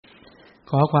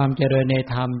ขอความเจริญใน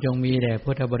ธรรมจงมีแด่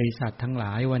พุทธบริษัททั้งหล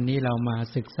ายวันนี้เรามา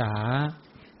ศึกษา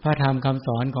พระธรรมคำส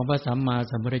อนของพระสัมมา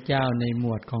สัมพุทธเจ้าในหม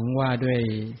วดของว่าด้วย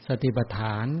สติปัฏฐ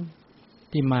าน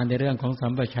ที่มาในเรื่องของสั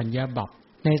มปชัญญะบัพ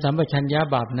ในสัมปชัญญะ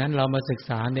บัพนั้นเรามาศึก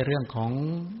ษาในเรื่องของ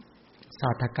ศ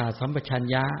าสตกาสัมปชัญ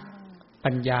ญะ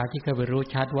ปัญญาที่เข้าไปรู้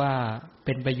ชัดว่าเ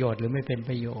ป็นประโยชน์หรือไม่เป็นป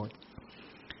ระโยชน์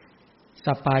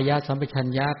สัปปายะสัมปชัญ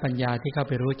ญะปัญญาที่เข้า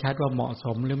ไปรู้ชัดว่าเหมาะส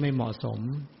มหรือไม่เหมาะสม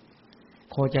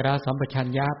โคจรสัมปชัญ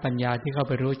ญะปัญญาที่เข้า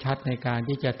ไปรู้ชัดในการ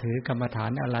ที่จะถือกรรมฐา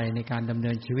นอะไรในการดำเ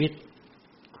นินชีวิต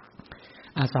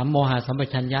อาสัมโมหะสัมป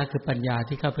ชัญญะคือปัญญา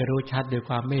ที่เข้าไปรู้ชัดโดย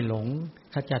ความไม่หลง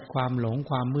ขจัดความหลง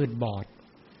ความมืดบอด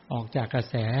ออกจากกระ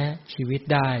แสชีวิต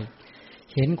ได้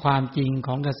เห็นความจริงข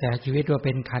องกระแสชีวิตว่าเ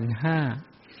ป็นขันธ์ห้า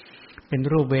เป็น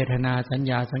รูปเวทนาสัญ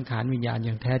ญาสังขารวิญญาณอ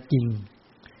ย่างแท้จริง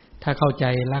ถ้าเข้าใจ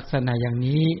ลักษณะอย่าง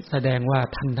นี้แสดงว่า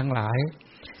ท่านทั้งหลาย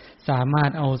สามาร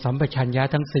ถเอาสัมปชัญญะ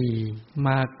ทั้งสี่ม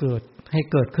าเกิดให้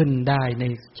เกิดขึ้นได้ใน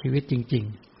ชีวิตจริง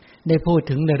ๆได้พูด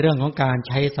ถึงในเรื่องของการใ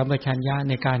ช้สัมปชัญญะ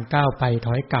ในการก้าวไปถ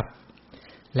อยกลับ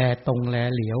แลตรงแล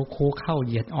เหลียวคู่เข้าเ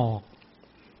หยียดออก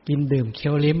กินดื่มเคี้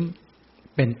ยวลิ้ม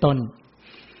เป็นต้น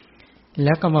แ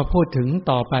ล้วก็มาพูดถึง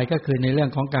ต่อไปก็คือในเรื่อง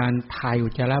ของการถ่ายอุ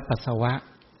จจาระปัสสาวะ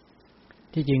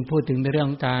ที่จริงพูดถึงในเรื่อง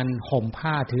ของการห่มผ้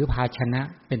าถือภาชนะ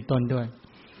เป็นต้นด้วย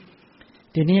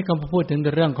ทีนี้ก็มาพูดถึงใน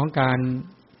เรื่องของการ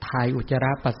ถ่ายอุจจาร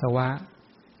ะปัสสาวะ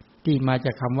ที่มาจ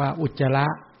ากคำว่าอุจจาระ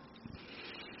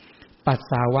ปัส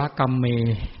สาวะกัมเม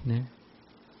นะ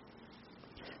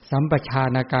สัมปชา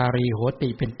นาการีโหติ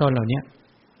เป็นต้นเหล่านี้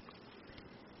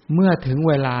เมื่อถึง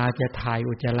เวลาจะถ่าย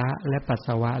อุจจาระและปัสส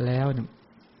าวะแล้ว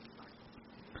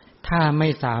ถ้าไม่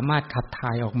สามารถขับถ่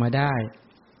ายออกมาได้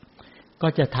ก็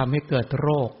จะทำให้เกิดโร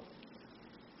ค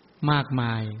มากม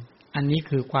ายอันนี้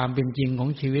คือความเป็นจริงของ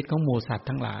ชีวิตของหมู่สัตว์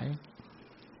ทั้งหลาย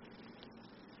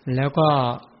แล้วก็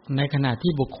ในขณะ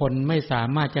ที่บุคคลไม่สา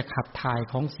มารถจะขับถ่าย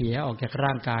ของเสียออกจากร่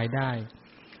างกายได้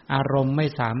อารมณ์ไม่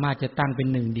สามารถจะตั้งเป็น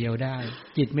หนึ่งเดียวได้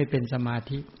จิตไม่เป็นสมา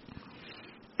ธิ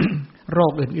โร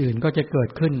คอื่นๆก็จะเกิด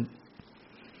ขึ้น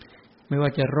ไม่ว่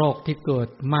าจะโรคที่เกิด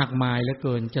มากมายเหลือเ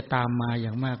กินจะตามมาอย่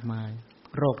างมากมาย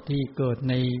โรคที่เกิด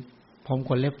ในผมข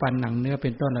นเล็บฟันหนังเนื้อเป็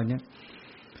นต้นเหล่านี้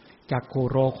จักขุ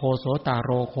โรโคโสตโ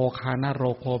รโคคานะโร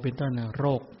โคเป็นต้นโร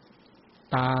ค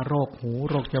ตาโรคหู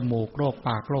โรคจมูกโรคป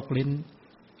ากโรคลิ้น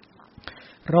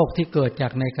โรคที่เกิดจา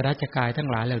กในกระจกายทั้ง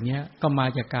หลายเหล่านี้ก็มา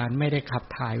จากการไม่ได้ขับ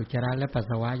ถ่ายอุจจาระและปัส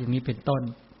สาวะอย่างนี้เป็นต้น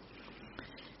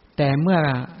แต่เมื่อ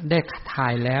ได้ถ่า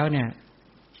ยแล้วเนี่ย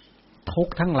ทุก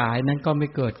ข์ทั้งหลายนั้นก็ไม่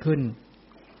เกิดขึ้น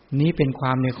นี้เป็นคว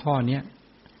ามในข้อนี้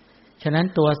ฉะนั้น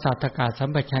ตัวสัทธกาสัม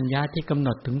ปชัญญะที่กำหน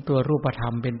ดถึงตัวรูปธร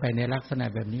รมเป็นไปในลักษณะ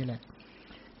แบบนี้แหละ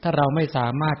ถ้าเราไม่สา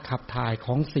มารถขับถ่ายข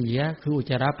องเสียคืออุจ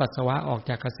จาระปัสสาวะออก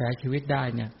จากกระแสชีวิตได้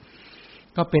เนี่ย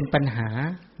ก็เป็นปัญหา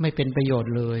ไม่เป็นประโยช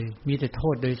น์เลยมีแต่โท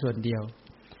ษโดยส่วนเดียว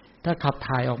ถ้าขับ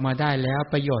ถ่ายออกมาได้แล้ว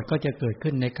ประโยชน์ก็จะเกิด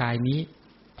ขึ้นในกายนี้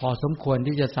พอสมควร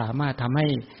ที่จะสามารถทำให้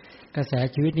กระแส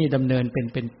ชีวิตนี้ดำเนินเ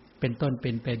ป็นต้นเ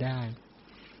ป็นไปได้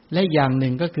และอย่างห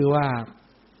นึ่งก็คือว่า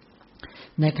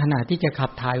ในขณะที่จะขั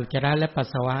บถ่ายอุจจาระและปัส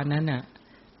สาวะนั้นน่ะ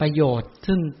ประโยชน์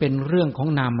ซึ่งเป็นเรื่องของ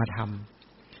นามธรรม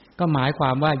ก็หมายคว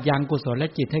ามว่ายังกุศลและ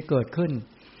จิตให้เกิดขึ้น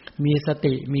มีส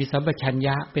ติมีสัมปชัญญ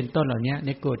ะเป็นต้นเหล่านี้ใน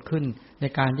เกิดขึ้นใน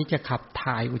การที่จะขับ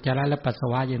ถ่ายอุจจาระและปัสสา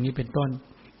วะอย่างนี้เป็นต้น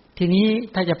ทีนี้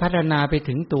ถ้าจะพัฒนาไป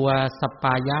ถึงตัวสัปป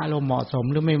ายะเราเหมาะสม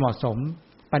หรือไม่เหมาะสม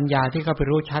ปัญญาที่เข้าไป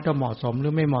รู้ชัดว่าเหมาะสมหรื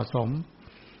อไม่เหมาะสม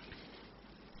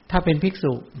ถ้าเป็นภิก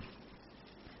ษุ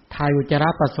ถ่ายอุจจาระ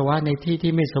ปัสสาวะในที่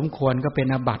ที่ไม่สมควรก็เป็น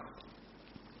อาบัติ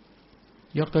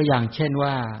ยกตัวอย่างเช่น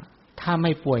ว่าถ้าไ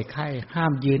ม่ป่วยไข้ห้า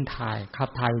มยืนถ่ายขับ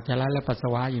ถ่ายอุจจาระและปัสสา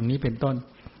วะอย่างนี้เป็นต้น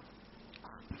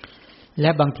และ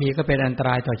บางทีก็เป็นอันตร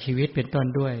ายต่อชีวิตเป็นต้น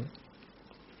ด้วย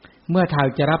เมื่อถ่าย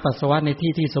อุจจาระปัสสาวะใน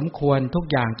ที่ที่สมควรทุก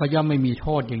อย่างก็ย่อมไม่มีโท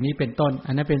ษอย่างนี้เป็นต้นอั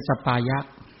นนั้นเป็นสัปปายะ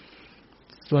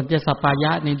ส่วนจะสัปปาย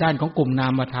ะในด้านของกลุ่มน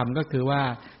ามธรรมก็คือว่า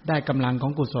ได้กำลังขอ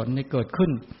งกุศลเกิดขึ้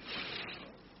น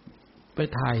ไป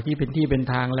ถ่ายที่เป็นที่เป็น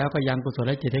ทางแล้วก็ยังกุศล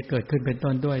และจิตให้เกิดขึ้นเป็น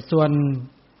ต้นด้วยส่วน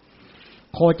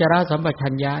โคจรสัมปชั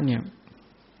ญญะเนี่ย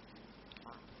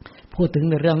พูดถึง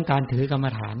ในเรื่องการถือกรรม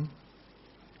ฐา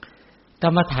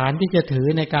นที่จะถือ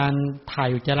ในการถ่าย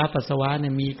อุจจาระปัสสาวะเนี่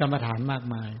ยมีกรรมฐานมาก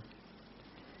มาย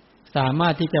สามา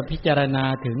รถที่จะพิจารณา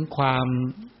ถึงความ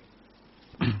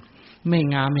ไม่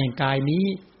งามแห่งกายนี้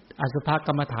อสุภก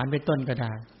รรมฐานเป็นต้นก็ไ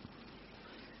ด้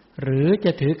หรือจ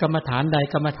ะถือกรรมฐานใด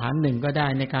กรรมฐานหนึ่งก็ได้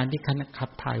ในการที่ขับ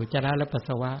ถ่ายอุจจาระและปัสส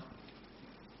าวะ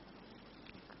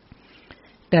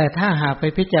แต่ถ้าหากไป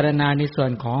พิจารณาในส่ว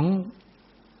นของ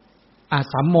อา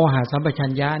สัมโมหะสัมปชั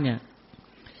ญญะเนี่ย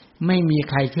ไม่มี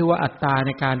ใครชื่อว่าอัตตาใ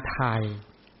นการถ่าย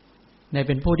ในเ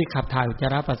ป็นผู้ที่ขับถ่ายอุจจา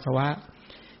ระปัสสาวะ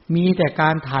มีแต่กา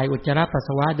รถ่ายอุจจาระปัสส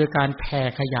าวะโดยการแผ่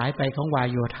ขยายไปของวาย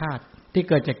โยธาตุ ที่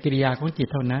เกิดจากกิริยาของจิต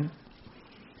เท่านั้น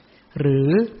หรื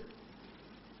อ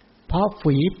เพราะ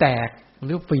ฝีแตกห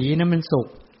รือฝีนั้นมันสุก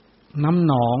น้ำ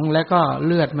หนองแล้วก็เ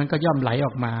ลือดมันก็ย่อมไหลอ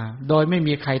อกมาโดยไม่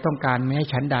มีใครต้องการแม้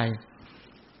ชั้นใด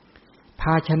ภ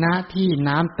าชนะที่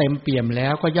น้ำเต็มเปี่ยมแล้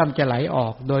วก็ย่อมจะไหลออ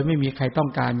กโดยไม่มีใครต้อง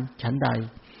การชั้นใด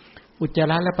อุจจา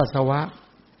ระและปัสสาวะ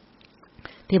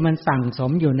ที่มันสั่งส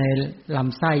มอยู่ในล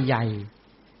ำไส้ใหญ่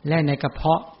และในกระเพ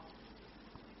าะ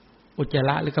อุจจาร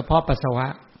ะหรือกระเพาะปัสสาวะ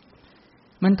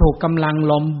มันถูกกำลัง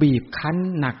ลมบีบคั้น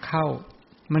หนักเข้า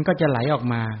มันก็จะไหลออก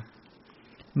มา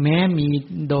แม้มี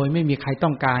โดยไม่มีใครต้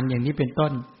องการอย่างนี้เป็นต้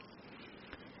น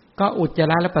ก็อุจจา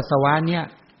ระและปัสสาวะเนี่ย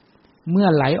เมื่อ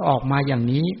ไหลออกมาอย่าง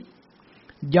นี้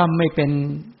ย่อมไม่เป็น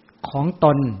ของต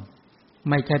น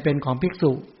ไม่ใช่เป็นของภิก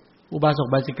ษุอุบาสก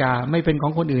อุบาสิกาไม่เป็นขอ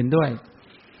งคนอื่นด้วย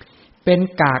เป็น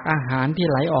กากอาหารที่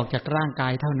ไหลออกจากร่างกา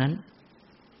ยเท่านั้น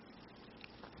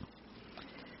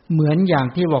เหมือนอย่าง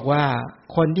ที่บอกว่า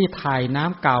คนที่ถ่ายน้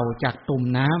ำเก่าจากตุ่ม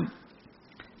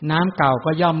น้ำเก่า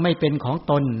ก็ย่อมไม่เป็นของ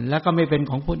ตนแล้วก็ไม่เป็น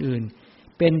ของผู้อื่น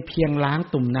เป็นเพียงล้าง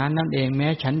ตุ่มน้ำนั่นเองแม้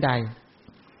ชั้นใด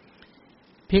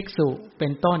ภิกษุเป็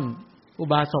นต้นอุ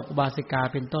บาสกอุบาสิกา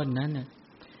เป็นต้นนั้น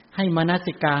ให้มน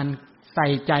สิการใส่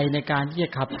ใจในการที่จะ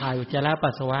ขับถ่ายอุจจาระ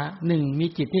ปัสสาวะ1มี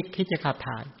จิตที่คิดจะขับ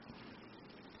ถ่าย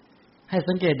ให้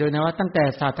สังเกตดูนะว่าตั้งแต่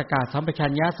ศาสตกาสัมปชั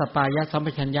ญญะสปายะสัมป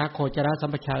ชัญญะโคจรสัม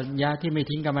ปชัญญะที่ไม่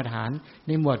ทิ้งกรรมฐานใ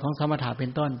นหมวดของสมถะเป็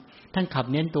นต้นท่านขับ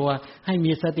เน้นตัวให้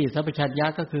มีสติสัมปชัญญะ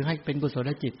ก็คือให้เป็นกุศล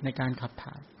จิตในการขับ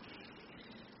ถ่าย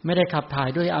ไม่ได้ขับถ่าย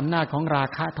ด้วยอำนาจของรา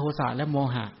คะโทสะและโม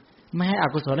หะไม่ให้อ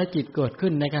กุศลจิตเกิดขึ้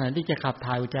นในขณะที่จะขับ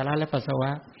ถ่ายอุจจาระและปัสสาว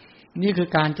ะนี่คือ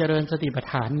การเจริญสติปัฏ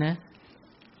ฐานนะ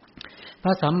พร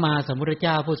ะสัมมาสัมพุทธเ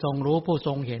จ้าผู้ทรงรู้ผู้ท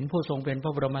รงเห็นผู้ทรงเป็นพร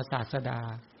ะบรมศาสดา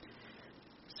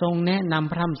ทรงแนะน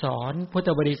ำพร่ำสอนพุทธ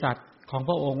บริษัทของพ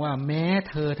ระองค์ว่าแม้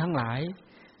เธอทั้งหลาย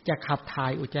จะขับถ่า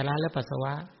ยอุจจาระและปัสสาว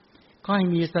ะก็ให้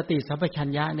มีสติสัมปชัญ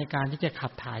ญะในการที่จะขั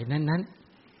บถ่ายนั้น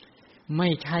ๆไม่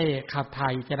ใช่ขับถ่า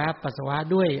ยอุจจาระปัสสาวะ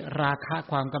ด้วยราคะ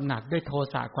ความกำหนัดด้วยโท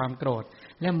สะความโกรธ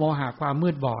และโมหะความมื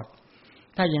ดบอด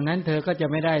ถ้าอย่างนั้นเธอก็จะ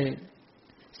ไม่ได้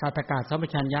ศาสตกาสัมป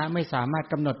ชัญญะไม่สามารถ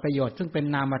กำหนดประโยชน์ซึ่งเป็น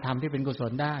นามธรรมที่เป็นกุศ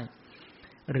ลได้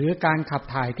หรือการขับ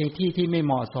ถ่ายในที่ที่ไม่เ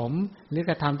หมาะสมหรือ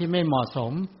กระทำที่ไม่เหมาะส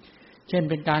มเช่น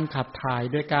เป็นการขับถ่าย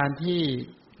โดยการที่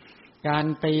การ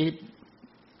ไป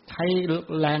ใช้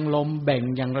แรงลมแบ่ง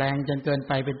อย่างแรงจนเกินไ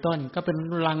ปเป็นต้นก็เป็น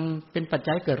รังเป็นปัจ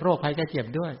จัยเกิดโรคภัยไข้เจ็บ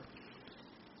ด้วย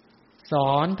ส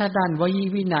อนถ้าด้าน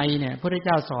วินัยเนี่ยพระพุทธเ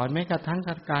จ้าสอนแม้กระทั่ง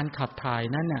การขับถ่าย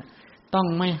นั้นน่ะต้อง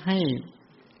ไม่ให้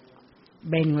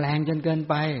เบ่งแรงจนเกิน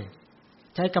ไป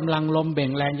ใช้กำลังลมเบ่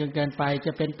งแรงจนเกินไปจ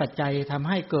ะเป็นปัจจัยทำ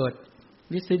ให้เกิด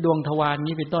วิสีดวงทวาร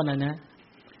นี้เป็นต้นนะ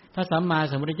พระสัมมา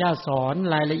สัมพุทธเจ้าสอน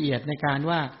รายละเอียดในการ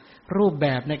ว่ารูปแบ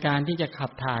บในการที่จะขั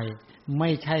บถ่ายไม่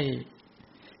ใช่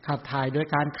ขับถ่ายด้วย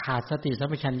การขาดสติสัม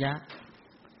ปชัญญะ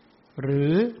หรื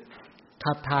อ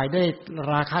ขับถ่ายด้วย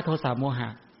ราคะโทสะโมหะ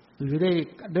หรือ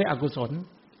ด้วยอกุศล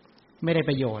ไม่ได้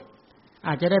ประโยชน์อ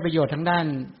าจจะได้ประโยชน์ทั้งด้าน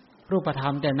รูปธร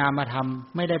รมแต่นามธรรม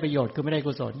ไม่ได้ประโยชน์คือไม่ได้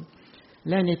กุศล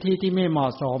และในที่ที่ไม่เหมา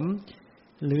ะสม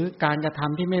หรือการกระท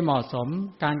ำที่ไม่เหมาะสม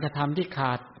การกระทำที่ข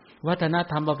าดวัฒน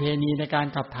ธรรมประเพณีในการ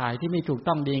ขับถ่ายที่ไม่ถูก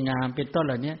ต้องดีงามเป็นต้นเ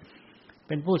หล่านี้เ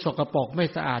ป็นผู้สกปรกไม่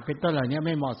สะอาดเป็นต้นเหล่านี้ไ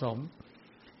ม่เหมาะสม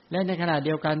และในขณะเ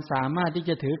ดียวกันสามารถที่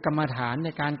จะถือกรรมฐานใน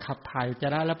การขับถ่ายอุจจา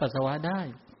ระและปัสสาวะได้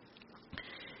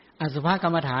อสุภกร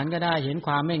รมฐานก็ได้เห็นค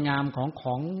วามไม่งามข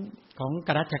องก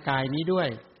รัชกายนี้ด้วย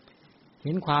เ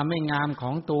ห็นความไม่งามข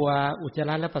องตัวอุจจา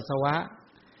ระและปัสสาวะ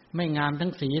ไม่งามทั้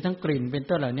งสีทั้งกลิ่นเป็น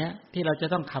ต้นเหล่านี้ที่เราจะ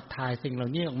ต้องขับถ่ายสิ่งเหล่า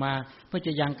นี้ออกมาเพื่อจ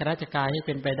ะยังกรัชกายให้เ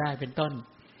ป็นไปได้เป็นต้น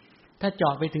ถ้าเจา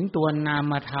ะไปถึงตัวนา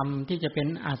มธรรมที่จะเป็น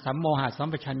อสัมโมหะสัม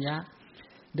ปชัญญะ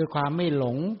ด้วยความไม่หล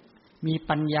งมี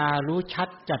ปัญญารู้ชัด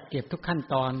จัดเก็บทุกขั้น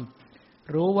ตอน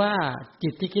รู้ว่าจิ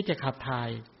ตที่คิดจะขับถ่าย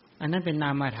อันนั้นเป็นน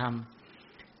ามธรรม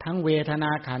ทั้งเวทน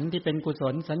าขันธ์ที่เป็นกุศ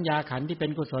ลสัญญาขันธ์ที่เป็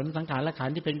นกุศลสังขารขัน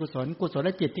ธ์ที่เป็นกุศลกุศล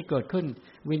จิตที่เกิดขึ้น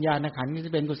วิญญาณขันธ์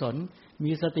ที่เป็นกุศล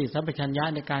มีสติสัมปชัญญะ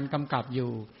ในการกำกับอ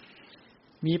ยู่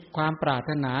มีความปราร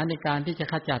ถนาในการที่จะ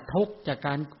ขจัดทุกข์จากก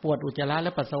ารปวดอุจจาระแล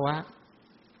ะปัสสาวะ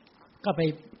ก็ไป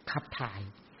ขับถ่าย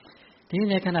ทีนี้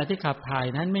ในขณะที่ขับถ่าย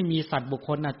นั้นไม่มีสัตว์บุคค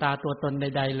ลอัตตาตัวตนใ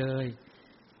ดๆเลย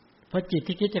เพราะจิต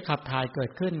ที่คิดจะขับถ่ายเกิ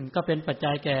ดขึ้นก็เป็นปัจ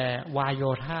จัยแก่วายโย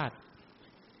ธาตุ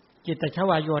จิตตช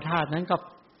วายโยธาตุนั้นก็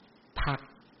ผลัก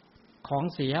ของ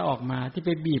เสียออกมาที่ไป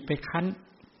บีบไปคั้น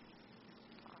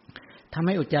ทำใ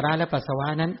ห้อุจจาระและปัสสาวะ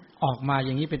นั้นออกมาอ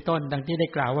ย่างนี้เป็นต้นดังที่ได้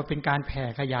กล่าวว่าเป็นการแผ่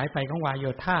ขยายไปของวายโย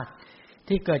ธาตุ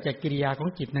ที่เกิดจากกิริยาของ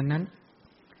จิตนั้น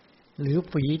หรือ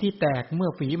ฝีที่แตกเมื่อ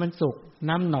ฝีมันสุก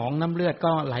น้ำหนองน้ำเลือด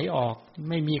ก็ไหลออก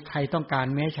ไม่มีใครต้องการ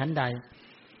แม้ชั้นใด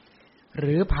ห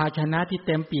รือภาชนะที่เ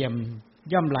ต็มเปี่ยม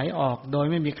ย่อมไหลออกโดย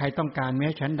ไม่มีใครต้องการแม้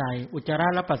ชั้นใดอุจจาระ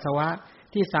และปัสสาวะ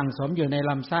ที่สั่งสมอยู่ใน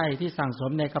ลำไส้ที่สั่งส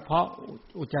มในกระเพาะ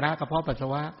อุจจาระกระเพาะปัสสา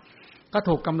วะก็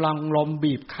ถูกกำลังลม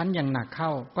บีบคั้นอย่างหนักเข้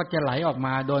าก็จะไหลออกม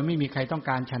าโดยไม่มีใครต้อง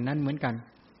การฉันนั้นเหมือนกัน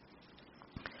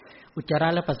อุจจาระ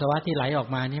และปัสสาวะที่ไหลออก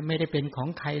มาเนี่ยไม่ได้เป็นของ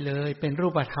ใครเลยเป็นรู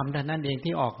ปธรรมนั่นเอง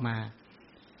ที่ออกมา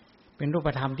เป็นรูป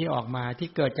ธรรมที่ออกมาที่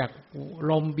เกิดจาก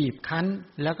ลมบีบคั้น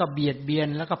แล้วก็เบียดเบียน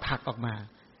แล้วก็ผลักออกมา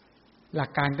หลั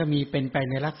กการก็มีเป็นไป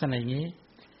ในลักษณะอย่างนี้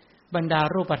บรรดา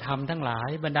รูปธรรมทั้งหลาย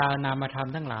บรรดานามธรรม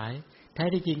ทั้งหลายแท้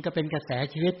ที่จริงก็เป็นกระแส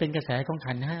ชีวิตเป็นกระแสของ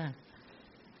ขันธ์ห้า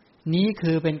นี้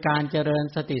คือเป็นการเจริญ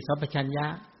สติสัมปชัญญะ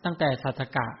ตั้งแต่สัทธ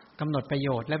กะกำหนดประโย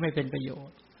ชน์และไม่เป็นประโยช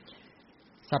น์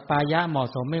สัปปายะเหมาะ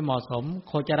สมไม่เหมาะสมโ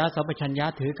คจรสัมปชัญญะ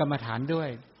ถือกรรมฐานด้วย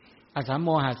อสัมโม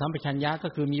หะสัมปชัญญะก็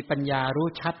คือมีปัญญารู้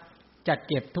ชัดจัด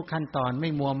เก็บทุกขั้นตอนไม่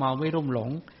มัวเมาไม่รุ่มหล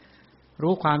ง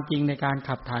รู้ความจริงในการ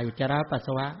ขับถ่ายอุจจาระปัสส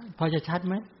าวะพอจะชัดไ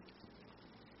หม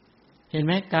เห็นไห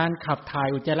มการขับถ่าย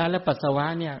อุจจาระและปัสสาวะ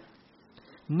เนี่ย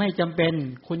ไม่จำเป็น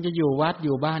คุณจะอยู่วัดอ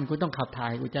ยู่บ้านคุณต้องขับถ่า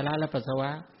ยอุจจาระและปัสสาวะ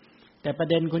แต่ประ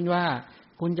เด็นคุณว่า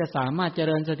คุณจะสามารถเจ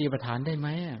ริญสติปัฏฐานได้ไหม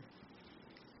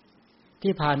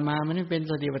ที่ผ่านมามันไม่เป็น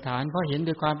สติปัฏฐานเพราะเห็นโด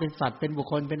ยความเป็นสัตว์เป็นบุค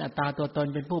คลเป็นอัตตาตัวตน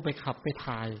เป็นผู้ไปขับไป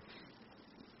ถ่าย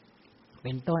เ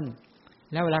ป็นต้น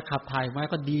แล้วเวลาขับถ่ายมา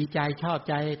ก็ดีใจชอบ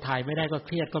ใจถ่ายไม่ได้ก็เค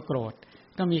รียดก็โกรธ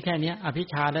ก็มีแค่นี้อภิ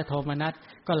ชาและโทมนัส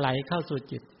ก็ไหลเข้าสู่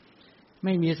จิตไ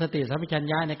ม่มีสติสัมปชัญ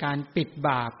ญะในการปิดบ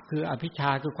าปคืออภิชา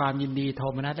คือความยินดีโท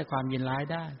มนัสและความยินร้าย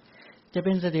ได้จะเ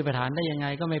ป็นสติปัฏฐานได้ยังไง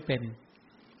ก็ไม่เป็น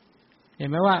เห็น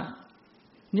ไหมว่า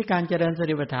นี่การเจริญส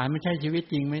ติปัฏฐานไม่ใช่ชีวิต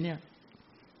จริงไหมเนี่ย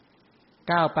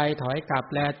ก้าวไปถอยกลับ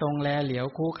แลตรงแลเหลียว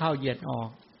คู่เข้าเหยียดออก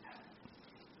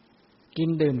กิน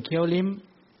ดื่มเคี้ยวลิ้ม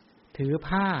ถือ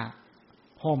ผ้า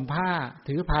ห่มผ้า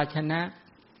ถือภาชนะ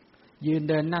ยืน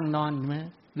เดินนั่งนอนใช่ไหม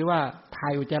หรือว่าถ่า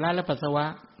ยอุจจาระและปัสสาวะ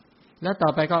แล้วต่อ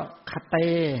ไปก็คเต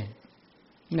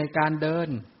ในการเดิน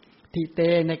ทิเต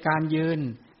ในการยืน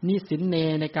นิสินเน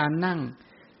ในการนั่ง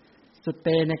สุเต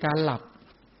ในการหลับ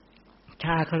ช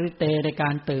าคริเตในกา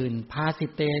รตื่นภาสิ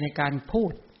เตในการพู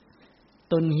ด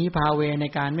ตุนหิภาเวใน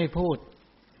การไม่พูด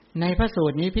ในพระสู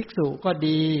ตรนี้ภิกษุก็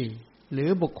ดีหรือ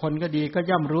บุคคลก็ดีก็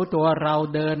ย่อมรู้ตัวเรา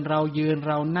เดินเรายืน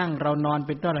เรานั่งเรานอนเ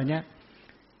ป็นต้นเหล่านี้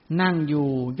นั่งอยู่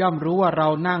ย่อมรู้ว่าเรา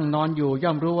นั่งนอนอยู่ย่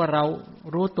อมรู้ว่าเรา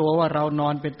รู้ตัวว่าเรานอ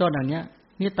นเป็นต้นเหล่านี้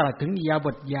นี่ตรัสถึงอิริยาบ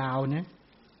ถยาวนะ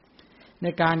ใน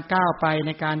การก้าวไปใ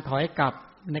นการถอยกลับ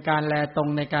ในการแลตรง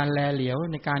ในการแลเหลียว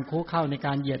ในการคู่เข้าในก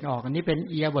ารเหยียดออกอันนี้เป็น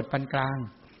อิริยาบถปานกลาง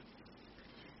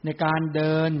ในการเ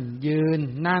ดินยืน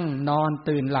นั่งนอน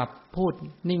ตื่นหลับพูด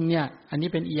นิ่งเนี่ยอันนี้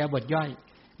เป็นอิริยาบถย่อย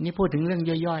นี่พูดถึงเรื่อง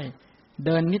ย่อยๆเ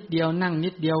ดินนิดเดียวนั่งนิ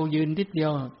ดเดียวยืนนิดเดีย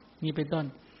วนี่เป็นต้น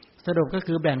สรุปก็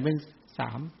คือแบ่งเป็น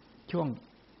3ช่วง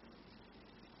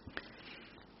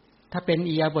ถ้าเป็น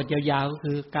อิริยาบถยาวๆก็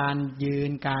คือการยืน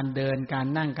การเดินการ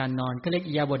นั่งการนอนก็เรียก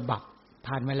อิริยาบถบัก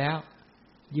ผ่านมาแล้ว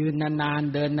ยืนนาน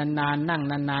ๆเดินนานๆนั่ง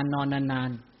นานๆนอนนาน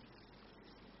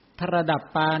ๆถ้าระดับ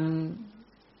ปาน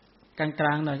กล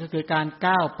างๆหน่อยก็คือการ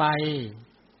ก้าวไป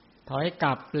ถอยก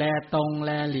ลับแลตรงแ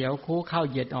ลเหลียวคู่เข้า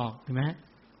เหยียดออกเห็นไหม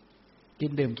กิ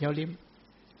นดื่มเคี้ยวลิ้ม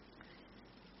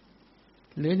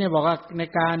หรือเนี่ยบอกว่าใน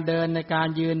การเดินในการ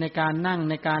ยืนในการนั่ง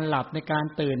ในการหลับในการ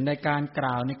ตื่นในการก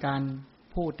ล่าวในการ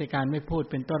พูดในการไม่พูด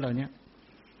เป็นต้นเหล่านี้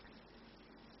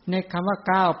ในคำว่า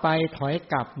ก้าวไปถอย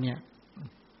กลับเนี่ย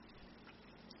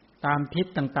ตามทิศ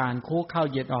ต่างๆคู่เข้า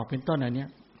เหยียดออกเป็นต้นเหล่านี้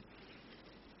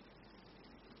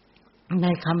ใน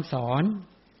คำสอน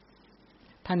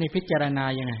ท่านในพิจารณา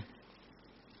ยังไง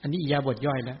อันนี้อิริยาบถ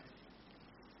ย่อยแล้ว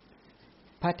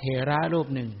พระเถระรูป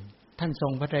หนึ่งท่านทร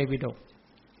งพระไตรปิฎก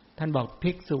ท่านบอก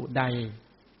ภิกษุใด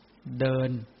เดิน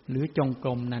หรือจงกร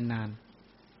มนาน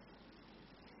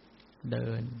ๆเดิ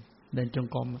นจง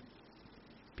กรม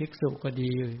ภิกษุก็ดี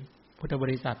พุทธบ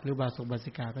ริษัทหรือบาสุบา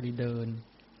สิกาก็ดีเดิน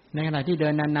ในขณะที่เดิ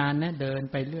นนานๆนะเดิน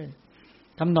ไปเรื่อย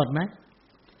กำหนดไหม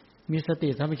มีสติ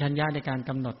สัมปชัญญะในการ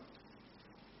กำหนด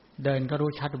เดินก็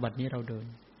รู้ชัดบัดนี้เราเดิ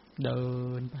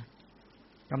นไป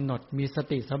กำหนดมีส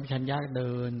ติสัมปชัญญะเ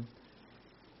ดิน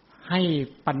ให้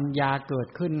ปัญญาเกิด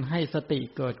ขึ้นให้สติ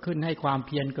เกิดขึ้นให้ความเ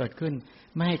พียรเกิดขึ้น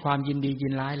ไม่ให้ความยินดียิ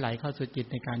นร้ายไหลเข้าสู่จิต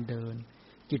ในการเดิน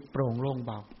จิตโปร่งโล่งเ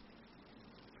บา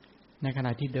ในขณ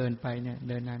ะที่เดินไปเนี่ย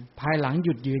เดินนั้นภายหลังห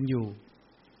ยุดยืนอยู่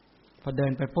พอเดิ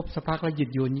นไปพบสักพักแล้วหยุด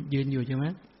ยืนอยู่ใช่ไหม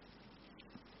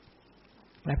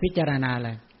แล้วพิจารณาอะไ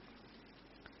ร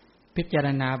พิจาร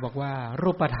ณาบอกว่า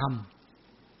รูปธรรม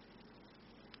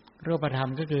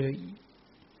ก็คือ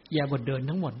อิริยาบถเดิน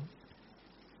ทั้งหมด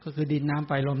ก็คือดินน้ำไ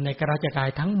ฟลมในกราชกาย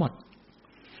ทั้งหมด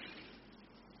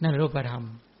นั่นรูปธรรม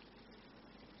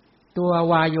ตัว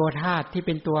วายโยธาตุที่เ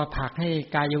ป็นตัวผลักให้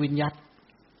กายวิญญัต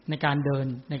ในการเดิน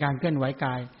ในการเคลื่อนไหวก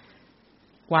าย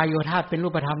วายโยธาตุเป็นรู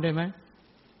ปธรรมด้วยไหม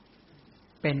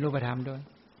เป็นรูปธรรมด้วย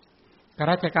ก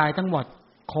ราชกายทั้งหมด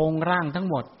โครงร่างทั้ง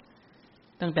หมด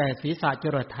ตั้งแต่ศีรษะจ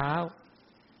รดเท้า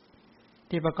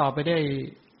ที่ประกอบไปด้วย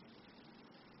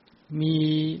มี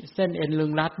เส้นเอ็นลึ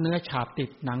งรัดเนื้อฉาบติด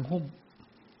หนังหุ้ม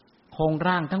โครง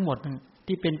ร่างทั้งหมด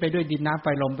ที่เป็นไปด้วยดินน้ำไฟ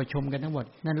ลมประชุมกันทั้งหมด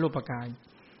นั่นรูปกาย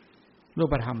รู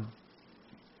ปธรรม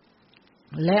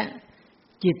และ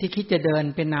จิตที่คิดจะเดิน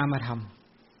เป็นนามธรรม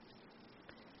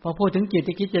พอพูดถึงจิต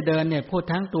ที่คิดจะเดินเนี่ยพูด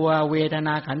ทั้งตัวเวทน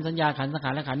าขันธ์สัญญาขันธ์สังขา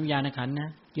รและขันธ์วิญญาณขันธ์นะ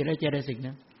จิตและเจตสิกน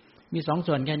ะมีสอง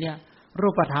ส่วนแค่นี้รู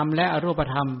ปธรรมและอรูป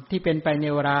ธรรมที่เป็นไปใน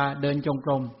เวลาเดินจงก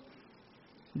รม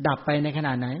ดับไปในขณ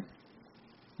ะไหน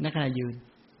ในขณะยืน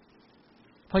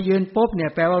พอยืนปุ๊บเนี่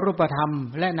ยแปลว่ารูปธรรม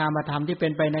และนามธรรมที่เป็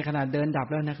นไปในขณะเดินดับ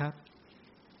แล้วนะครับ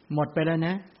หมดไปแล้วน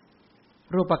ะ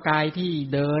รูปกายที่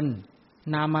เดิน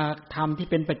นามธรรมที่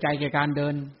เป็นปัจจัยแก่การเดิ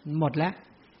นหมดแล้ว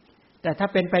แต่ถ้า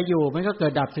เป็นไปอยู่มันก็เกิ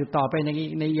ดดับสืบต่อไปในอิ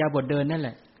ริยาบถเดินนั่นแห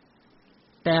ละ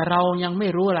แต่เรายังไม่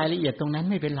รู้รายละเอียดตรงนั้น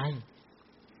ไม่เป็นไร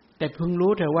แต่พึง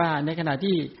รู้เถอะว่าในขณะ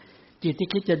ที่จิตที่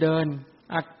คิดจะเดิน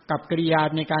กับกิริยา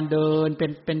ในการเดินเ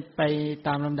ป็นไปต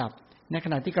ามลำดับในข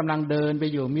ณะที่กำลังเดินไป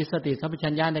อยู่มีสติสัมปชั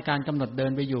ญญะในการกำหนดเดิ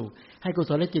นไปอยู่ให้กุ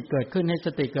ศลจิตเกิดขึ้นให้ส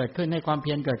ติเกิดขึ้นให้ความเ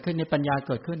พียรเกิดขึ้นให้ปัญญาเ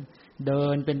กิดขึ้นเดิ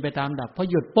นเป็นไปตามดับพอ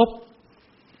หยุดปุ๊บ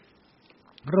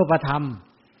รูปธรรม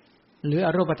หรืออ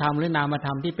รูปธรรมหรือนามธร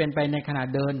รมที่เป็นไปในขณะ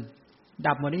เดิน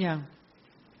ดับหมดหรือยัง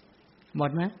หมด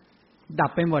ไหมดั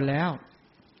บไปหมดแล้ว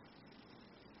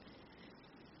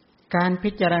การ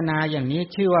พิจารณาอย่างนี้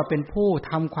ชื่อว่าเป็นผู้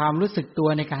ทำความรู้สึกตัว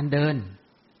ในการเดิน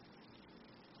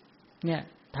เนี่ย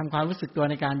ทำความรู้สึกตัว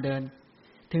ในการเดิน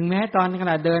ถึงแม้ตอนข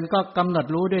ณะเดินก็กำหนด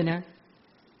รู้ด้วยนะ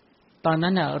ตอน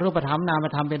นั้นน่ะรูปธรรมนาม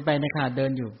ธรรมเป็นไปในขณะเดิ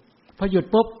นอยู่พอหยุด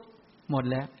ปุ๊บหมด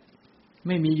แล้วไ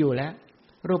ม่มีอยู่แล้ว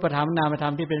รูปธรรมนามธร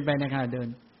รมที่เป็นไปในขณะเดิน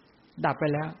ดับไป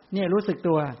แล้วเนี่ยรู้สึก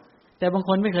ตัวแต่บางค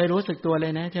นไม่เคยรู้สึกตัวเล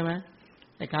ยนะใช่ไหม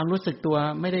แต่การรู้สึกตัว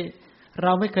ไม่ได้เร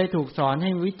าไม่เคยถูกสอนใ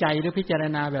ห้วิจัยหรือพิจาร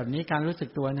ณาแบบนี้การรู้สึก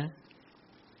ตัวนะ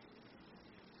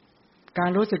กา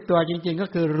รรู้สึกตัวจริงๆก็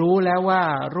คือรู้แล้วว่า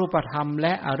รูปธรรมแล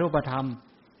ะอรูปธรรม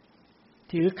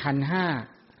ที่คือขันธ์ห้า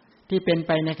ที่เป็นไ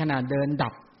ปในขณะเดินดั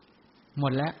บหม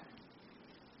ดแล้ว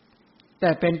แต่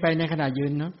เป็นไปในขณะยื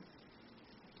นเนาะ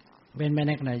เป็นไปใ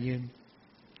นขณะยืน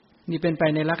นี่เป็นไป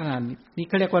ในลักษณะนี้เ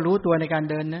ขาเรียกว่ารู้ตัวในการ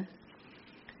เดินนะ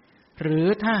หรือ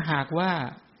ถ้าหากว่า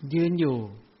ยืนอยู่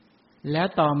แล้ว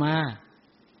ต่อมา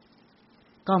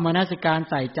ก็มนสิการ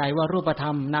ใส่ใจว่ารูปธร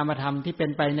รมนามธรรมที่เป็น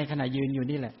ไปในขณะยืนอยู่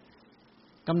นี่แหละ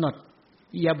กำหนด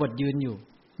อิริยาบถยืนอยู่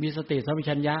มีสติสัมป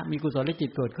ชัญญะมีกุศลจิต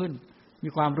เกิดขึ้นมี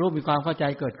ความรู้มีความเข้าใจ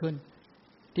เกิดขึ้น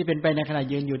ที่เป็นไปในขณะ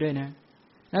ยืนอยู่ด้วยนะ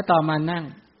แล้วต่อมานั่ง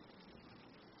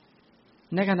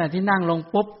ในขณะที่นั่งลง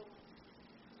ปุ๊บ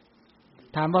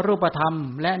ถามว่ารูปธรรม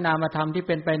และนามธรรมที่เ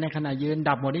ป็นไปในขณะยืน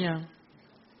ดับหมดหรือยัง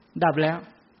ดับแล้ว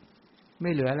ไ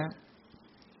ม่เหลือแล้ว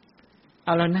เอ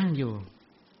าเรานั่งอยู่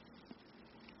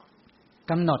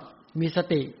กำหนดมีส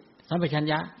ติสัมปชัญ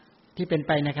ญะที่เป็นไ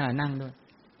ปในขณะนั่งด้วย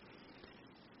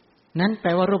นั้นแปล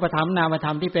ว่ารูปธรรมนามธร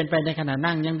รมที่เป็นไปในขณะ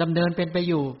นั่งยังดำเนินเป็นไป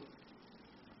อยู่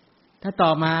ถ้าต่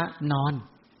อมานอน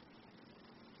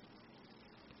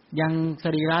ยังส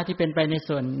รีระที่เป็นไปใน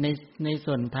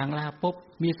ส่วนทางราบปุ๊บ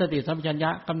มีสติสัมปชัญญะ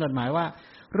กำหนดหมายว่า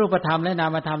รูปธรรมและน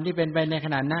ามธรรมที่เป็นไปในข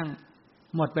ณะนั่ง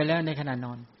หมดไปแล้วในขณะน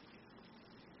อน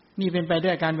นี่เป็นไปด้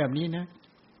วยอาการแบบนี้นะ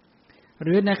ห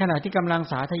รือในขณะที่กำลัง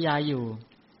สาธยายอยู่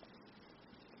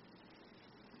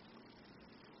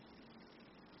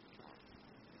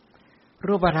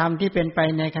รูปธรรมที่เป็นไป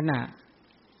ในขณะ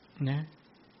นะ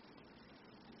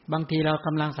บางทีเราก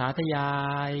ำลังสาธยา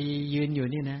ยยืนอยู่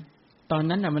นี่นะตอน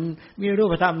นั้นน่ะมันมีรู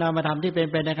ปธรรมนามธรรมที่เป็น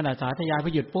ไปในขณะสาธยายพ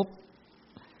อหยุดปุ๊บ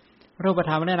รูป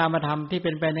ธรรมและนามธรรมที่เ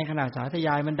ป็นไปในขณะสาธย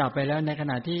ายมันดับไปแล้วในข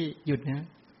ณะที่หยุดนะ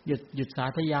หยุดสา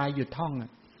ธยายหยุดท่อง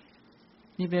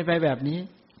นี่เป็นไปแบบนี้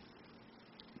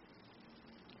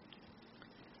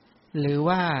หรือ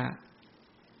ว่า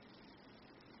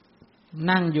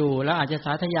นั่งอยู่แล้วอาจจะส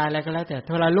าธยายอะไรก็แล้วแต่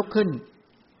เวลาลุกขึ้น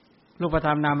รูปธ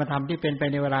รรมนามธรรมที่เป็นไป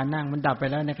ในเวลานั่งมันดับไป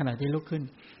แล้วในขณะที่ลุกขึ้น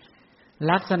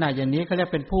ลักษณะอย่างนี้เขาเรียก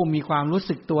เป็นผู้มีความรู้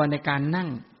สึกตัวในการนั่ง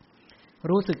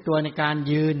รู้สึกตัวในการ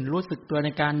ยืนรู้สึกตัวใน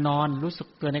การนอนรู้สึก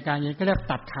ตัวในการยืนก็เรียก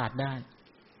ตัดขาดได้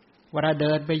เวลาเ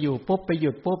ดินไปอยู่ปุ๊บไปหยุ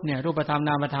ดปุ๊บเนี่ยรูปธรรมน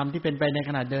ามธรรมที่เป็นไปในข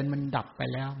ณะเดินมันดับไป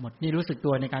แล้วหมดนี่รู้สึก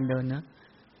ตัวในการเดินนะ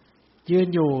ยืน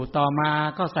อยู่ต่อมา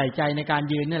ก็ใส่ใจในการ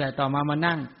ยืนนี่แหละต่อมามา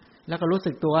นั่งแล้วก็รู้สึ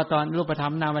กตัวตอนรูปธรร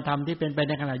มนามธรรมที่เป็นไป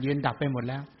ในขณะยืนดับไปหมด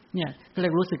แล้วเนี่ยก็เรี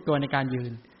ยกรู้สึกตัวในการยื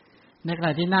นในขณ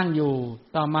ะที่นั่งอยู่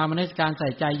ต่อมามันในการใส่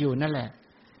ใจอยู่นั่นแหละ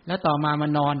แล้วต่อมามั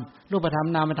นนอนรูปธรรม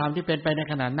นามธรรมที่เป็นไปใน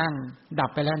ขณะนั่งดับ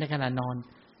ไปแล้วในขณะนอน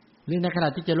หรือในขณะ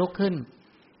ที่จะลุกขึ้น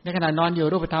ในขณะนอนอยู่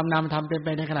รูปธรรมนามธรรมเป็นไป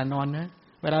ในขณะนอนนะ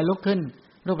เวลาลุกขึ้น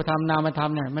รูปธรรมนามธรร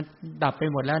มเนี่ยมันดับไป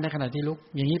หมดแล้วในขณะที่ลุก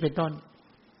อย่างนี้เป็นต้น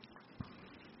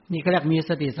นี่ก็เรียกมี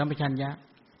สติสัมปชัญญะ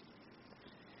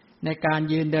ในการ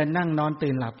ยืนเดินนั่งนอน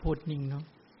ตื่นหลับพูดนิ่งเนาะ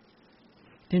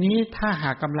ทีนี้ถ้าห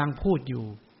ากกำลังพูดอยู่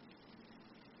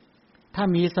ถ้า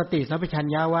มีสติสัมปชัญ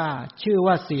ญะว่าชื่อ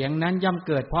ว่าเสียงนั้นย่อมเ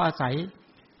กิดเพราะอาศัย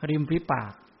ริมฝีปา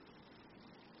ก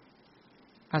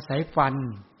อาศัยฟัน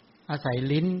อาศัย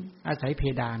ลิ้นอาศัยเพ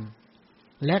ดาน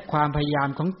และความพยายาม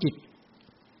ของจิต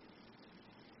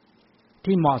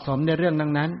ที่เหมาะสมในเรื่องนั้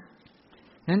น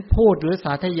นั้นพูดหรือส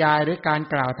าธยายหรือการ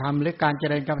กล่าวธรรมหรือการเจ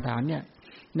ริญกรรมฐานเนี่ย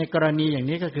ในกรณีอย่าง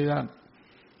นี้ก็คือ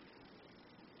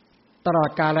ตลอด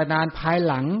กาลนานภาย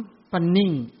หลังก็นิ่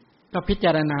งก็พิจ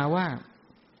ารณาว่า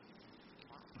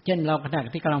เช่นเราขณะ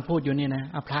ที่กำลังพูดอยู่นี่นะ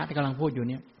พระที่กำลังพูดอยู่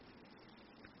เนี่ย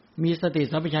มีสติ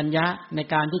สัมปชัญญะใน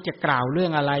การที่จะกล่าวเรื่อ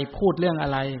งอะไรพูดเรื่องอะ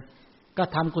ไรก็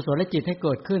ทำกุศลจิตให้เ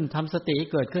กิดขึ้นทำสติให้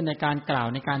เกิดขึ้นในการกล่าว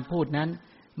ในการพูดนั้น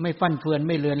ไม่ฟั่นเฟือนไ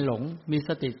ม่เลือนหลงมีส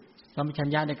ติสัมปชัญ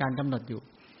ญะในการกำหนดอยู่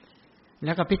แ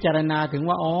ล้วก็พิจารณาถึง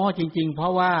ว่าอ๋อจริงๆเพรา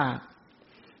ะว่า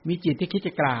มีจิตที่คิดจ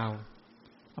ะกล่าว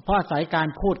เพราะอาศัยการ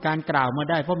พูดการกล่าวมา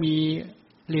ได้เพราะมี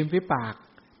ริมฝีปาก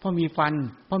เพราะมีฟัน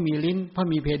เพราะมีลิ้นเพราะ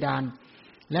มีเพดาน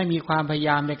และมีความพยาย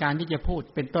ามในการที่จะพูด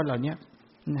เป็นต้นเหล่านี้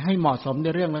ให้เหมาะสมใน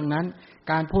เรื่องนั้น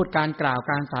การพูดการกล่าว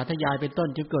การสาธยายเป็นต้น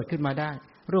จึงเกิดขึ้นมาได้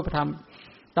รูปธรรม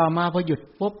ต่อมาพอหยุด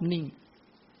ปุ๊บนิ่ง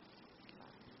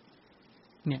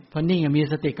เนี่ยพอนิ่งมี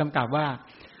สติกำกับว่า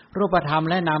รูปธรรม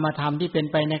และนามธรรมที่เป็น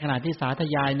ไปในขณะที่สาธ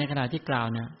ยายในขณะที่กล่าว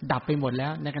เนี่ยดับไปหมดแล้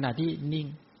วในขณะที่นิ่ง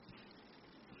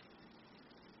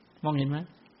มองเห็นไหม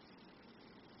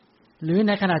หรือใ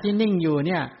นขณะที่นิ่งอยู่เ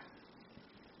นี่ย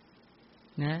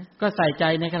นะก็ใส่ใจ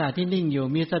ในขณะที่นิ่งอยู่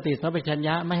มีสติสัมปชัญญ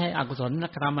ะไม่ให้อกุศล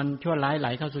ธรรมมันชั่วร้ายไหล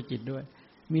เข้าสู่จิตด้วย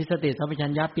มีสติสัมปชั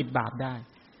ญญะปิดบาปได้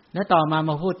และต่อมา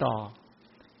พูดต่อ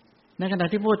ในขณะ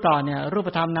ที่พูดต่อเนี่ยรูป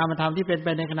ธรรมนามธรรมที่เป็นไป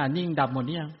ในขณะนิ่งดับหมด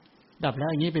นี่ยังดับแล้ว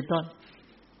อย่างนี้เป็นต้น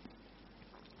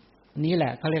นี่แหล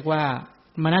ะเขาเรียกว่า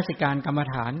มนสิการกรรม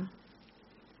ฐาน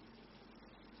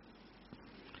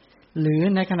หรือ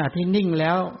ในขณะที่นิ่งแ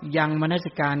ล้วยังมน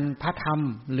สิการพระธรรม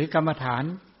หรือกรรมฐาน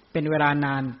เป็นเวลาน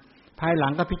านภายหลั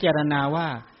งก็พิจารณาว่า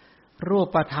รู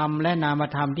ปธรรมและนาม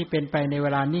ธรรมที่เป็นไปในเว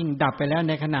ลานิ่งดับไปแล้ว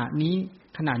ในขณะนี้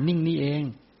ขณะนิ่งนี้เอง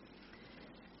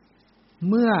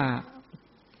เมื่อ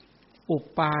อุ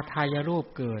ปาทายรูป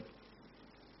เกิด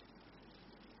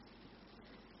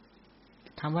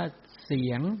คำว่าเสี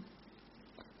ย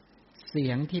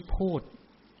งที่พูด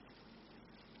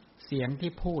เสียง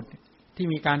ที่พูดที่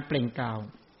มีการเปล่งกล่าว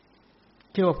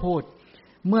ชื่อว่าพูด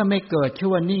เมื่อไม่เกิดชื่อ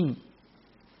ว่านิ่ง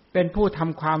เป็นผู้ท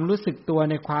ำความรู้สึกตัว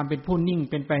ในความเป็นผู้นิ่ง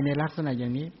เป็นไปในลักษณะอย่า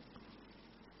งนี้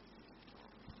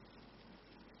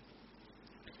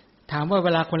ถามว่าเว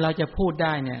ลาคนเราจะพูดไ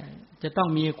ด้เนี่ยจะต้อง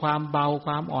มีความเบาค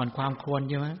วามอ่อนความโคลน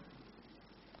ใช่ไหม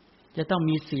จะต้อง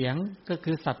มีเสียงก็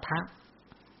คือสัทธะ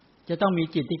จะต้องมี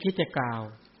จิตที่คิดจะกล่าว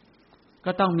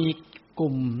ก็ต้องมีก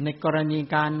ลุ่มในกรณี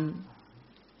การ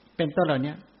เป็นต้นเหล่า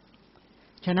นี้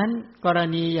ฉะนั้นกร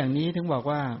ณีอย่างนี้ถึงบอก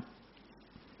ว่า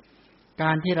ก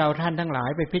ารที่เราท่านทั้งหลาย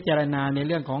ไปพิจารณาในเ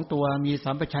รื่องของตัวมี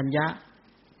สัมปชัญญะ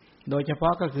โดยเฉพา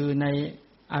ะก็คือใน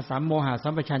อาสัมโมหะสั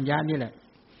มปชัญญะนี่แหละ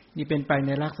นี่เป็นไปใ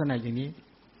นลักษณะอย่างนี้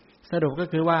สรุปก็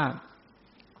คือว่า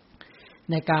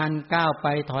ในการก้าวไป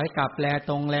ถอยกลับแล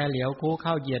ตรงแลเหลียวคู่เ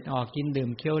ข้าเหยียดออกกินดื่ม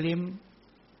เคี้ยวลิ้ม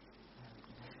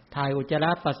ถ่ายอุจจาร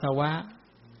ะปัสสาวะ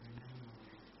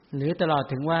หรือตลอด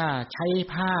ถึงว่าใช้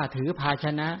ผ้าถือภาช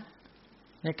นะ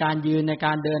ในการยืนในก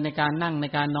ารเดินในการนั่งใน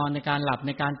การนอนในการหลับใ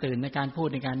นการตื่นในการพูด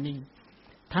ในการนิ่ง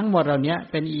ทั้งหมดเหล่านี้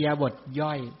เป็นอิริยาบถ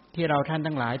ย่อยที่เราท่าน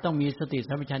ทั้งหลายต้องมีสติ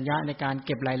สัมปชัญญะในการเ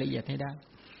ก็บรายละเอียดให้ได้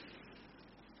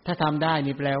ถ้าทำได้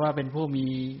นี่แปลว่าเป็นผู้มี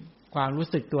ความรู้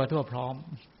สึกตัวทั่วพร้อม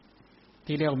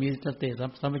ที่เรียกว่ามีสติ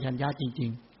สัมปชัญญะจริง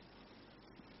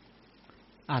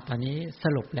ๆตอนนี้ส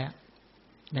รุปแล้ว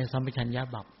ในสัมปชัญญะ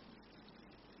บัพ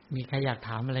มีใครอยากถ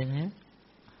ามอะไรไหม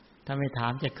ถ้าไม่ถา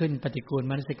มจะขึ้นปฏิกูล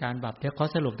มนสิการบัพเดี๋ยวขอ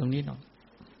สรุปตรงนี้หน่อย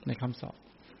ในคำสอบ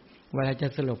เวลาจะ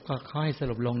สรุปก็เขาให้ส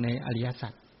รุปลงในอริยสั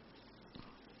จ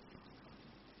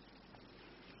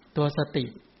ตัวสติ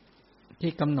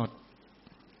ที่กำหนด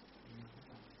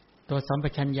ตัวสัมป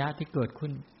ชัญญะที่เกิดขึ้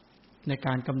นในก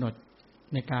ารกำหนด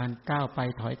ในการก้าวไป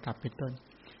ถอยกลับเป็นต้น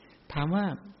ถามว่า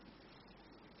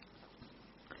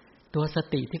ตัวส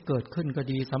ติที่เกิดขึ้นก็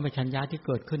ดีสัมปชัญญะที่เ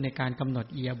กิดขึ้นในการกำหนด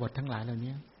อิริยาบถทั้งหลายเหล่า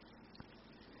นี้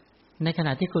ในขณ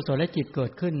ะที่กุศลจิตเกิ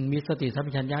ดขึ้นมีสติสัมป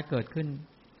ชัญญะเกิดขึ้น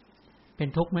เป็น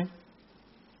ทุกข์ไหม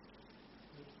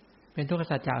เป็นทุกข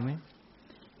สัจจะไหม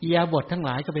อิริยาบถทั้งหล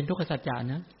ายก็เป็นทุกขสัจจะ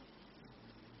นะ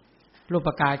รูป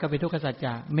กายก็เป็นทุกขสัจจ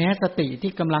ะแม้สติ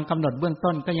ที่กำลังกำหนดเบื้อง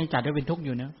ต้นก็ยังจัดว่าเป็นทุกข์อ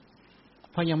ยู่นะ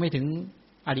เพราะยังไม่ถึง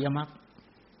อริยมรรค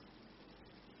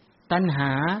ตัณห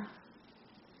า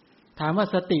ถามว่า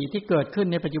สติที่เกิดขึ้น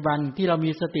ในปัจจุบันที่เรา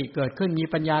มีสติเกิดขึ้นมี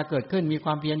ปัญญาเกิดขึ้นมีคว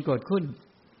ามเพียรเกิดขึ้น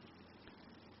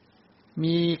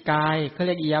มีกายเขาเ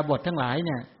รียกอิริยาบถทั้งหลายเ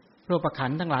นี่ย รูปขั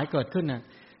นธ์ทั้งหลายเกิดขึ้นน่ะ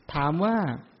ถามว่า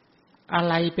อะ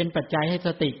ไรเป็นปัจจัยให้ส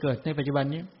ติเกิดในปัจจุบัน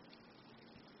นี้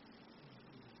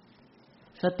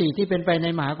สติที่เป็นไปใน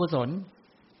มหากุศล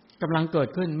กำลังเกิด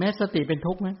ขึ้นแม้สติเป็น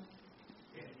ทุกข์ไหม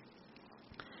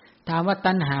ถามว่า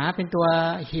ตัณหาเป็นตัว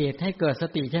เหตุให้เกิดส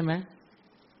ติใช่ไหม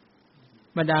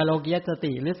บรรดาโลกียส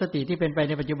ติหรือสติที่เป็นไปใ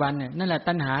นปัจจุบันเนี่ยนั่นแหละ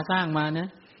ตัณหาสร้างมานะ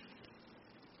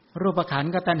รูปขัน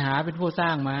ธ์ก็ตัณหาเป็นผู้สร้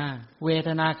างมาเวท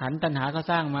นาขันธ์ตัณหาก็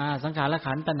สร้างมาสังขาร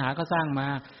ขันธ์ตัณหาก็สร้างมา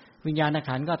วิญญาณ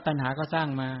ขันธ์ก็ตัณหาก็สร้าง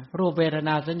มารูปเวทน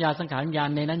าสัญญาสังขารวิญญาณ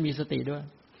ในนั้นมีสติด้วย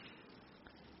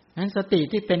นั้นสติ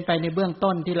ที่เป็นไปในเบื้อง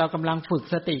ต้นที่เรากำลังฝึก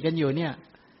สติกันอยู่เนี่ย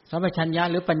สัมปชัญญะ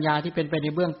หรือปัญญาที่เป็นไปใน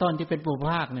เบื้องต้นที่เป็นปุพพ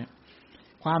ะเนี่ย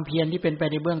ความเพียรที่เป็นไป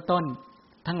ในเบื้องต้น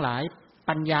ทั้งหลาย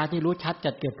ปัญญาที่รู้ชัด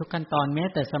จัดเก็บทุกขั้นตอนแม้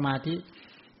แต่สมาธิ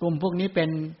กลุ่มพวกนี้เป็น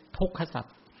ทุกขสัต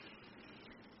ว์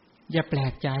อย่าแปล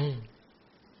กใจ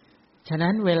ฉะ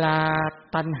นั้นเวลา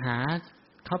ตัณหา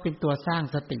เขาเป็นตัวสร้าง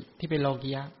สติที่เป็นโล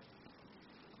กียะ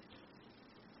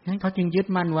งั้นเขาจึงยึด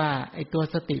มั่นว่าไอ้ตัว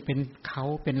สติเป็นเขา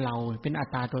เป็นเราเป็นอัต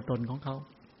ตาตัวตนของเขา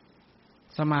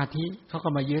สมาธิเขาก็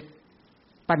มายึด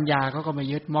ปัญญาเขาก็มา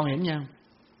ยึดมองเห็นยัง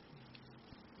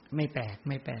ไม่แปลกเ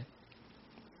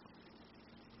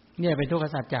นี่ยเป็นทุกข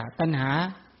สัจจะตัณหา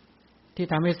ที่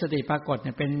ทำให้สติปรากฏเ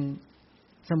นี่ยเป็น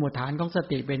สมุฏฐานของส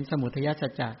ติเป็นสมุทัยสั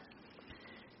จจะ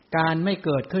การไม่เ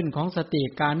กิดขึ้นของสติ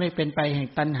การไม่เป็นไปแห่ง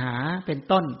ตัณหาเป็น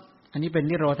ต้นอันนี้เป็น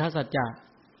นิโรธสัจจะ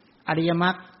อริยมร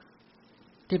รค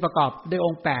ที่ประกอบด้วยอ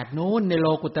งค์8นู้นในโล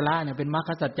กุตระเนี่ยเป็นมรรค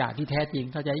สัจจะที่แท้จริง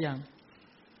เข้าใจยัง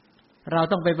เรา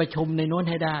ต้องไปประชุมในนู้น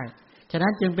ให้ได้ฉะนั้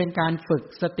นจึงเป็นการฝึก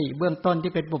สติเบื้องต้น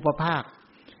ที่เป็นปุพพะ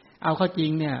เอาเข้าจริ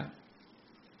งเนี่ย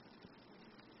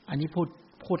อันนี้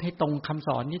พูดให้ตรงคำส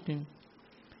อนนิดนึง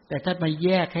แต่ถ้ามาแย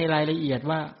กให้รายละเอียด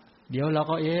ว่าเดี๋ยวเรา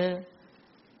ก็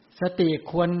สติ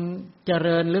ควรเจ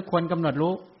ริญหรือควรกำหนด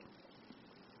รู้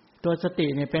ตัวสติ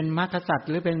เนี่ยเป็นมรรคสัจ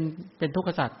หรือเป็นทุกข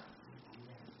สัจ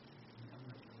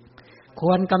ค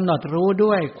วรกำหนดรู้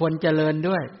ด้วยควรเจริญ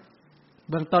ด้วย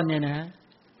เบื้องต้นเนี่ยนะ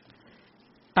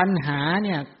ตัณหาเ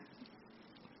นี่ย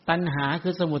ตัณหาคื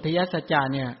อสมุทัยสัจจะ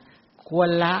เนี่ยควร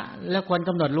ละและควรก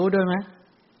ำหนดรู้ด้วยไหม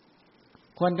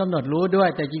ควรกำหนดรู้ด้วย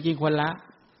แต่จริงๆควรละ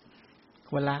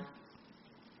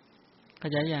เข้า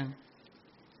ใจยัง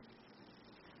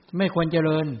ไม่ควรเจ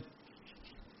ริญ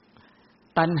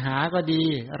ตัณหาก็ดี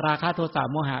ราคะโทสะ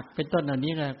โมหะเป็นต้นเหล่า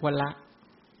นี้ก็ควรละ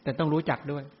แต่ต้องรู้จัก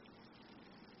ด้วย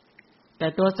แต่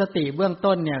ตัวสติเบื้อง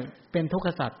ต้นเนี่ยเป็นทุกข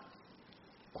สัจ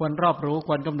ควรรอบรู้ค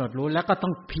วรกำหนดรู้แล้วก็ต้อ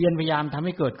งเพียรพยายามทำใ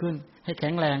ห้เกิดขึ้นให้แข็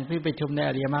งแรงที่ไปชุมใน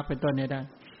อริยมรรคเป็นต้นนี้ได้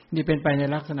นี่เป็นไปใน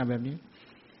ลักษณะแบบนี้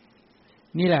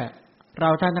นี่แหละเรา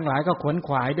ท่านทั้งหลายก็ขวนข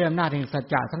วายด้วยอำนาจแห่งสัจ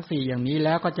จะทั้ง4อย่างนี้แ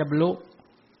ล้วก็จะบร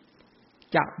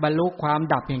รลุความ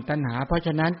ดับแห่งตัณหาเพราะฉ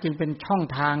ะนั้นจึงเป็นช่อง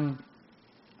ทาง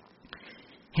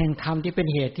แห่งธรรมที่เป็น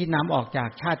เหตุที่นำออกจาก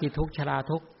ชาติทุกข์ชรา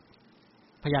ทุกข์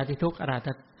พยาธิทุกข์อราถ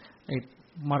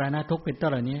มรณะทุกข์เป็นต้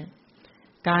นเหล่านี้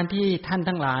การที่ท่าน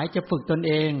ทั้งหลายจะฝึกตนเ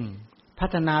องพั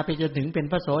ฒนาไปจนถึงเป็น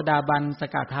พระโสดาบันส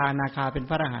กทานาคาเป็น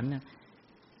พระอรหันต์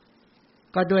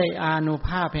ก็ด้วยอานุภ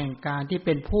าพแห่งการที่เ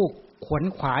ป็นผู้ขวน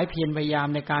ขวายเพียรพยายาม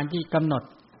ในการที่กำหนด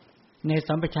ใน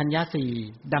สัมปชัญญะ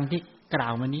4ดังที่กล่า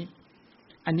วมานี้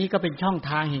อันนี้ก็เป็นช่อง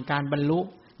ทางแห่งการบรรลุ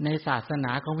ในศาสน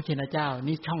าของพระชินเจ้า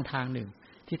นี่ช่องทางหนึ่ง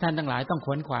ที่ท่านทั้งหลายต้องข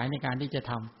วนขวายในการที่จะ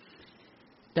ท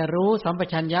ำแต่รู้สัมป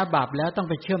ชัญญะบัพแล้วต้อง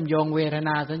ไปเชื่อมโยงเวทน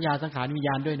าสัญญาสังขารวิญญ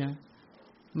าณด้วยนะ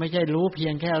ไม่ใช่รู้เพี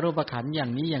ยงแค่รูปขันธ์อย่า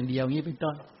งนี้อย่างเดียวนี้เป็น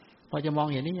ต้นพอจะมอง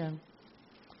เห็นหรือยัง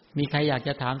มีใครอยากจ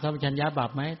ะถามสัมปชัญญะบั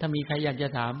พไหมถ้ามีใครอยากจะ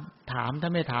ถามถ้า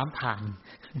ไม่ถามผ่าน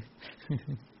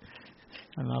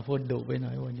มาพูดดุไปหน่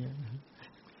อยวันนี้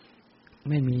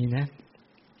ไม่มีนะ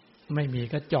ไม่มี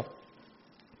ก็จบ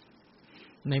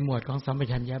ในหมวดของสัมป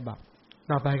ชัญญะบัพ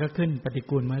ต่อไปก็ขึ้นปฏิ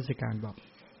กูลมนสิการบัพ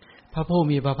พระผู้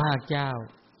มีพระภาคเจ้า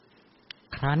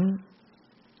ครั้น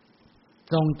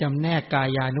ทรงจำแนกกา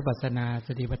ยานุปัสสนาส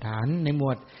ติปัฏฐานในหม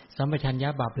วดสัมปชัญญะ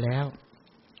บัพแล้ว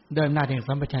โดยอำนาจแห่ง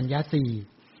สัมปชัญญะ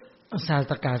4ศาส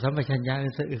ตกาสัมปชัญญะ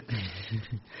สะอึก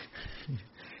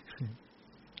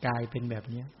กายเป็นแบบ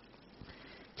นี้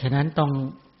ฉะนั้น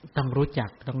ต้องรู้จัก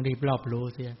ต้องรีบรอบรู้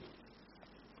เสีย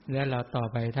แล้วเราต่อ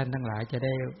ไปท่านทั้งหลายจะไ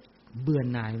ด้เบื่อ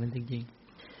หน่ายมันจริง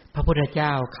ๆพระพุทธเจ้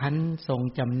าคั้นทรง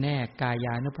จำแนกกาย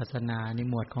านุปัสสนาใน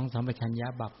หมวดของสัมปชัญญะ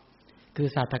บัพคือ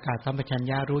ศาสตกาสัมปชัญ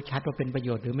ญะรู้ชัดว่าเป็นประโย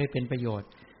ชน์หรือไม่เป็นประโยชน์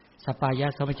สัปปายะ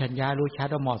สัมปชัญญะรู้ชัด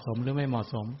ว่าเหมาะสมหรือไม่เหมาะ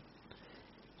สม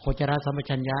โคจรสัมป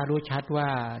ชัญญะรู้ชัดว่า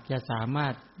จะสามา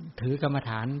รถถือกรรม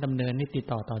ฐานดำเนินให้ติด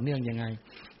ต่อเนื่องยังไง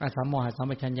อสัมโมหสัม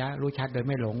ปชัญญะรู้ชัดโดยไ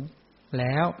ม่หลงแ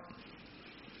ล้ว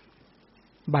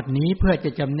บัดนี้เพื่อจ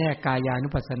ะจำแนกกายานุ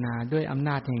ปัสสนาด้วยอำน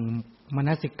าจแห่งมน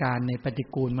สิการในปฏิ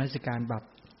กูลมนสิการบัพ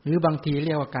หรือบางทีเ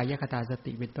รียกว่ากายคตาส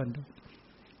ติเป็นต้น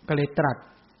ก็เลยตรัส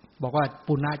บอกว่า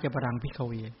ปุณณะจะปรังภิกข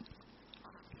เว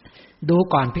ดู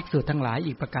ก่อนภิกษุทั้งหลาย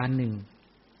อีกประการหนึ่ง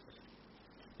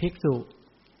ภิกษุ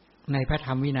ในพระธร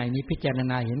รมวินัยนี้พิจาร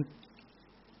ณาเ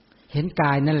ห็นก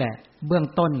ายนั่นแหละเบื้อง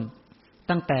ต้น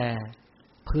ตั้งแต่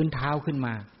พื้นเท้าขึ้นม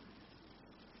า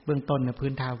เบื้องต้นนะพื้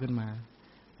นเท้าขึ้นมา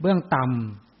เบื้องต่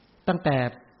ำตั้งแต่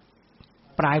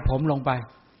ปลายผมลงไป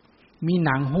มีห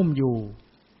นังหุ้มอยู่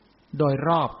โดยร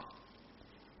อบ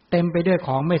เต็มไปด้วยข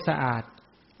องไม่สะอาด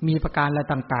มีประการละ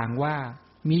ต่างๆว่า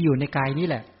มีอยู่ในกายนี้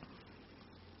แหละ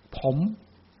ผม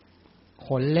ข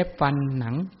นเล็บฟันหนั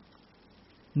ง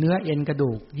เนื้อเอ็นกระ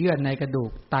ดูกเยื่อในกระดู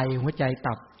กไตหัวใจ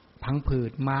ตับพังผื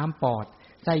ดม้ามปอด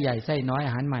ไส้ใหญ่ไส้น้อยอ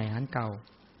าหารใหม่อาหารเก่า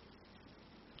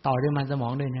ต่อด้วยมันสมอ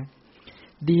งด้วยนะ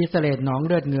ดีเสลดหนองเ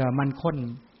ลือดเหงื่อมันข้น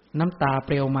น้ำตาเป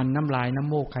ลวมันน้ำลายน้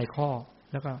ำมูกไขข้อ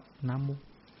แล้วก็น้ำมูก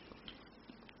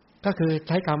ก็คือใ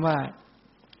ช้คำว่า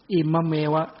อิมเม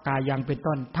วะกายังเป็น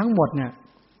ต้นทั้งหมดเนี่ย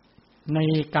ใน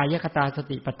กายคตาส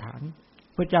ติปัฏฐาน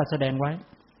พระเจ้าแสดงไว้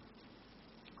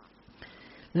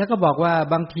แล้วก็บอกว่า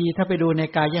บางทีถ้าไปดูใน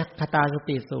กายคตาส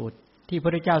ติสูตรที่พ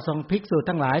ระเจ้าทรงภิกษุ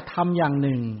ทั้งหลายทำอย่างห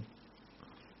นึ่ง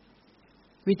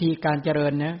วิธีการเจริ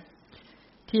ญนะ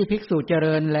ที่ภิกษุเจ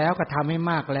ริญแล้วก็ทำให้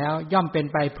มากแล้วย่อมเป็น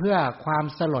ไปเพื่อความ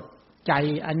สลดใจ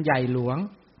อันใหญ่หลวง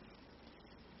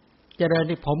เจริญ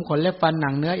ที่ผมขนเล็บฟันหนั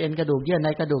งเนื้อเอ็นกระดูกเยื่อใน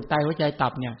กระดูกไตหัวใจตั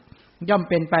บเนี่ยย่อม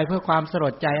เป็นไปเพื่อความสล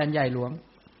ดใจอันใหญ่หลวง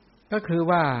ก็คือ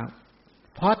ว่า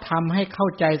เพราะทำให้เข้า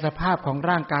ใจสภาพของ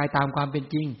ร่างกายตามความเป็น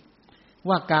จริง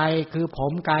ว่ากายคือผ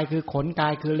มกายคือขนกา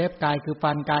ยคือเล็บกายคือ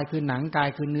ฟันกายคือหนังกาย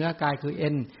คือเนื้อกายคือเอ็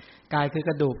นกายคือก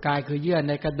ระดูกกายคือเยื่อ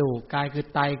ในกระดูกกายคือ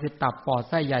ไตคือตับปอด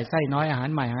ไส้ใหญ่ไส้น้อยอาหาร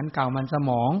ใหม่อาหารเก่ามันส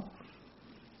มอง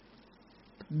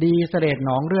ดีเสลดห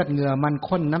นองเลือดเหงื่อมัน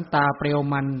ข้นน้ำตาเปลว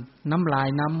มันน้ำลาย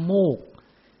น้ำมูก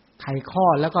ไขข้อ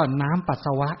แล้วก็น้ำปัสส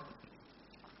าวะ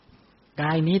ก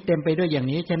ายนี้เต็มไปด้วยอย่าง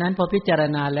นี้ฉะนั้นพอพิจาร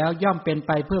ณาแล้วย่อมเป็นไ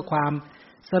ปเพื่อความ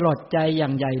สลดใจอย่า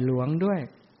งใหญ่หลวงด้วย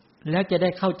แล้วจะได้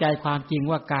เข้าใจความจริง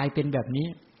ว่ากายเป็นแบบนี้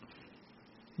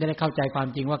ได้เข้าใจความ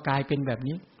จริงว่ากายเป็นแบบ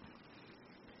นี้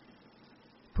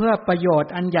เพื่อประโยช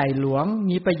น์อันใหญ่หลวง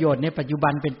มีประโยชน์ในปัจจุบั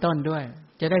นเป็นต้นด้วย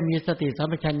จะได้มีสติสัม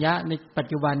ปชัญญะในปัจ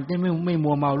จุบันที่ไม่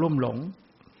มัวเมาลุ่มหลง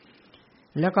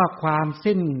แล้วก็ความ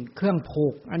สิ้นเครื่องผู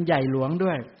กอันใหญ่หลวง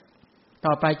ด้วยต่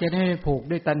อไปจะได้ผูก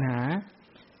ด้วยตัณหา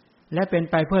และเป็น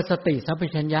ไปเพื่อสติสัมป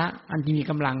ชัญญะอันมี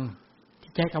กำลัง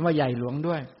ใช้คำว่าใหญ่หลวง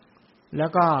ด้วยแล้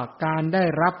วก็การได้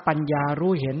รับปัญญา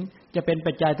รู้เห็นจะเป็น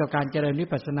ปัจจัยต่อการเจริญวิ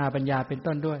ปัสสนาปัญญาเป็น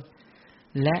ต้นด้วย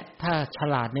และถ้าฉ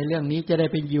ลาดในเรื่องนี้จะได้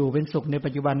เป็นอยู่เป็นสุขในปั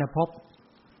จจุบันภพ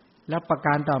และประก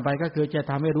ารต่อไปก็คือจะ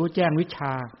ทำให้รู้แจ้งวิ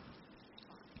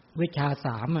ชา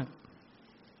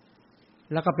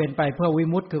3แล้วก็เป็นไปเพื่อวิ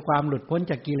มุตติคือความหลุดพ้น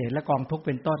จากกิเลสและกองทุกข์เ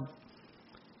ป็นต้น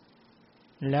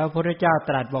แล้วพระพุทธเจ้า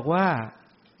ตรัสบอกว่า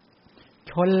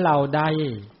ชนเหล่าใด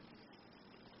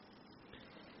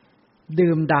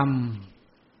ดื่มด่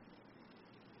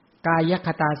ำกายค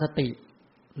ตาสติ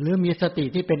หรือมีสติ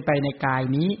ที่เป็นไปในกาย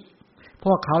นี้พ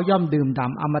วกเขาย่อมดื่มด่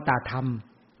ำอมตะธรรม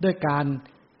ด้วยการ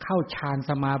เข้าฌาน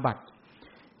สมาบัติ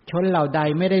ชนเหล่าใด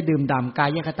ไม่ได้ดื่มด่ำกา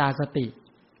ยคตาสติ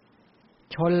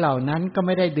ชนเหล่านั้นก็ไ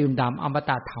ม่ได้ดื่มด่ำอม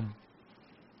ตะธรรม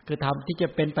คือธรรมที่จะ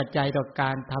เป็นปัจจัยต่อกา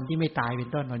รทำที่ไม่ตายเป็น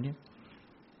ต้นเหล่านี้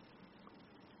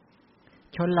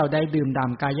ชนเหล่าใดดื่มด่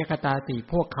ำกายคตาสติ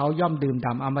พวกเขาย่อมดื่ม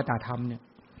ด่ำอมตะธรรมเนี่ย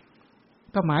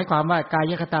ก็หมายความว่ากา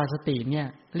ยคตาสติเนี่ย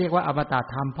เรียกว่าอมตะ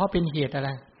ธรรมเพราะเป็นเหตุอะไร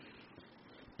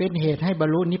เป็นเหตุให้บร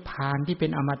รลุนิพพานที่เป็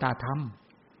นอมตะธรรม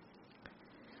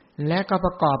และก็ป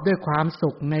ระกอบด้วยความสุ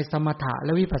ขในสมถะแล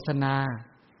ะวิปัสสนา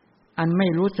อันไม่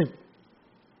รู้สึก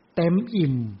เต็ม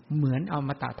อิ่มเหมือนอม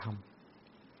ตะธรรม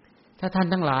ถ้าท่าน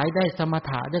ทั้งหลายได้สม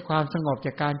ถะได้ความสงบจ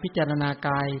ากการพิจารณาก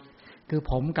ายคือ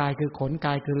ผมกายคือขนก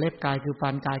ายคือเล็บกายคือฟั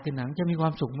นกายคือหนังจะมีควา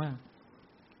มสุขมาก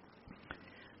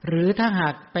หรือถ้าหา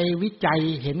กไปวิจัย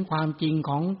เห็นความจริง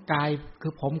ของกายคื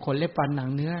อผมขนเล็บฟันหนั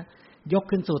งเนื้อยก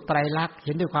ขึ้นสู่ไตรลักษณ์เ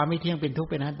ห็นด้วยความไม่เที่ยงเป็นทุกข์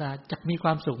เป็นอนัตตาจะมีคว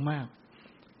ามสุขมาก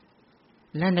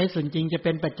และในส่วนจริงจะเ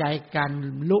ป็นปัจจัยการ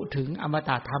ลุถึงอม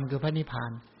ตะธรรมคือพระนิพพา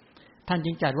นท่าน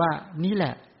จึงจัดว่านี่แหล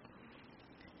ะ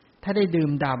ถ้าได้ดื่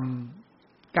มด่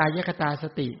ำกายคตาส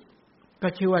ติก็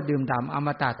ชื่อว่าดื่มด่ำอม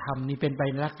ตะธรรมนี่เป็นไป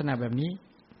ในลักษณะแบบนี้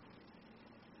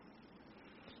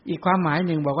อีกความหมายห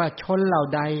นึ่งบอกว่าชนเหล่า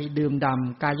ใดดื่มด่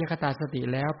ำกายคตาสติ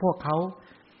แล้วพวกเขา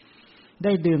ไ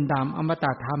ด้ดื่มด่ำอมต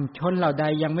ะธรรมชนเหล่าใด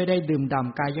ยังไม่ได้ดื่มด่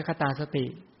ำกายคตาสติ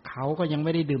เขาก็ยังไ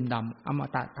ม่ได้ดื่มด่ำอม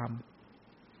ตะธรรม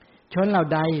ชนเหล่า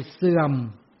ใดเสื่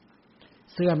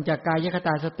อมจากกายคต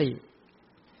าสติ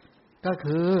ก็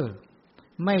คือ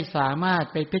ไม่สามารถ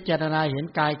ไปพิจารณาเห็น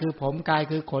กายคือผมกาย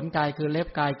คือขนกายคือเล็บ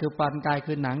กายคือฟันกาย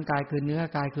คือหนังกายคือเนื้อ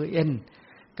กายคือเอ็น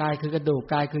กายคือกระดูก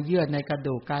กายคือเยื่อในกระ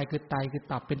ดูกกายคือไตคือ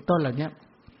ตับเป็นต้นเหล่านี้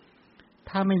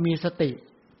ถ้าไม่มีสติ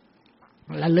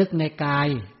ระลึกในกาย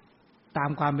ตาม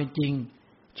ความเป็นจริง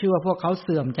ชื่อว่าพวกเขาเ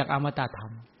สื่อมจากอมตะธรร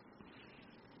ม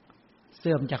เ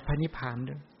สื่อมจากพระนิพพาน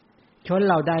ด้วยชนเ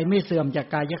หล่าใดไม่เสื่อมจาก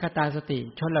กายคตาสติ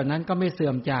ชนเหล่านั้นก็ไม่เสื่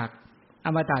อมจากอ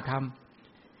มตะธรรม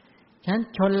ฉะนั้น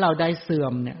ชนเหล่าใดเสื่อ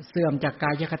มเนี่ยเสื่อมจากก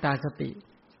ายคตาสติ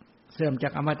เสื่อมจา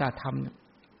กอมตะธรรมเนี่ย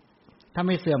ถ้าไ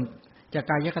ม่เสื่อมจาก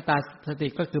กายคตาสติ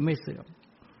ก็คือไม่เสื่อม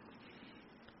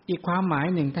อีกความหมาย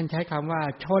หนึ่งท่านใช้คำว่า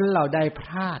ชนเหล่าใดพ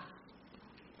ลาด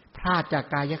จาก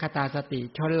กายคตาสติ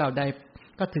ชนเหล่าใด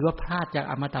ก็ถือว่าพลาดจาก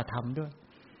อมตะธรรมด้วย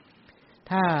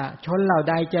ถ้าชนเหล่า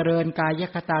ใดเจริญกาย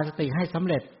คตาสติให้สำ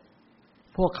เร็จ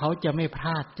พวกเขาจะไม่พล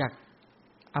าดจาก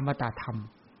อมตะธรรม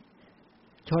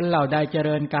ชนเหล่าใดเจ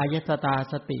ริญกายคตา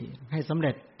สติให้สำเ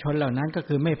ร็จชนเหล่านั้นก็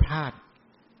คือไม่พลาด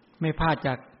จ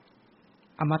าก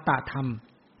อมตะธรรม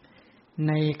ใ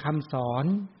นคำสอน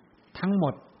ทั้งหม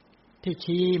ดที่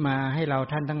ชี้มาให้เรา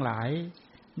ท่านทั้งหลาย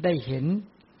ได้เห็น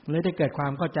หรือได้เกิดควา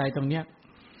มเข้าใจตรงเนี้ย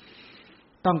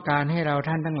ต้องการให้เรา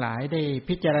ท่านทั้งหลายได้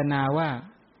พิจารณาว่า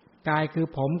กายคือ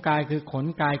ผมกายคือขน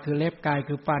กายคือเล็บกาย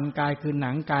คือฟันกายคือห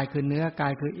นังกายคือเนื้อกา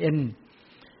ยคือเอ็น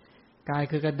กาย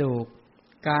คือกระดูก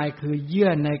กายคือเยื่อ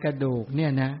ในกระดูกเนี่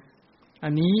ยนะอั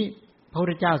นนี้พระพุท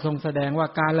ธเจ้าทรงแสดงว่า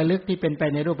การระลึกที่เป็นไป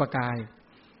ในรูปกาย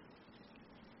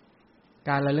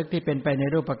การระลึกที่เป็นไปใน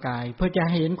รูปกายเพื่อจะใ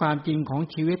ห้เห็นความจริงของ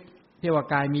ชีวิตที่ว่า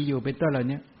กายมีอยู่เป็นต้นเหล่า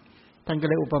นี้ท่านก็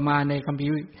เลยอุปมาในคัมภี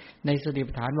ร์ในสติ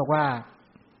ปัฏฐานบอกว่า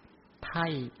ไถ่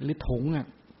หรือถุงอ่ะ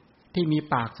ที่มี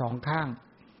ปากสองข้าง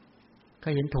เค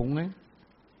ยเห็นถุงไหม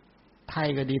ไถ่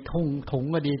ก็ดีถุง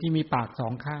ก็ดีที่มีปากสอ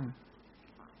งข้าง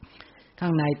ข้า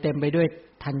งในเต็มไปด้วย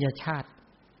ธัญชาติ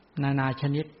นานาช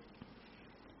นิด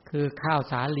คือข้าว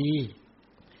สาลี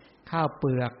ข้าวเป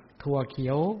ลือกถั่วเขี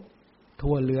ยว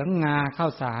ถั่วเหลืองงาข้า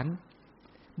วสาร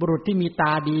บุรุษที่มีต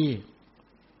าดี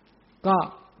ก็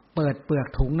เปิดเปลือก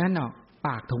ถุงนั้นออกป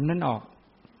ากถุงนั้นออก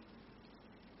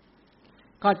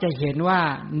ก็จะเห็นว่า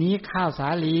นี้ข้าวสา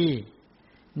ลี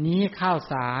นี้ข้าว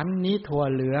สารนี้ถั่ว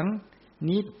เหลือง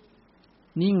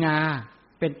นี้งา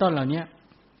เป็นต้นเหล่านี้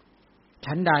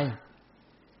ชั้นใด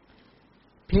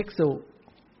ภิกษุ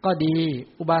ก็ดี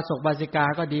อุบาสกบาสิกา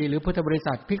ก็ดีหรือพุทธบริ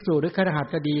ษัทภิกษุหรือคฤหัส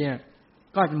ถ์ก็ดี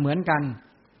ก็เหมือนกัน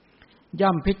ย่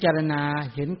อมพิจารณา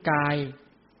เห็นกาย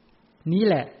นี้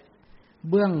แหละ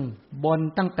เบื้องบน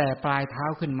ตั้งแต่ปลายเท้า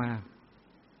ขึ้นมา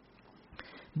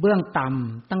เบื้องต่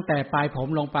ำตั้งแต่ปลายผม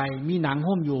ลงไปมีหนัง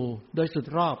หุ้มอยู่โดยสุด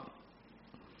รอบ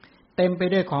เต็มไป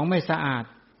ด้วยของไม่สะอาด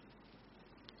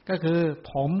ก็คือ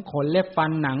ผมขนเล็บฟั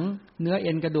นหนังเนื้อเ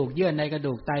อ็นกระดูกเยื่อในกระ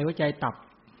ดูกไตหัวใจตับ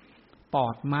ปอ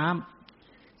ดม้าม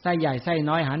ไส้ใหญ่ไส้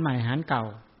น้อยอาหารใหม่อาหารเก่า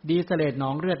ดีเสลดหน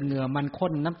องเลือดเหงื่อมันข้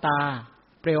นน้ำตา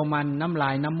เปลวมันน้ำลา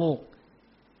ยน้ำมูก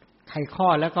ไขข้อ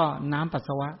แล้วก็น้ำปัสส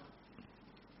าวะ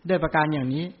ด้วยประการอย่าง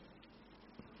นี้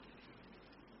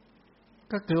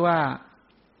ก็คือว่า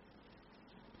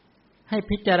ให้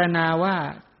พิจารณาว่า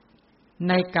ใ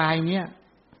นกายเนี้ย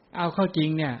เอาเข้าจริง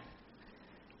เนี่ย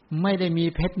ไม่ได้มี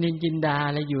เพชรนินจินดาอ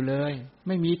ะไรอยู่เลยไ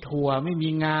ม่มีถั่วไม่มี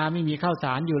งาไม่มีข้าวส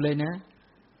ารอยู่เลยนะ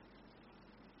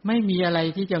ไม่มีอะไร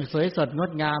ที่จะสวยสดง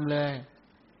ดงามเลย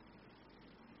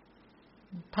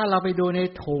ถ้าเราไปดูใน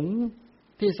ถุง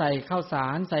ที่ใส่ข้าวสา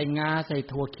รใส่งาใส่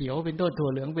ถั่วเขียวเป็นต้นถั่ว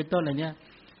เหลืองเป็นต้นอะไรเนี้ย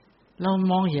เรา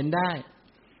มองเห็นได้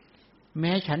แ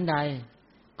ม้ฉันใด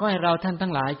ก็ให้เราท่านทั้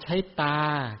งหลายใช้ตา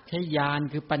ใช้ญาณ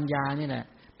คือปัญญานี่แหละ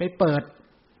ไปเปิด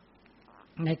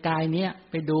ในกายเนี้ย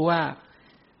ไปดูว่า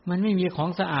มันไม่มีของ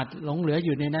สะอาดหลงเหลืออ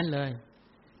ยู่ในนั้นเลย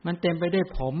มันเต็มไปด้วย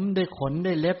ผมด้วยขน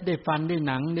ด้วยเล็บด้วยฟันด้วย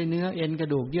หนังด้วยเนื้อเอ็นกระ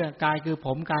ดูกเยื่อกายคือผ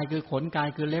มกายคือขนกาย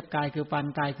คือเล็บกายคือฟัน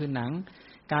กายคือหนัง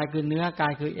กายคือเนื้อกา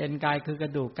ยคือเอ็นกายคือกร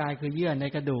ะดูกกายคือเยื่อใน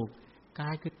กระดูกกา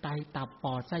ยคือไตตับป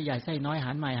อดไส้ใหญ่ไส้น้อยอาห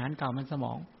ารใหม่อาหารเก่ามันสม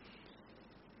อง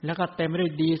แล้วก็เต็มไปด้ว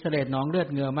ยดีเสลดหนองเลือด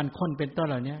เหงื่อมันข้นเป็นต้น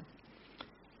เหล่านี้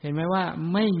เห็นไหมว่า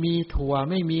ไม่มีถั่ว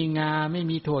ไม่มีงาไม่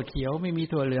มีถั่วเขียวไม่มี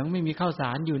ถั่วเหลืองไม่มีข้าวส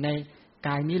ารอยู่ในก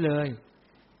ายนี้เลย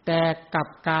แต่กลับ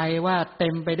กายว่าเต็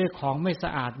มไปด้วยของไม่สะ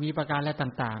อาดมีประการและ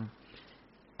ต่าง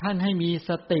ๆท่านให้มี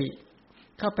สติ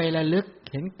เข้าไประลึก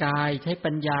เห็นกายใช้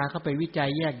ปัญญาเข้าไปวิจัย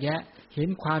แยกแยะเห็น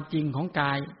ความจริงของก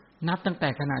ายนับตั้งแต่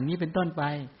ขณะนี้เป็นต้นไป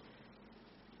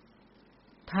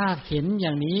ถ้าเห็นอ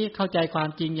ย่างนี้เข้าใจความ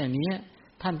จริงอย่างนี้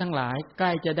ท่านทั้งหลายใก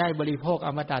ล้จะได้บริโภคอ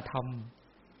มตะธรรม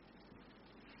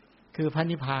คือพระ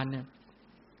นิพพานเนี่ย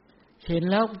เห็น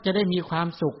แล้วจะได้มีความ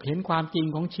สุขเห็นความจริง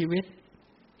ของชีวิต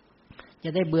จะ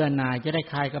ได้เบื่อหน่ายจะได้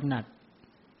คลายกำหนัด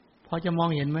พอจะมอง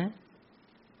เห็นไหม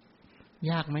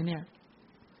ยากไหมเนี่ย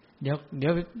เดี๋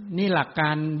ยวนี่หลักกา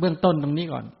รเบื้องต้นตรงนี้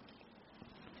ก่อน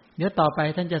เดี๋ยวต่อไป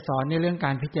ท่านจะสอนในเรื่องก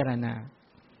ารพิจารณา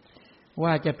ว่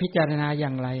าจะพิจารณาอย่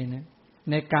างไรนะ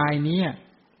ในกายนี้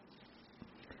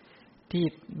ที่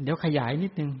เดี๋ยวขยายนิ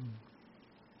ดนึง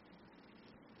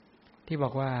ที่บอ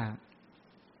กว่า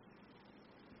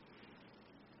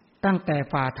ตั้งแต่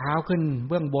ฝ่าเท้าขึ้น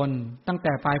เบื้องบนตั้งแ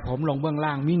ต่ปลายผมลงเบื้อง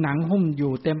ล่างมีหนังหุ้มอ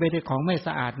ยู่เต็มไปด้วยของไม่ส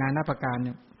ะอาดนานาประการเ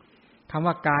นี่ยคำ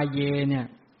ว่ากายเยเนี่ย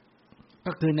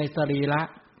ก็คือในสรีระ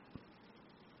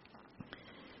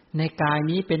ในกาย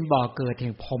นี้เป็นบ่อเกิดแห่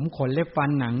งผมขนเล็บฟัน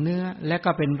หนังเนื้อและ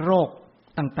ก็เป็นโรค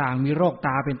ต่างๆมีโรคต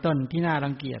าเป็นต้นที่น่ารั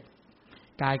งเกียจ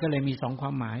กายก็เลยมี2คว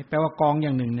ามหมายแปลว่ากองอย่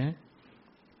างหนึ่งนะ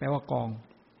แปลว่ากอง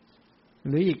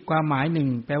หรืออีกความหมายหนึ่ง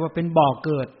แปลว่าเป็นบ่อเ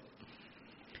กิด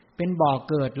เป็นบ่อ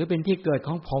เกิดหรือเป็นที่เกิดข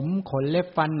องผมขนเล็บ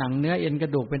ฟันหนังเนื้อเอ็นกร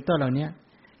ะดูกเป็นต้นเหล่านี้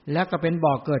แล้วก็เป็น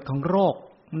บ่อเกิดของโรค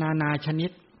นานาชนิ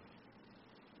ด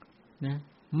นะ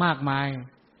มากมาย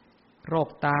โรค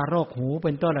ตาโรคหูเ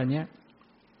ป็นต้นเหล่านี้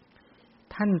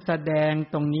ท่านแสดง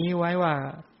ตรงนี้ไว้ว่า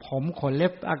ผมขนเล็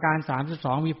บอาการ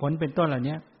32มีผลเป็นต้นเหล่า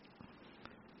นี้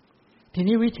ที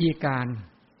นี้วิธีการ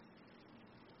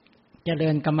เจริ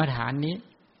ญกรรมฐานนี้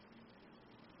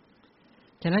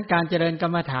ฉะนั้นการเจริญกร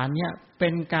รมฐานเนี่ยเป็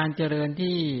นการเจริญ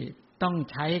ที่ต้อง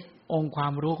ใช้องค์ควา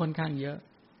มรู้ค่อนข้างเยอะ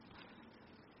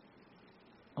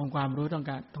องค์ความรู้ต้อง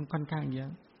ค่อนข้างเยอะ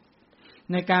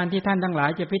ในการที่ท่านทั้งหลาย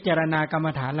จะพิจารณากรรม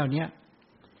ฐานเหล่านี้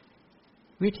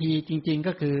วิธีจริงๆ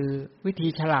ก็คือวิธี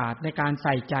ฉลาดในการใ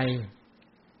ส่ใจ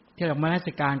ที่เรียกมน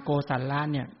สิการโกสัลละ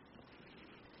เนี่ย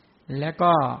แล้ว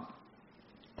ก็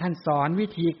ท่านสอนวิ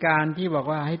ธีการที่บอก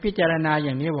ว่าให้พิจารณาอ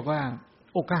ย่างนี้บอกว่า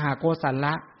อุคหาโกสัลล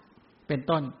ะเป็น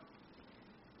ต้น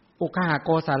อุคหาโก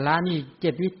สัลละนี่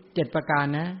7ประการ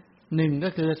นะ1ก็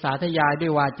คือสาธยายด้ว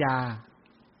ยวาจา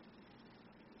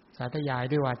สาธยาย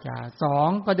ด้วยวาจา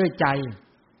2ก็ด้วยใจ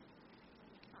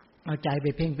เอาใจไป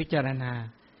เพ่งพิจารณา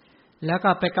แล้วก็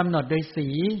ไปกำหนดโดยสี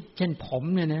เช่นผม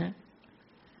เนี่ยนะ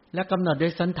แล้วกำหนดโด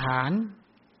ยสันฐาน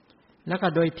แล้วก็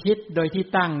โดยทิศโดยที่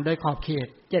ตั้งโดยขอบเขต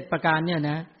7ประการเนี่ย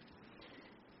นะ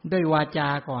ด้วยวาจา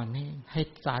ก่อนให้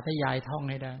สาธยายท่อง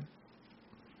ให้ได้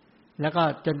แล้วก็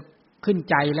จนขึ้น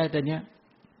ใจแล้วแต่เนี้ย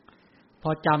พอ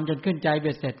จำจนขึ้นใจเ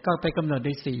บ็ดเสร็จก็ไปกำหนดโด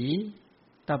ยสี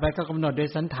ต่อไปก็กำหนดโดย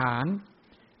สันฐาน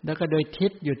แล้วก็โดยทิ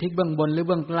ศอยู่ทิศเบื้องบนหรือ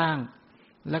เบื้องล่าง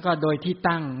แล้วก็โดยที่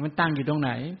ตั้งมันตั้งอยู่ตรงไห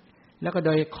นแล้วก็โด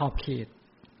ยขอบเขต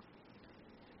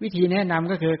วิธีแนะน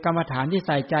ำก็คือกรรมฐานที่ใ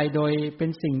ส่ใจโดยเป็น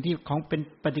สิ่งที่ของเป็น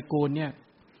ปฏิกูลเนี่ย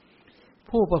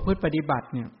ผู้ประพฤติปฏิบัติ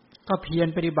เนี่ยก็เพียร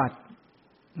ปฏิบัติ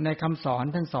ในคำสอน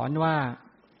ท่านสอนว่า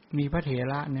มีพระเถ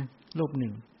ระเนี่ยรูปห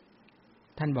นึ่ง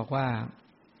ท่านบอกว่า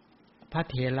พระ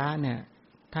เถระเนี่ย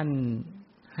ท่าน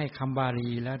ให้คำบาลี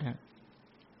แล้วนะ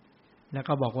แล้ว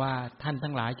ก็บอกว่าท่าน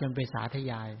ทั้งหลายจนไปสาธ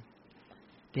ยาย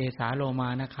เกสาโลมา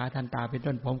นะคะทันตาเป็น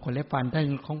ต้นผมขนเล็บฟันท่าน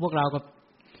ของพวกเราก็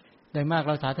โดยมากเ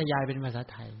ราสาธยายเป็นภาษา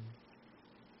ไทย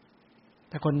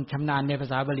ถ้าคนชำนาญในภา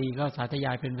ษาบาลีก็สาธย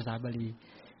ายเป็นภาษาบาลี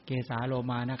เกสาโล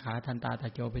มานะคะทันตาตะ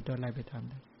โจเป็นต้นอะไรไปท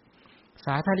ำส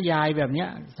าธยายแบบเนี้ย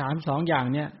32อย่าง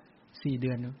เนี้ย4เดื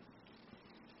อน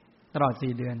ตลอด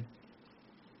4เดือน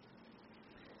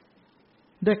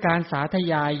ด้วยการสาธ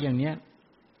ยายอย่างเนี้ย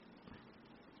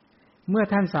เมื่อ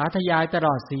ท่านสาธยายตล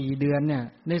อด4เดือนเนี่ย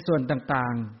ในส่วนต่า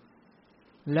ง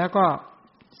ๆแล้วก็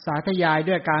สาธยาย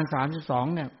ด้วยการ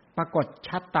32เนี่ยปรากฏ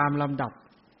ชัดตามลำดับ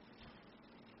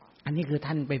อันนี้คือ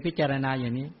ท่านไปพิจารณาอย่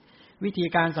างนี้วิธี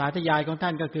การสาธยายของท่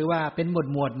านก็คือว่าเป็นห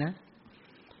มวดนะ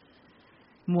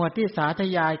หมวดที่สาธ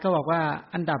ยายก็บอกว่า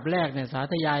อันดับแรกเนี่ยสา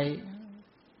ธยาย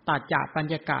ตัดจากปัญ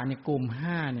จกะในกลุ่ม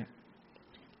5เนี่ย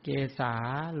เกสา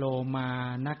โลมา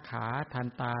นักขาทัน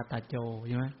ตาตะโจใ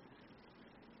ช่ไหม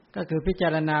ก็คือพิจา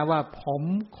รณาว่าผม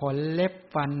ขนเล็บ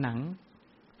ฟันหนัง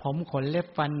ผมขนเล็บ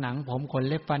ฟันหนังผมขน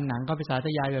เล็บฟันหนังก็เป็นสาธ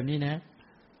ยายแบบนี้นะ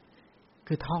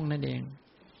คือท่องนั่นเอง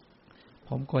ผ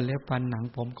มขนเล็บฟันหนัง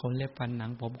ผมขนเล็บฟันหนั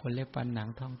งผมขนเล็บฟันหนัง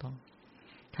ท่อง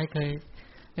ใครเค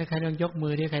ยลองยกมื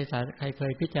อดิใครเค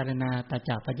ยพิจารณาตัด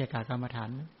จากปัญจกกรรมฐาน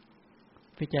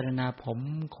พิจารณาผม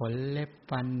ขนเล็บ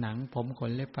ฟันหนังผมข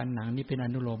นเล็บฟันหนังนี่เป็นอ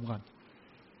นุโลมก่อน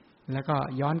แล้วก็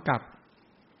ย้อนกลับ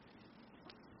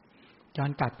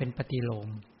เป็นปฏิโลม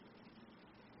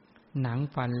หนัง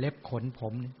ฟันเล็บขนผ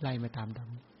มไล่มาตามด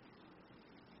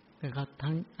ำแล้วก็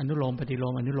ทั้งอนุโลมปฏิโล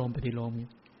มอนุโลมปฏิโลม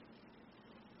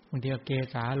บางทีก็เก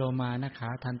สาโลมานะขา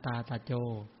ทันตาตาโ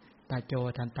จ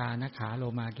ทันตานะขาโล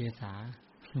มาเกสา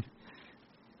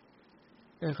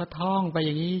เขาท่องไปอ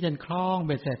ย่างนี้จนคล่องเ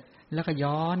บ็ดเสร็จแล้วก็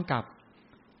ย้อนกลับ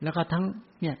แล้วก็ทั้ง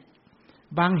เนี่ย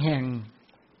บางแห่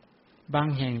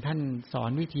งท่านสอ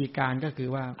นวิธีการก็คือ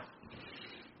ว่า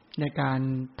ในการ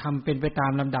ทำเป็นไปตา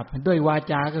มลำดับด้วยวา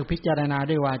จาก็พิจารณา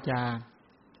ด้วยวาจา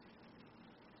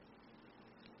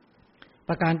ป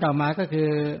ระการต่อมาก็คือ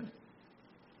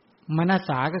มนัส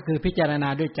สาก็คือพิจารณา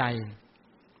ด้วยใจ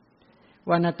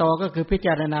วรรณโตก็คือพิจ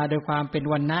ารณาโดยความเป็น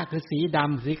วรรณะคือสีด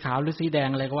ำสีขาวหรือสีแดง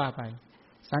อะไรก็ว่าไป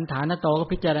สันฐานโตก็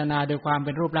พิจารณาโดยความเ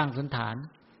ป็นรูปร่างสันฐาน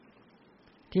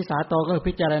ทิสาโตก็คือ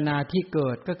พิจารณาที่เกิ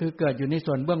ดก็คือเกิดอยู่ใน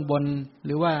ส่วนเบื้องบนห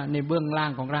รือว่าในเบื้องล่า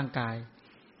งของร่างกาย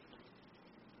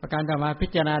ประการต่อมาพิ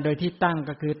จารณาโดยที่ตั้ง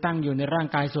ก็คือตั้งอยู่ในร่าง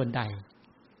กายส่วนใด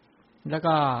แล้ว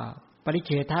ก็ปริเ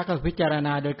ฉทะก็พิจารณ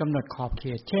าโดยกำหนดขอบเข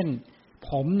ตเช่น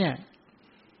ผมเนี่ย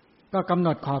ก็กำหน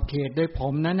ดขอบเขตโดยผ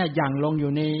มนั้นน่ะย่างลงอ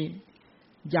ยู่ใน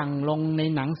ย่างลงใน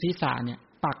หนังศีรษะเนี่ย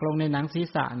ปักลงในหนังศีร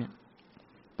ษะเนี่ย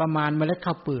ประมาณเมล็ด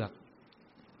ข้าวเปลือก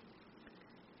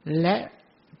และ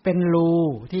เป็นรู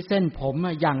ที่เส้นผม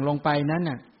ย่างลงไปนั้น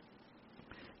น่ะ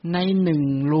ใน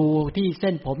1รูที่เ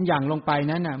ส้นผมย่างลงไป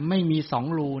นั้นน่ะไม่มี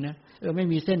2รูนะไม่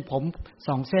มีเส้นผม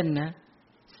2เส้นนะ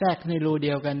แทรกในรูเ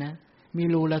ดียวกันนะมี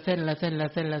รูละเส้นละเส้นละ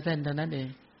เส้นละเส้นเท่านั้นเอง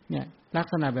เนี่ยลัก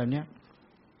ษณะแบบเนี้ย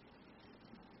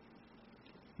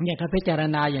เนี่ยถ้าพิจาร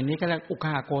ณาอย่างนี้ก็เรียกอุค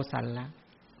หโกสัลละ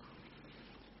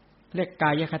เรียกกา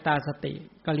ยคตาสติ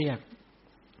ก็เรียก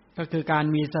ก็คือการ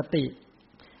มีสติ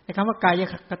ไอ้คำว่ากาย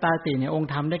คตาสติเนี่ยอง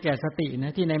ค์ธรรมได้แก่สติน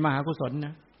ะที่ในมหากุศลน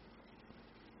ะ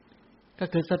ก็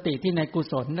คือสติที่ในกุ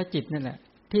ศลและจิตนั่นแหละ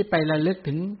ที่ไประลึก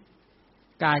ถึง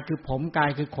กายคือผมกาย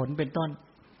คือขนเป็นต้น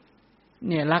เ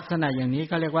นี่ยลักษณะอย่างนี้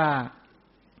ก็เรียกว่า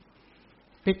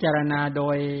พิจารณาโด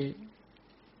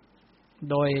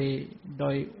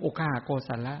ยอุคหโก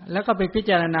สัลละแล้วก็ไปพิ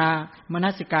จารณามน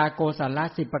สิกาโกสัลละ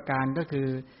10ประการก็คือ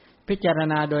พิจาร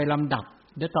ณาโดยลำดับ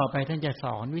เดี๋ยวต่อไปท่านจะส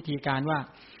อนวิธีการว่า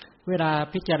เวลา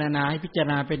พิจารณาให้พิจาร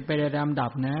ณาเป็นไปโดยลำดั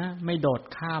บนะไม่โดด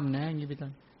ข้ามนะอย่างนี้เป็นต้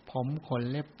นผมขน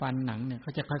เล็บฟันหนังเนี่ยเข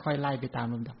าจะค่อยๆไล่ไปตาม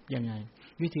ลำดับยังไง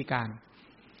วิธีการ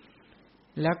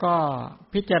แล้วก็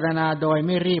พิจารณาโดยไ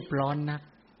ม่รีบร้อนนัก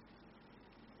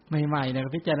ใหม่ๆเนี่ย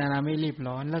พิจารณาไม่รีบ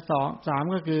ร้อนแล้ว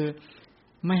3ก็คือ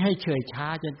ไม่ให้เฉยช้า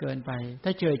จนเกินไปถ้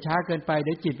าเฉยช้าเกินไปเ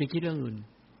ดี๋ยวจิตไปคิดเรื่องอื่น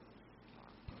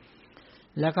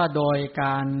แล้วก็โดยก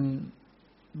าร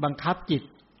บังคับจิต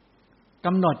ก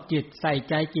ำหนดจิตใส่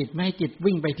ใจจิตไม่ให้จิต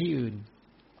วิ่งไปที่อื่น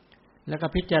แล้วก็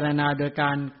พิจารณาโดยก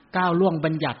ารก้าวล่วงบั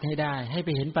ญญัติให้ได้ให้ไป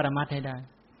เห็นปรมัตถ์ให้ได้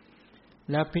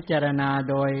แล้วพิจารณา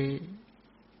โดย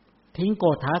ทิ้งโก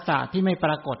ฏฐาสะที่ไม่ป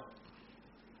รากฏ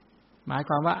หมายค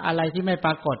วามว่าอะไรที่ไม่ป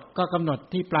รากฏก็กำหนด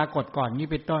ที่ปรากฏก่อนนี้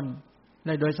เป็นต้นแล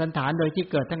ะโดยสันฐานโดยที่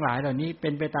เกิดทั้งหลายเหล่านี้เป็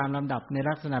นไปตามลำดับใน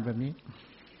ลักษณะแบบนี้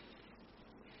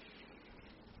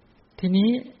ทีนี้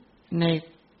ใน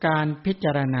การพิจ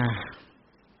ารณา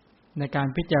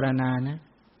นะ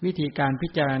วิธีการพิ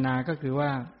จารณาก็คือว่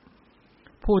า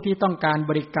ผู้ที่ต้องการ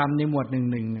บริกรรมในหมวด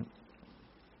1เนี่ย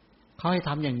เขาให้ท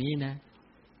ำอย่างนี้นะ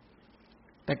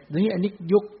แต่นี่อันนี้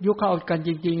ยุคเข้ากันจ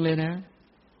ริงๆเลยนะ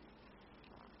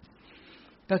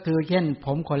ก็คือเช่นผ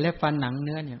มขนเล็บฟันหนังเ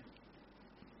นื้อเนี่ย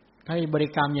ให้บริ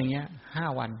กรรมอย่างเงี้ย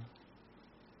5วัน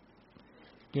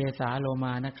เกสาโลม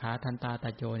านะขาทันตาต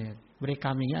ะโจเนี่ยบริกร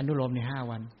รมอย่างเงี้ยอนุโลมใน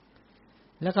5วัน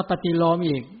แล้วก็ปฏิโลม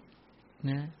อีก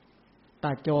นะต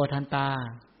ะโจทันตา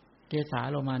เกสา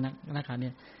โลมานะขาเ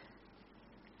นี่ย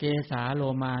เกสาโล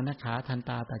มานะขาทัน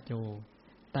ตาตะโจ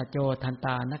ตะโจทันต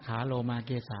านะขาโลมาเ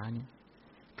กสาเนี่ย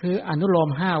คืออนุโลม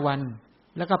5วัน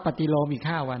แล้วก็ปฏิโลมอีก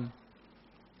5วัน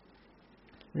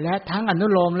และทั้งอนุ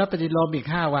โลมและปฏิโลมอีก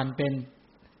5วันเป็น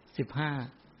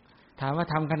15ถามว่า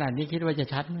ทำขนาดนี้คิดว่าจะ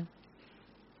ชัดไหม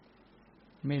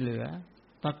ไม่เหลือ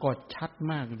ปรากฏชัด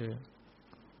มากเลย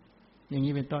อย่าง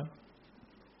นี้เป็นต้น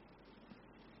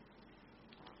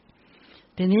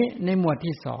ทีนี้ในหมวด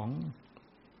ที่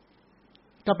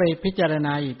2ก็ไปพิจารณ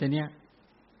าอีกตัวเนี้ย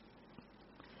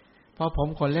พอผม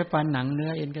ขนเล็บฟันหนังเนื้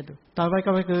อเอ็นกระดูกต่อไป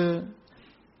ก็คือ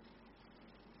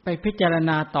ไปพิจาร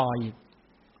ณาต่ออีก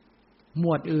หม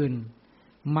วดอื่น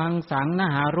มังสังน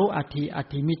หารุอ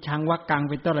ธิมิชังวักกัง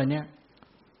เป็นต้นอะไรเนี้ย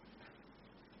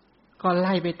ก็ไ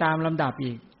ล่ไปตามลำดับ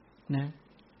อีกนะ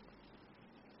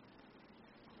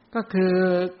ก็คือ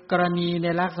กรณีใน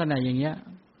ลักษณะอย่างเงี้ย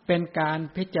เป็นการ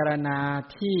พิจารณา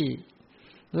ที่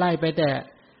ไล่ไปแต่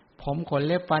ผมขน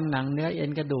เล็บฟันหนังเนื้อเอ็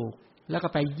นกระดูกแล้วก็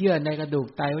ไปเยื่อในกระดูก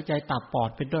ไตหัวใจตับปอด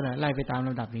เป็นต้นไล่ไปตามล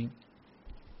ำดับนี้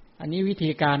อันนี้วิธี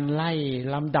การไล่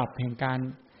ลำดับแห่งการ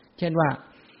เช่นว่า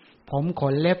ผมข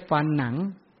นเล็บฟันหนัง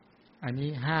อันนี้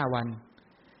5วัน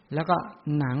แล้วก็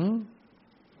หนัง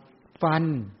ฟัน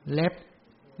เล็บ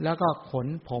แล้วก็ขน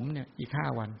ผมเนี่ยอีก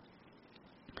5วัน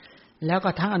แล้วก็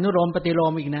ทั้งอนุโลมปฏิโล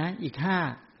มอีกนะอีก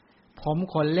5ผม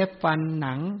ขนเล็บฟันห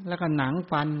นังแล้วก็หนัง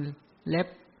ฟันเล็บ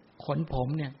ขนผม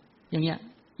เนี่ยอย่างเงี้ย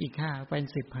อีก5เป็น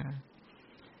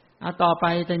15เอาต่อไป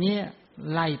ตอนนี้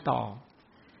ไล่ต่อ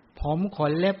ผมข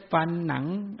นเล็บฟันหนัง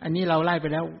อันนี้เราไล่ไป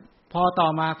แล้วพอต่อ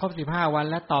มาครบ15วัน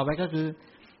แล้วต่อไปก็คือ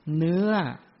เนื้อ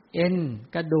เอ็น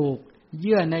กระดูกเ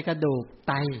ยื่อในกระดูกไ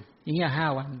ตอย่างเงี้ย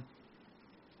5วัน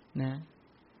นะ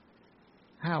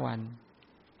5วัน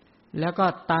แล้วก็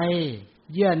ไต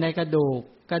เยื่อในกระดู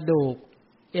ก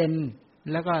เอ็น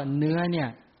แล้วก็เนื้อเนี่ย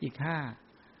อีก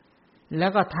5 แล้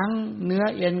วก็ทั้งเนื้อ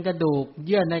เอ็นกระดูกเ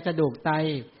ยื่อในกระดูกไต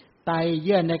เ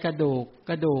ยื่อในกระดู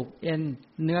กเอ็น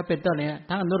เนื้อเป็นต้นเนี่ย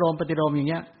ทั้งอนุโลมปฏิโลมอย่าง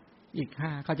เงี้ยอีก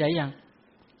5เข้าใจยัง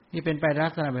นี่เป็นไปลั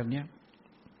กษณะแบบเนี้ย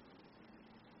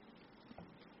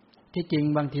ที่จริง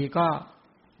บางทีก็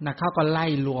นะเขาก็ไล่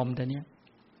รวมแต่เนี้ย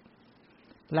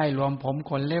ไล่รวมผม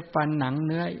ขนเล็บฟันหนัง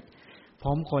เนื้อผ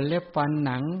มขนเล็บฟัน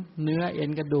หนังเนื้อเอ็น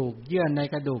กระดูกเยื่อใน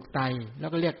กระดูกไตแล้ว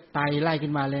ก็เรียกไตไล่ขึ้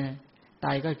นมาเลยไต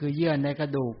ก็คือเยื่อในกร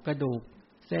ะดูก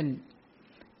เส้น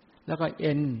แล้วก็เ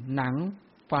อ็นหนัง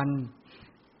ฟัน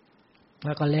แ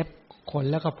ล้วก็เล็บขน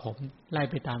แล้วก็ผมไล่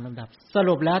ไปตามลำดับส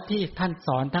รุปแล้วที่ท่านส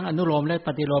อนทั้งอนุโลมและป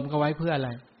ฏิโลมก็ไว้เพื่ออะไร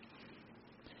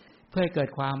เพื่อให้เกิด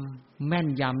ความแม่น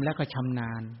ยำและก็ชำน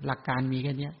าญหลักการมีแ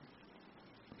ค่นี้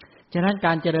ฉะนั้นก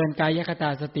ารเจริญกายคตา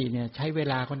สติเนี่ยใช้เว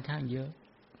ลาค่อนข้างเยอะ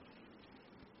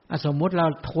สมมุติเรา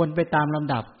ทวนไปตามล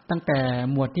ำดับตั้งแต่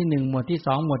หมวดที่1หมวดที่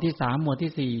2หมวดที่3หมวด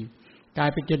ที่4กลาย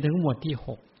ไปจนถึงหมวดที่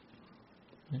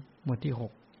6หมวดที่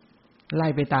6ไล่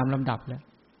ไปตามลำดับแล้ว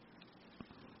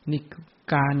นี่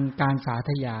การสา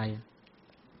ธยาย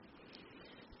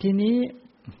ทีนี้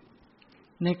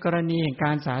ในกรณีแห่งก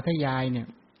ารสาธยายเนี่ย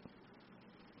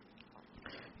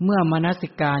เมื่อมนสิ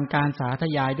การสาธ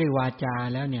ยายด้วยวาจา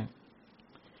แล้วเนี่ย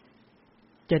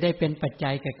จะได้เป็นปัจจั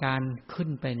ยแก่การขึ้น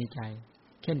ไปในใจ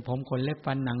เช่นผมขนเล็บ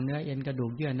ฟันหนังเนื้อเอ็นกระดู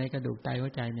กเยื่อในกระดูกไตหั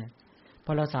วใจเนี่ยพ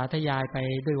อเราสาธยายไป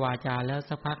ด้วยวาจาแล้ว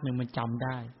สักพักหนึ่งมันจำไ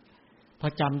ด้พอ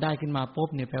จำได้ขึ้นมาปุ๊บ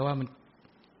เนี่ยแปลว่ามัน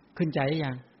ขึ้นใจหรือ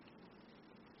ยัง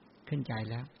ขึ้นใจ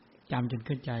แล้วจำจน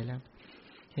ขึ้นใจแล้ว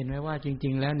เห็นไหมว่าจริ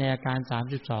งๆแล้วในอาการ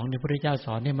32เนี่ยพระพุทธเจ้าส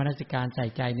อนให้มนสิการใส่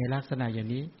ใจในลักษณะอย่าง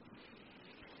นี้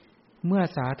เมื่อ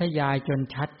สาธยายจน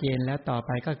ชัดเจนแล้วต่อไ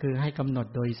ปก็คือให้กำหนด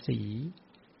โดยสี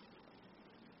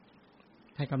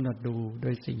ให้กำหนดดูโด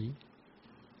ยสี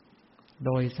โ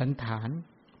ดยสันฐาน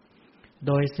โ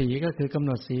ดยสีก็คือกำห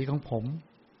นดสีของผม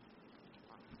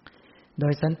โด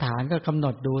ยสันฐานก็กำหน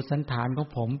ดดูสันฐานของ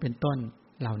ผมเป็นต้น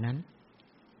เหล่านั้น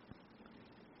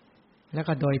แล้ว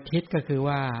ก็โดยทิศก็คือ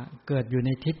ว่าเกิดอยู่ใน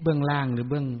ทิศเบื้องล่างหรือ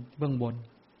เบื้องบน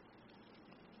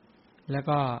แล้ว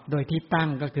ก็โดยที่ตั้ง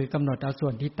ก็คือกำหนดเอาส่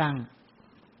วนที่ตั้ง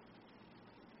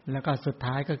แล้วก็สุด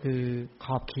ท้ายก็คือข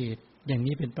อบเขตอย่าง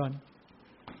นี้เป็นต้น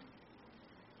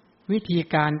วิธี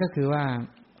การก็คือว่า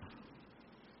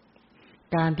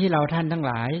การที่เราท่านทั้งห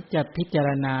ลายจะพิจาร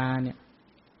ณาเนี่ย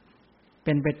เ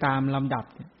ป็นไปตามลำดับ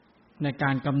ในก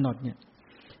ารกำหนดเนี่ย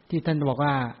ที่ท่านบอก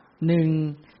ว่า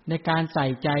1ในการใส่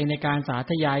ใจในการสา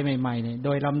ธยายใหม่ๆเนี่ยโด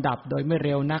ยลำดับโดยไม่เ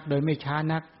ร็วนักโดยไม่ช้า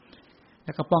นักแ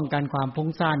ล้วก็ป้องกันความฟุ้ง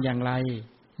ซ่านอย่างไร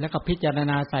แล้วก็พิจาร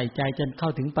ณาใส่ใจจนเข้า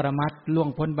ถึงปรมัตถ์ล่วง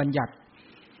พ้นบัญญัติ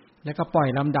แล้วก็ปล่อย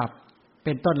ลำดับเ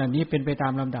ป็นต้นเหล่านี้เป็นไปตา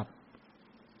มลำดับ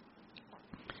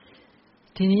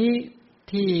ทีนี้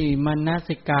ที่มน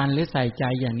สิการหรือใส่ใจ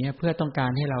อย่างนี้เพื่อต้องกา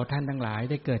รให้เราท่านทั้งหลาย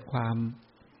ได้เกิดความ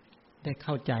ได้เ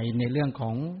ข้าใจในเรื่องข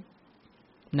อง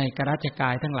ในกรัชกา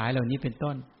ยทั้งหลายเหล่านี้เป็น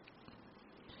ต้น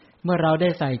เมื่อเราได้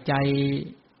ใส่ใจ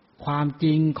ความจ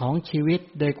ริงของชีวิต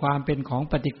โดยความเป็นของ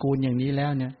ปฏิกูลอย่างนี้แล้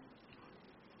วเนี่ย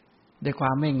โดยคว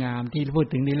ามไม่งามที่พูด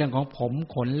ถึงในเรื่องของผม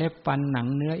ขนเล็บฟันหนัง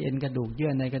เนื้อเอ็นกระดูกเยื่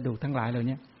อในกระดูกทั้งหลายเหล่า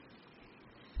นี้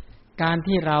การ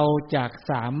ที่เราจะ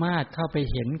สามารถเข้าไป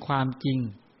เห็นความจริง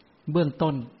เบื้อง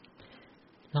ต้น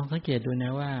ลองสังเกตดูน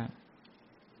ะว่า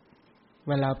เ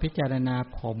วลาพิจารณา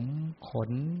ผมข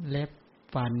นเล็บ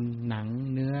ฟันหนัง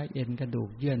เนื้อเอ็นกระดูก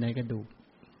เยื่อในกระดูก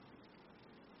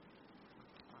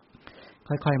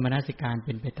ค่อยๆมนสิการเ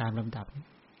ป็นไปตามลำดับ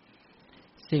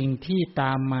สิ่งที่ต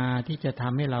ามมาที่จะท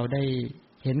ำให้เราได้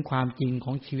เห็นความจริงข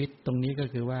องชีวิตตรงนี้ก็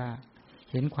คือว่า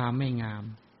เห็นความไม่งาม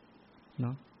เน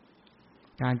าะ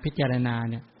การพิจารณา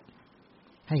เนี่ย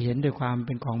ให้เห็นด้วยความเ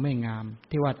ป็นของไม่งาม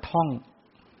ที่ว่าท่อง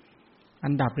อั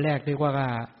นดับแรกเรียกว่า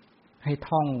ให้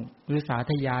ท่องหรือสา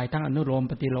ธยายทั้งอนุโลม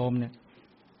ปฏิโลมเนี่ย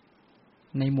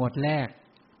ในหมวดแรก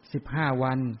15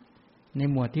วันใน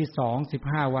หมวดที่2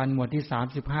 15วันหมวดที่3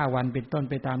 15วันเป็นต้น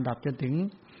ไปตามดับจนถึง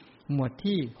หมวด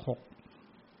ที่6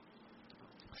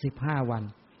 15วัน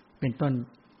เป็นต้น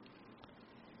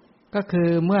ก็คือ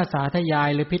เมื่อสาธยาย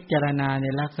หรือพิจารณาใน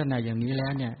ลักษณะอย่างนี้แล้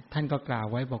วเนี่ยท่านก็กล่าว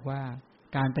ไว้บอกว่า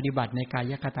การปฏิบัติในกา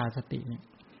ยคตาสติเนี่ย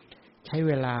ใช้เ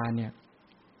วลา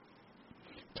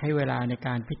ในก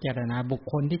ารพิจารณาบุค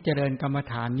คลที่เจริญกรรม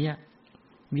ฐานเนี่ย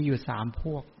มีอยู่3พ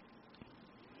วก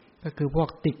ก็คือพวก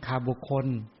ติกขาบุคคล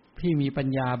ที่มีปัญ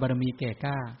ญาบารมีแก่ก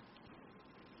ล้า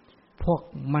พวก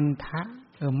มันทะ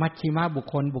มัชฌิมาบุค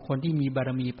คลที่มีบา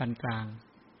รมีปานกลาง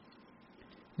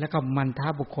แล้วก็มันทะ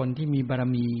บุคคลที่มีบาร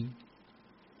มี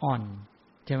อ่อน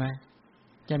ใช่ไหม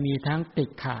จะมีทั้งติก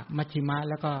ขะมัชฌิมะ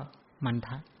แล้วก็มันท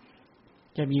ะ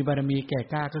จะมีบารมีแก่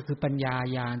กล้าก็คือปัญญา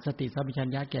ญาณสติสัมปชัญ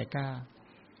ญะแก่กล้า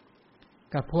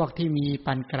กับพวกที่มีป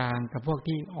านกลางกับพวก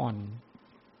ที่อ่อน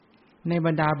ในบ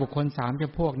รรดาบุคคล3จ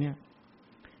ำพวกเนี่ย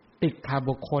ติดขา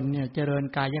บุคคลเนี่ยเจริญ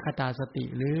กายคตาสติ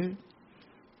หรือ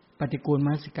ปฏิกูลม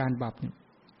นสิการบัพเนี่ย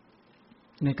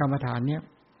ในกรรมฐานเนี่ย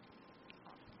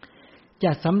จ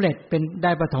ะสำเร็จเป็นไ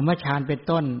ด้ปฐมฌานเป็น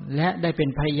ต้นและได้เป็น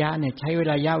พยะเนี่ยใช้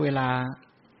ระยะเวลา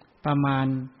ประมาณ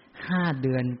5 เ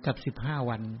ดือนกับ15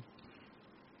 วัน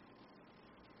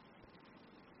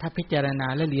ถ้าพิจารณา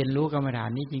และเรียนรู้กรรมฐาน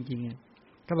นี้จริง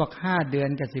ๆก็บอก5 เดือน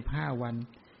กับ15 วัน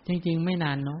จริงๆไม่น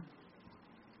านเนาะ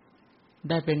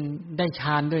ได้ฌ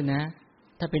านด้วยนะ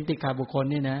ถ้าเป็นติขาบุคคล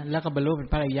นี่นะแล้วก็บรรลุเป็น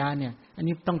พระอริยะเนี่ยอัน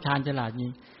นี้ต้องฌานฉลาดจริ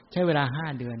งใช้เวลา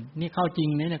5 เดือนนี่เข้าจริง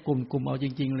เนี่ยกลุ่มเอาจ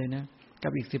ริงๆเลยนะกั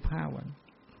บอีก15 วัน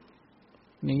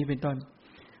อย่างนี้เป็นต้น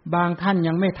บางท่าน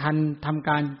ยังไม่ทันทำก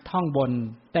ารท่องบน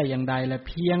แต่อย่างใดละ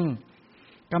เพียง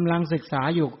กำลังศึกษา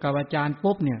อยู่กับอาจารย์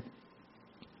ปุ๊บเนี่ย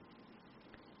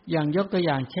อย่างยกตัวอ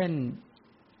ย่างเช่น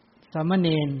สามเณ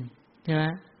รใช่ไหม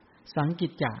สังกิ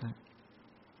จจะ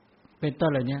เป็นต้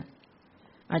นเหล่านี้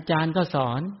อาจารย์ก็ส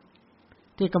อน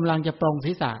ที่กำลังจะปรง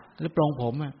ศีรษะหรือปรงผ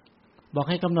มบอก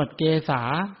ให้กำหนดเกษา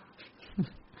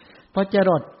พอจ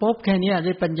รดปุ๊บแค่นี้ไ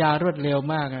ด้ปัญญารวดเร็ว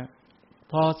มาก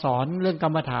พอสอนเรื่องกร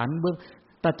รมฐานเบื้อง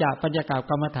ตจปัญญากาบ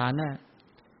กรรมฐานน่ะ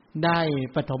ได้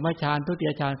ปฐมฌานทุติ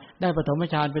ยฌานได้ปฐม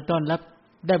ฌานเป็นต้นแล้ว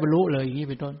ได้บรรลุเลยอย่างนี้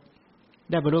เป็นต้น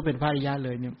ได้บรรลุเป็นพระอริยะเล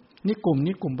ยเนี่ยนี่ก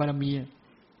ลุ่มบารมี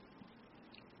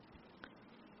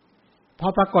พอ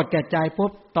ปรากฏแก่ใจปุ๊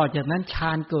บต่อจากนั้นฌ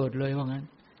านเกิดเลยว่างั้น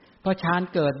พอฌาน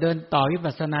เกิดเดินต่อวิ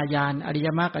ปัสสนาญาณอริ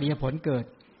ยมรรคอริยผลเกิด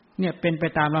เนี่ยเป็นไป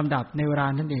ตามลำดับในเวลา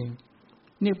นั่นเอง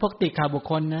นี่พวกติขาบุค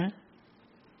คลนะ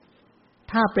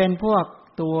ถ้าเป็นพวก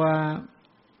ตัว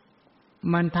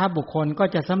มันทบุคคลก็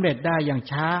จะสำเร็จได้อย่าง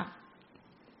ช้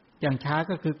า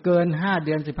ก็คือเกิน5 เ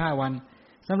ดือน15 วัน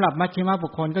สำหรับมัชฌิมบุ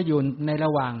คคลก็อยู่ในร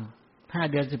ะหว่าง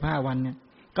5 เดือน15 วันเนี่ย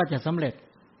ก็จะสำเร็จ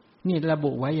นี่ระ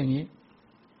บุไว้อย่างนี้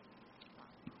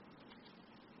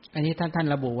อันนี้ท่าน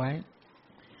ระบุไว้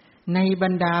ในบร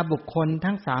รดาบุคคล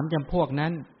ทั้ง3 จำพวกนั้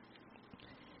น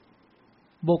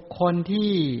บุคคล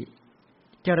ที่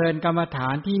เจริญกรรมฐา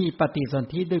นที่ปฏิสน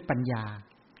ธิด้วยปัญญา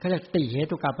เขาเรียกติเห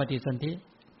ตุกปฏิสนธิ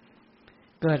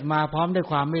เกิดมาพร้อมด้วย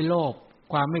ความไม่โลภ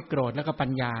ความไม่โกรธแล้วก็ปั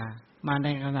ญญามาใน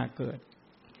ขณะเกิด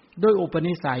ด้วยอุป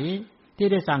นิสัยที่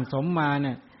ได้สั่งสมมาเ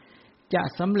นี่ยจะ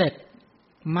สำเร็จ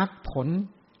มรรคผล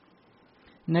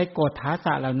ในโกฏฐาส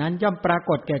ะเหล่านั้นย่อมปรา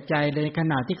กฏแก่ใจในข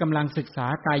ณะที่กำลังศึกษา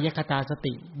กายคตาส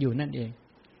ติอยู่นั่นเอง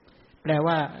แปล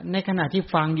ว่าในขณะที่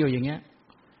ฟังอยู่อย่างเงี้ย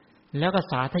แล้วก็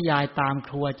สาธยายตามค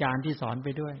รูอาจารย์ที่สอนไป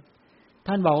ด้วย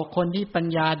ท่านบอกว่าคนที่ปัญ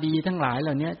ญาดีทั้งหลายเห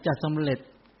ล่านี้จะสำเร็จ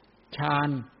ฌาน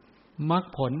มรรค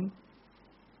ผล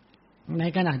ใน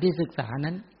ขณะที่ศึกษา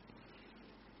นั้น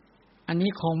อันนี้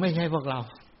คงไม่ใช่พวกเรา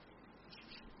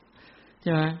ใ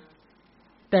ช่ไหม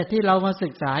แต่ที่เรามาศึ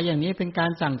กษาอย่างนี้เป็นกา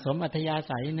รสั่งสมอัธยา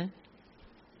ศัยนะ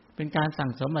เป็นการสั่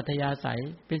งสมอัธยาศัย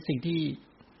เป็นสิ่งที่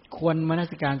ควรมน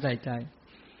สิการใส่ใจ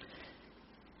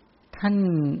ท่าน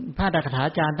พระดักถา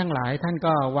จารย์ทั้งหลายท่าน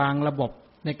ก็วางระบบ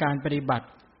ในการปฏิบัติ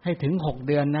ให้ถึง6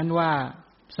 เดือนนั้นว่า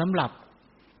สำหรับ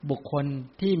บุคคล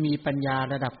ที่มีปัญญา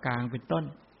ระดับกลางเป็นต้น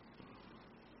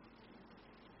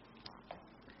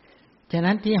ฉะ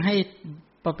นั้นที่ให้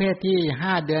ประเภทที่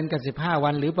5 เดือนกับ15 วั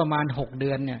นหรือประมาณ6 เดื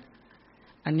อนเนี่ย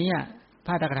อันนี้พ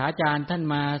ระดักถาจารย์ท่าน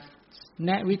มาแน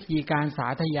ะวิธีการสา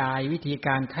ธยายวิธีก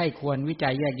ารไข้ควรวิจั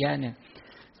ยแยกแยะเนี่ย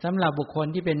สำหรับบุคคล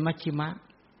ที่เป็นมัชฌิมะ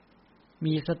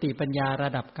มีสติปัญญาระ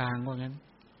ดับกลางว่างั้น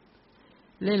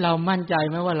แล้วเรามั่นใจ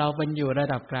ไหมว่าเราเป็นอยู่ระ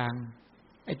ดับกลาง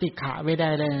ไอ้ติขะไม่ได้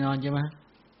แน่นอนใช่ไหม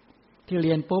ที่เ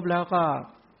รียนปุ๊บแล้วก็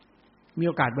มีโ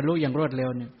อกาสบรรลุอย่างรวดเร็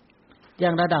วเนี่ยอย่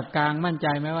างระดับกลางมั่นใจ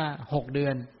ไหมว่า6 เดื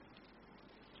อน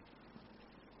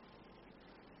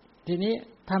ทีนี้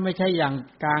ถ้าไม่ใช่อย่าง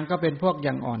กลางก็เป็นพวกอ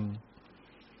ย่างอ่อน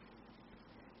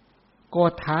โก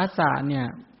ฏฐาสะเนี่ย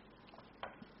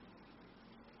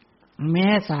แม้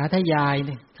สาธยายเ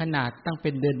นี่ยขนาดตั้งเป็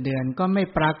นเดือนๆก็ไม่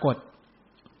ปรากฏ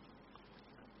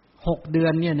6 เดือ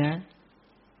นเนี่ยนะ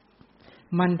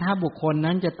มันถ้าบุคคล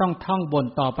นั้นจะต้องท่องบน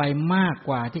ต่อไปมากก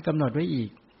ว่าที่กำหนดไว้อีก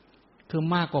คือ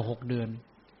มากกว่า6 เดือน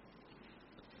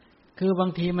คือบา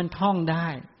งทีมันท่องได้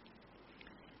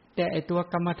แต่ไอตัว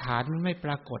กรรมฐานมันไม่ป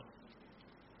รากฏ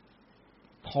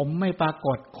ผมไม่ปราก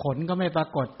ฏขนก็ไม่ปรา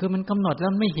กฏคือมันกำหนดแล้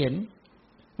วไม่เห็น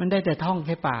มันได้แต่ท่องแ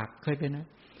ค่ปากเคยเป็นนะ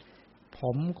ผ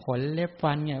มขนเล็บ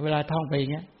ฟันเนี่ยเวลาท่องไปอย่า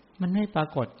งเงี้ยมันไม่ปรา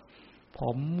กฏผ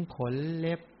มขนเ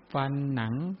ล็บฟันหนั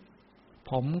ง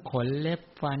ผมขนเล็บ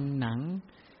ฟันหนัง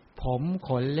ผมข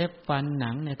นเล็บฟันหนั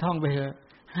งเนี่ยท่องไปเถอะ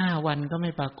5 วันก็ไ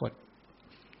ม่ปรากฏ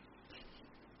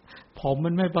ผม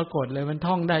มันไม่ปรากฏเลยมัน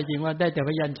ท่องได้จริงว่าได้แต่พ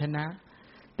ยัญชนะ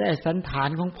แต่สันฐาน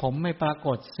ของผมไม่ปราก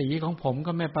ฏสีของผม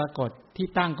ก็ไม่ปรากฏที่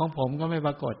ตั้งของผมก็ไม่ป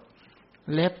รากฏ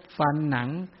เล็บฟันหนัง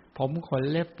ผมขน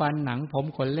เล็บฟันหนังผม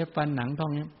ขนเล็บฟันหนังท่อ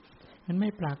งนี้มันไม่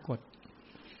ปรากฏ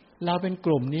เราเป็นก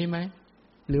ลุ่มนี้ไหม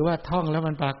หรือว่าท่องแล้ว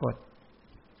มันปรากฏ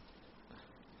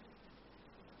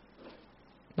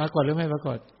หรือไม่ปราก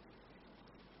ฏ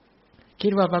คิ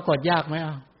ดว่าปรากฏยากไหม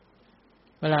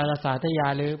เวลาเราสาธยา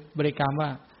ยหรือบริกรรมว่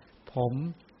าผม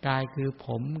กายคือผ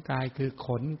มกายคือข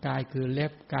นกายคือเล็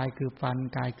บกายคือฟัน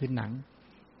กายคือหนัง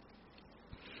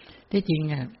ที่จริง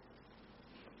เนี่ย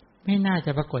ไม่น่าจ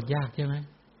ะปรากฏยากใช่ไหม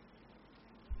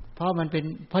เพราะมันเป็น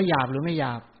เพราะหยาบหรือไม่หย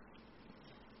าบ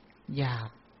หยา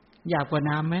บกว่า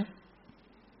น้ำไหม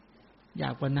หยา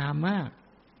บกว่าน้ำมาก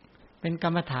เป็นกร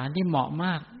รมฐานที่เหมาะม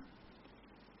าก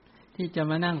ที่จะ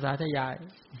มานั่งสาธยาย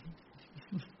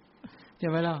ใช่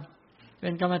ไหมล่ะเป็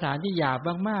นกรรมฐานที่หยาบ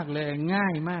มากๆเลยง่า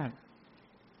ยมาก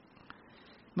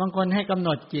บางคนให้กำหน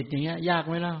ดจิตอย่างเงี้ยยากไ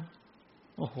หมล่ะ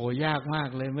โอ้โหยากมาก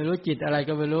เลยไม่รู้จิตอะไร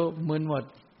ก็ไม่รู้มึนหมด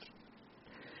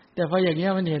แต่พออย่างเงี้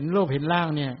ยมันเห็นรูปเห็นร่าง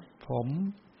เนี่ยผม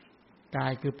กา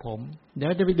ยคือผมเดี๋ย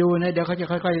วจะไปดูนะเดี๋ยวเขาจะ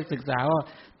ค่อยๆศึกษาว่า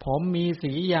ผมมี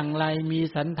สีอย่างไรมี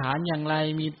สันฐานอย่างไร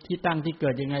มีที่ตั้งที่เกิ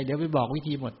ดยังไงเดี๋ยวไปบอกวิ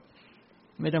ธีหมด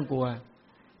ไม่ต้องกลัว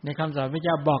ในคำสอนพระเ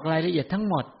จ้าบอกรายละเอียดทั้ง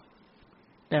หมด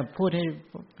แต่พูดให้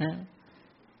นะ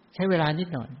ใช้เวลานิด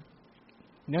หน่อย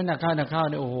เนื้อหนักเข้าเ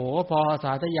นี่ยโอ้โหพอส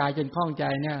าธยายจนคล่องใจ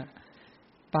เนี่ย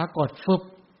ปรากฏฟึบ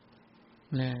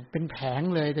เลยเป็นแผง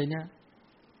เลยแต่เนี้ย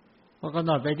พอกำห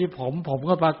นดไปที่ผม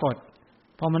ก็ปรากฏ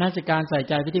พอมนสิการใส่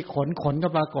ใจไปที่ขนก็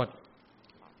ปรากฏ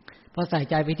พอใส่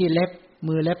ใจไปที่เล็บ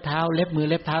มือเล็บเท้าเล็บมือ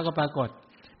เล็บเท้าก็ปรากฏ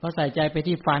พอใส่ใจไป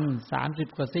ที่ฟัน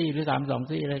30กว่าซี่หรือ32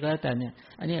ซี่อะไรก็แล้วแต่เนี่ย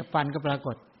อันนี้ฟันก็ปราก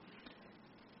ฏ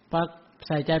พอใ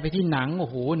ส่ใจไปที่หนังโอ้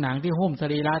โหหนังที่หุ้มส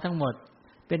รีระทั้งหมด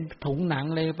เป็นถุงหนัง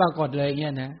เลยปรากฏเลยเงี้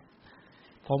ยนะ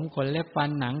ผมขนเล็บฟัน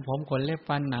หนังผมขนเล็บ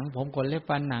ฟันหนังผมขนเล็บ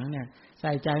ฟันหนังเนี่ยใ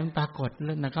ส่ใจมันปรากฏเ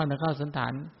รื่องนักเข้าสันฐา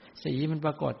นสีมันป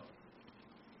รากฏ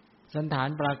สันฐาน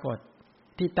ปรากฏ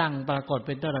ที่ตั้งปรากฏเ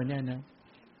ป็นต้นเหล่านี้นะ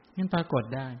มันปรากฏ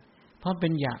ได้เพราะเป็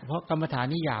นหยาบเพราะกรรมฐาน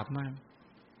นี่หยาบมาก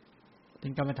เป็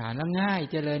นกรรมฐานแล้วง่าย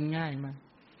เจริญง่ายมาก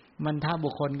มันท่าบุ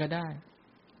คคลก็ได้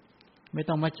ไม่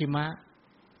ต้องมัชฌิมะ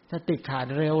ถ้าติดขาด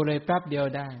เร็วเลยแป๊บเดียว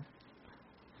ได้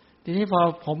ทีนี้พอ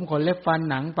ผมขนเล็บฟัน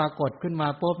หนังปรากฏขึ้นมา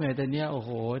ปุ๊บเนี่ยแต่เนี้ยโอ้โ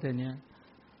หแต่เนี้ย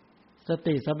ส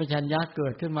ติสัมปชัญญะเกิ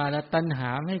ดขึ้นมาแล้วตัณหา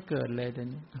ไม่เกิดเลยแต่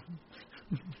เนี้ย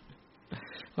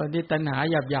คนที่ตัณหา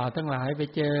หยาบๆทั้งหลายไป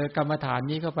เจอกรรมฐาน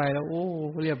นี้เข้าไปแล้วโอ้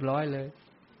เรียบร้อยเลย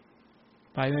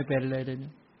ไปไม่เป็นเลยแต่เนี้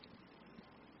ย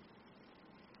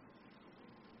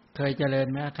เคยเจริญ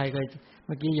ไหมใครเคยเ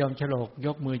มื่อกี้ยอมฉลกย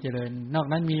กมือเจริญนอก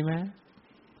นั้นมีไหม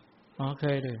อ๋อเค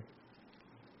ยเลย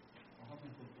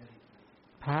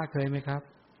พระเคยไหมครับ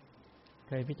เ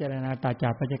คยพิจารณาตาจา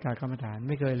กปัจจกกรรมฐานไ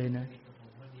ม่เคยเลยนะ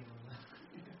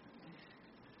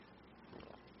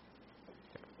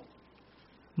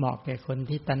เหมาะแก่คน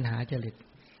ที่ตัณหาจริต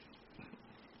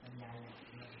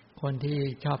คนที่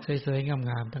ชอบสวยๆ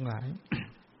งามๆทั้งหลาย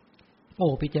โอ้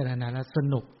พิจารณาแล้วส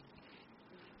นุก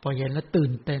พอเห็นแล้วตื่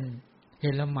นเต้นเห็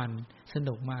นแล้วมันส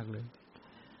นุกมากเลย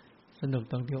สนุก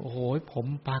ตรงที่โอ้โหผม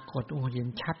ปรากฏโอ้เห็น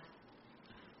ชัด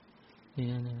นี่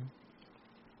นะ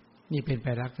นี่เป็นไป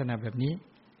ลักษณะแบบนี้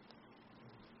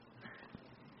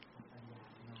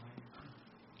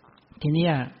ทีนี้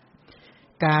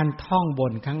การท่องบ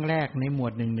นครั้งแรกในหมว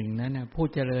ด1นั้นนะผู้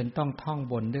เจริญต้องท่อง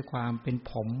บนด้วยความเป็น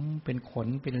ผมเป็นขน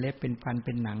เป็นเล็บเป็นฟันเ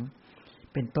ป็นหนัง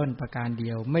เป็นต้นประการเดี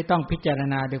ยวไม่ต้องพิจาร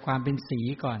ณาด้วยความเป็นสี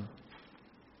ก่อน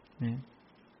นะ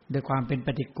ด้วยความเป็นป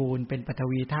ฏิกูลเป็นปฐ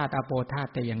วีธาตุอาโปธาตุ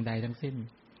แต่อย่างใดทั้งสิ้น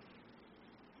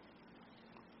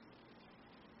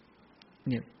เ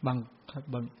นี่ยบาง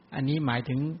อันนี้หมาย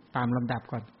ถึงตามลำดับ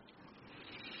ก่อน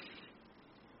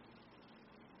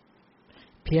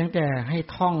เพียงแต่ให้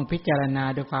ท่องพิจารณา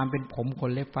ด้วยความเป็นผมข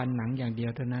นเล็บฟันหนังอย่างเดีย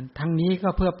วเท่านั้นทั้งนี้ก็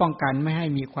เพื่อป้องกันไม่ให้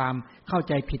มีความเข้า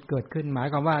ใจผิดเกิดขึ้นหมาย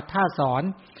ความว่าถ้าสอน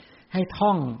ให้ท่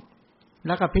องแ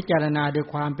ล้วก็พิจารณาด้วย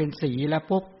ความเป็นสีแล้ว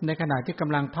ปุ๊บในขณะที่ก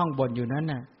ำลังท่องบทอยู่นั้น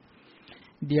น่ะ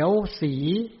เดี๋ยวสี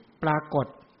ปรากฏ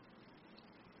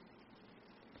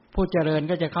ผู้เจริญ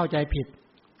ก็จะเข้าใจผิด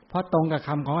เพราะตรงกับค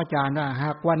ำของอาจารย์ว่าห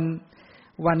าก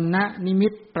วันณนิมิ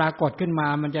ตปรากฏขึ้นมา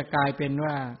มันจะกลายเป็น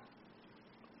ว่า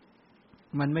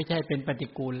มันไม่ใช่เป็นปฏิ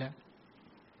กูลแล้ว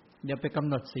เดี๋ยวไปกำ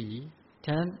หนดสีฉ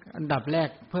ะนั้นอันดับแรก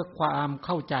เพื่อความเ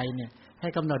ข้าใจเนี่ยให้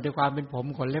กำหนดด้วยความเป็นผม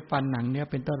ขนเล็บฟันหนังเนี่ย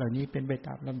เป็นต้นเหล่านี้เป็นไปต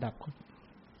ามลำดับ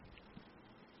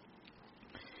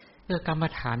กรรม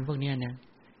ฐานพวกนี้เนี่ย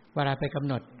เวลาไปกำ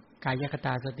หนดกายคต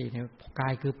าสติเนี่ยกา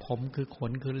ยคือผมคือข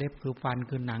นคือเล็บคือฟัน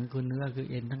คือหนังคือเนื้อคือ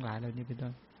เอ็นทั้งหลายเหล่านี้เป็นต้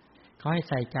นเขาให้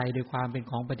ใส่ใจด้วยความเป็น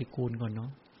ของปฏิกูลก่อนเนา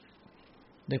ะ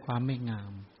ด้วยความไม่งา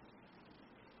ม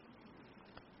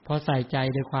พอใส่ใจ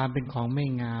ด้วยความเป็นของไม่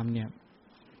งามเนี่ย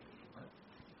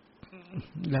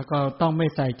แล้วก็ต้องไม่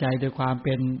ใส่ใจด้วยความเ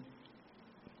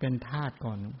ป็นธาตุ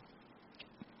ก่อน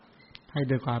ให้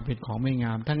ด้วยความเป็นของไม่ง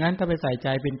ามถ้างั้นถ้าไปใส่ใจ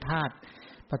เป็นธาตุ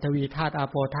ปฐวีธาตุอา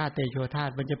โปธาตุเตโชธา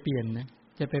ตุมันจะเปลี่ยนนะ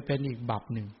จะไปเป็นอีกบัพ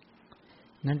หนึ่ง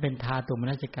นั้นเป็นธาตุม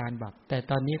นสิการบัพแต่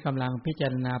ตอนนี้กำลังพิจา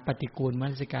รณาปฏิกูลม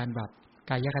นสิการบัพ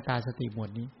กายคตาสติหมวด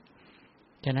นี้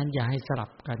ฉะนั้นอย่าให้สลับ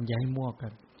กันอย่าให้มั่วกั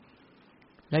น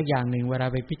และอย่างหนึ่งเวลา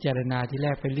ไปพิจารณาที่แร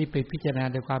กไปรีบไปพิจารณา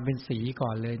ด้วยความเป็นสีก่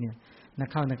อนเลยเนี่ยนัก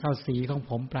เข้าสีของ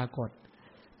ผมปรากฏ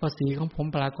พอสีของผม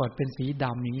ปรากฏเป็นสีด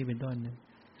ำอย่างนี้เป็นต้นนะ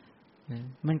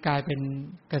มันกลายเป็น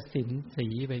กสิณสี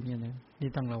ไปเนี่ยนะนี่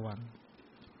ต้องระวัง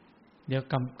เดี๋ยว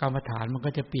กรรมฐานมันก็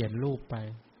จะเปลี่ยนรูปไป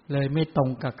เลยไม่ตรง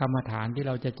กับกรรมฐานที่เ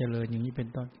ราจะเจริญอย่างนี้เป็น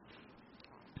ต้น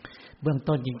เบื้อง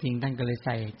ต้นจริงๆท่านก็เลยใ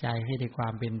ส่ใจให้ในควา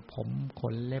มเป็นผมข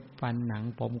นเล็บฟันหนัง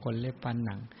ผมขนเล็บฟันห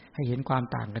นังให้เห็นความ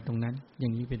ต่างกันตรงนั้นอย่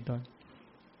างนี้เป็นต้น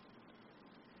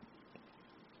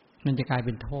มันจะกลายเ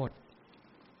ป็นโทษ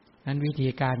นั้นวิธี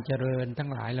การเจริญทั้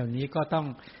งหลายเหล่านี้ก็ต้อง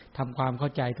ทำความเข้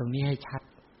าใจตรงนี้ให้ชัด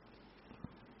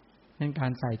นั่นกา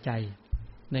รใส่ใจ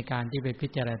ในการที่ไปพิ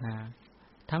จารณา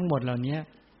ทั้งหมดเหล่านี้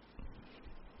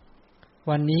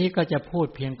วันนี้ก็จะพูด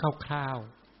เพียงคร่าว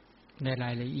ๆในรา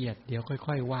ยละเอียดเดี๋ยว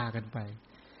ค่อยๆว่ากันไป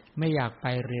ไม่อยากไป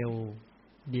เร็ว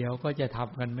เดี๋ยวก็จะท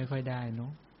ำกันไม่ค่อยได้เนา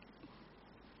ะ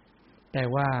แต่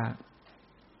ว่า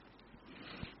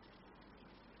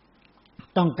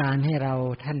ต้องการให้เรา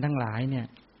ท่านทั้งหลายเนี่ย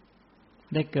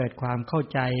ได้เกิดความเข้า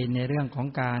ใจในเรื่องของ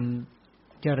การ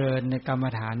เจริญในกรรม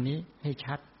ฐานนี้ให้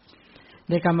ชัด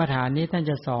ในกรรมฐานนี้ท่าน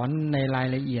จะสอนในราย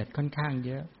ละเอียดค่อนข้างเ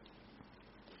ยอะ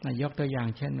ยกตัวอย่าง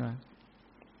เช่น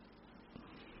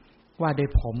ว่าโดย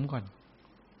ผมก่อน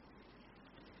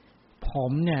ผ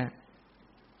มเนี่ย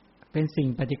เป็นสิ่ง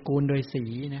ปฏิกูลโดยสี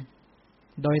นะ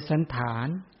โดยสันฐาน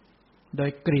โดย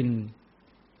กลิ่น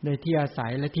โดยที่อาศั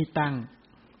ยและที่ตั้ง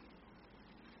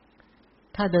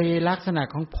ถ้าโดยลักษณะ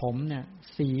ของผมเนี่ย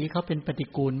สีเขาเป็นปฏิ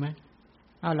กูลไหม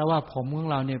เอาแล้วว่าผมของ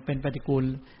เราเนี่ยเป็นปฏิกูล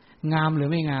งามหรือ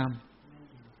ไม่งาม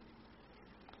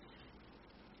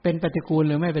เป็นปฏิกูล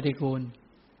หรือไม่ปฏิกูล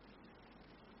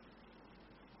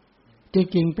จ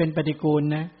ริงๆเป็นปฏิกูล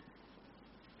นะ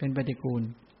เป็นปฏิกูล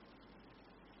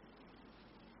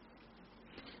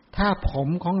ถ้าผม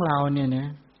ของเราเนี่ยนะ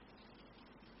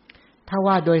ถ้า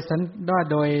ว่าโดย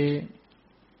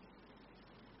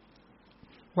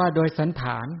สันฐ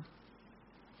าน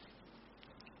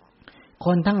ค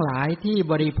นทั้งหลายที่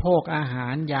บริโภคอาหา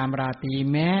รยามราตรี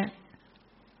แม้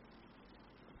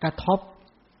กระทบ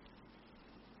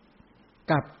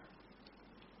กับ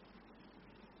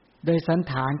โดยสัน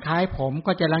ฐานคล้ายผม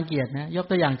ก็จะรังเกียจนะยก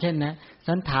ตัวอย่างเช่นนะ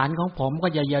สันฐานของผมก็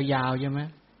จะยาวๆใช่ไหม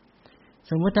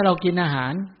สมมุติถ้าเรากินอาหา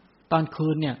รตอนคื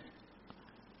นเนี่ย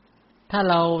ถ้า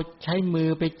เราใช้มือ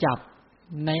ไปจับ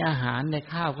ในอาหารใน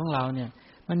ข้าวของเราเนี่ย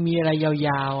มันมีอะไรย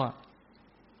าวๆอ่ะ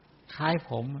คล้าย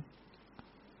ผม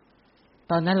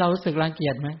ตอนนั้นเรารู้สึกรังเกี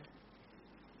ยจไหม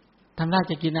ทำหน้า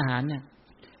จะกินอาหารเนี่ย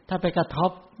ถ้าไปกระท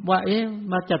บว่า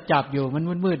มาจับอยู่มัน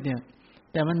มืดๆเนี่ย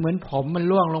แต่มันเหมือนผมมัน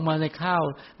ล่วงลงมาในข้าว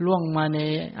ล่วงมาใน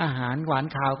อาหารหวาน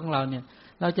ข้าวของเราเนี่ย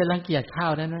เราจะรังเกียจข้า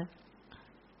วได้ไหม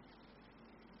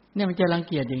เนี่ยมันจะรัง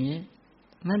เกียจอย่างนี้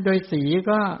นั้นโดยสี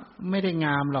ก็ไม่ได้ง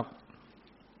ามหรอก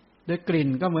โดยกลิ่น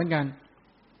ก็เหมือนกัน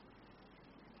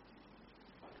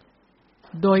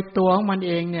โดยตัวของมันเ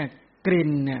องเนี่ยกลิ่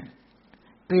นเนี่ย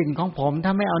กลิ่นของผมถ้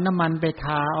าไม่เอาน้ำมันไปท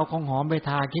าเอาของหอมไป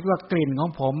ทาคิดว่ากลิ่นของ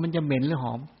ผมมันจะเหม็นหรือห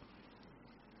อม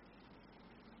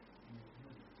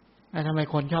ทำไม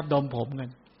คนชอบดมผมกัน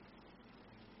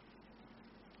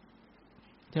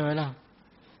ใช่ไหมล่ะ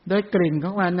โดยกลิ่นข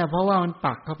องมันเนี่ยเพราะว่ามัน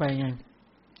ปักเข้าไปไง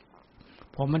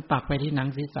ผมมันปักไปที่หนัง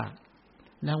ศีรษะ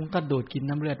แล้วมันก็ดูดกิน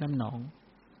น้ำเลือดน้ำหนอง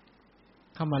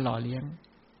เข้ามาหล่อเลี้ยง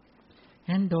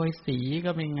งั้นโดยสีก็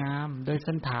ไม่งามโดย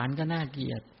สันฐานก็น่าเกลี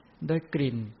ยดโดยก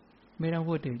ลิ่นไม่ต้อง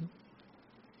พูดถึง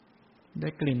โด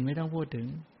ยกลิ่นไม่ต้องพูดถึง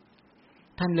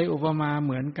ท่านเลยอุปมาเ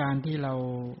หมือนการที่เรา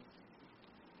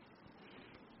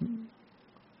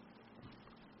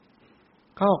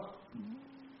ก็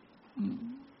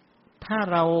ถ้า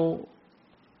เรา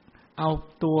เอา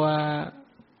ตัว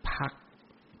ผัก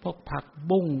พวกผัก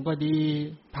บุ้งก็ดี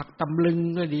ผักตำลึง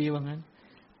ก็ดีว่างั้น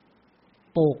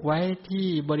ปลูกไว้ที่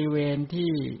บริเวณที่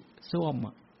ส้วม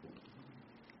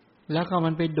แล้วก็มั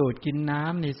นไปดูดกินน้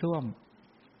ำในส้วม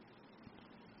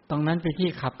ตรงนั้นไปที่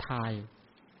ขับถ่าย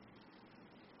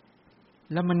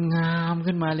แล้วมันงาม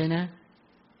ขึ้นมาเลยนะ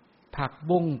ผัก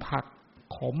บุ้งผัก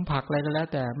ขมผักอะไรก็แล้ว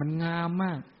แต่มันงามม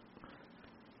าก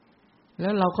แล้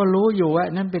วเราก็รู้อยู่ว่า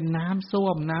นั่นเป็นน้ำส้ว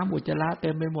มน้ำอุจจาระเต็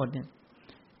มไปหมดเนี่ย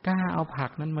กล้าเอาผั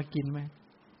กนั้นมากินไหม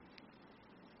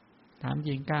ถามจ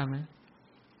ริงกล้าไหม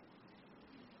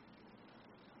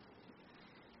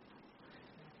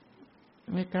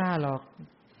ไม่กล้าหรอก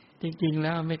จริงๆแ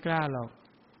ล้วไม่กล้าหรอก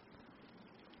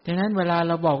ฉะนั้นเวลาเ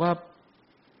ราบอกว่า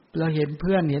เราเห็นเ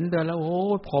พื่อนเห็นตัวแล้วโอ้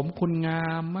ผมคุณงา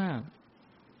มมาก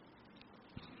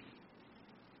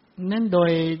นั่นโด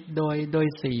ย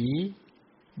สี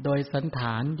โดยสันฐ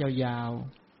านยาว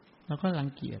ๆแล้วก็รัง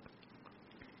เกียจ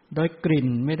โดยกลิ่น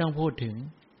ไม่ต้องพูดถึง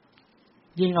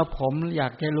ยิ่งเอาผมอยา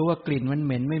กจะรู้ว่ากลิ่นมันเห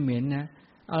ม็นไม่เหม็นนะ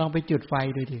เอาลองไปจุดไฟ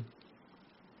ดูดิ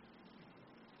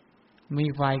มี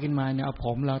ไฟขึ้นมาเนี่ยเอาผ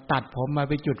มเราตัดผมมา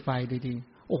ไปจุดไฟดูดิ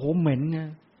โอ้โหเหม็นนะ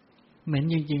เหม็น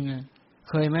จริงๆอ่ะ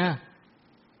เคยไหม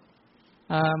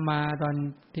มาตอน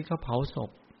ที่เขาเผาศพ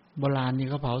โบราณนี่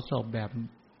เขาเผาศพแบบ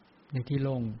ในที่โ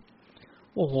ล่ง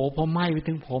โอ้โหพอไหม้ไป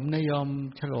ถึงผมนะยอม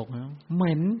ฉลกนะเห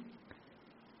ม็น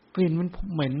กลิ่นมัน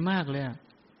เหม็นมากเลยอ่ะ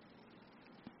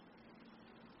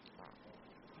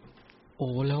โอ้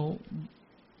แล้ว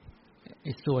ไ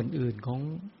อ้ส่วนอื่นของ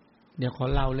เดี๋ยวขอ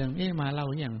เล่าเรื่องมาเล่า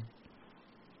อย่าง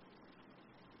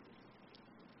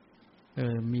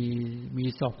มี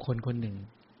ศพคนหนึ่ง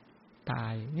ตา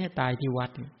ยเนี่ยตายที่วัด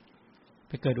ไ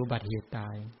ปเกิดอุบัติเหตุตา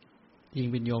ยจริง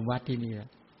เป็นโยมวัดที่นี่แหละ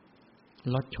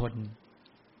รถชน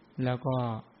แล้วก็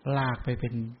ลากไป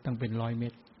ตั้งเป็น100 เม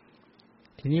ตร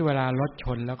ทีนี้เวลารถช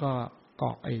นแล้วก็เก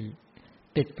าะ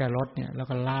ติดกับรถเนี่ยแล้ว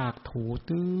ก็ลากถู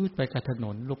ตื้อไปกับถน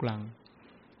นลูกลัง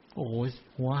โอ้โห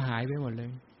หัวหายไปหมดเลย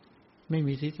ไม่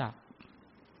มีศีรษะ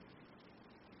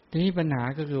ทีนี้ปัญหา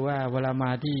ก็คือว่าเวลาม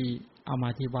าที่เอามา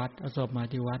ที่วัดเอาศพมา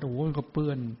ที่วัดโอ้โหมันก็เปื้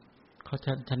อนเขา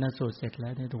ชันสูตรเสร็จแล้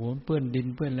วเนี่ยโอ้โหเปื้อนดิน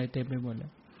เปื้อนอะไรเต็มไปหมดแล้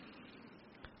ว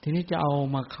ทีนี้จะเอา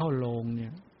มาเข้าโรงเนี่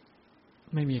ย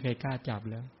ไม่มีใครกล้าจับ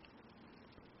แล้ว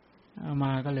เอาม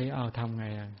าก็เลยเอาทำไง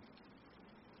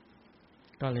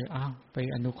ก็เลยไป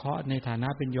อนุเคราะห์ในฐานะ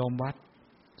เป็นโยมวัด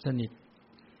สนิท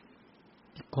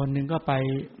อีกคนนึงก็ไป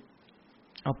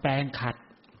เอาแปรงขัด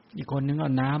อีกคนนึงเอ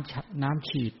าน้ำ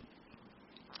ฉีด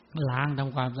ล้างท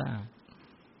ำความสะอาด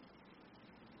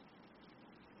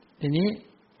ทีนี้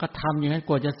ก็ทำอย่างนั้น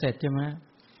กว่าจะเสร็จใช่ไหม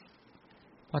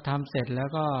พอทำเสร็จแล้ว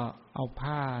ก็เอา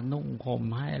ผ้านุ่งห่ม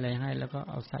ให้อะไรให้แล้วก็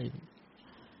เอาใส่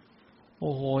โ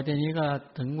อ้โหทีนี้ก็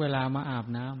ถึงเวลามาอาบ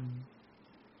น้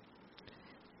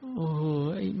ำโอ้โห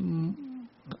ไ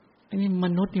อ้นี่ม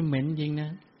นุษย์นี่เหม็นจริงน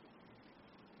ะ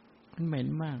มันเหม็น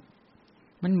มาก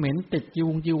มันเหม็นติด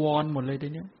จีวรหมดเลยที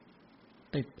นี้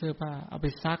ติดเสื้อผ้าเอาไป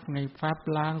ซักในฟับ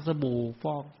ล้างสบู่ฟ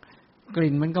อกก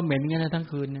ลิ่นมันก็เหม็นงั้นนะทั้ง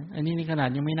คืนนะอันนี้นี่ขนาด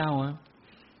ยังไม่เน่า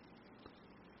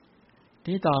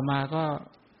ที่ต่อมาก็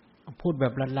พูดแบ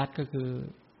บลัดๆก็คือ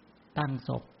ตั้งศ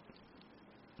พ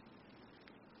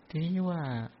ทีนี้ว่า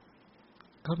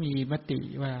เขามีมติ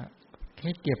ว่าใ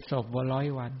ห้เก็บศพว่า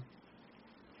100 วัน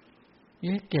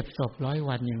เก็บศพ100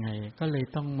 วันยังไงก็เลย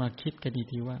ต้องมาคิดกัน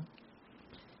ดีๆว่า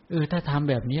ถ้าทำ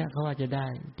แบบนี้เขาว่าจะได้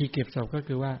ที่เก็บศพก็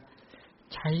คือว่า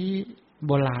ใช้โ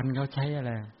บราณเขาใช้อะไ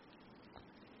ร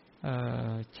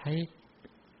ใ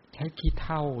ช้ขี้เ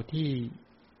ถ้าที่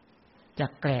จา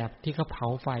กแกลบที่เขาเผา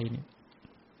ไฟเนี่ย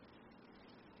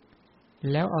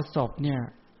แล้วเอาศพเนี่ย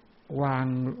วาง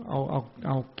เ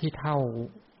อาขี้เถ้า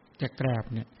จากแกลบ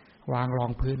เนี่ยวางรอ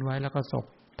งพื้นไว้แล้วก็ศพ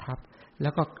ทับแล้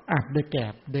วก็อัดด้วยแกล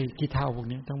บด้วยขี้เถ้าพวก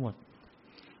นี้ทั้งหมด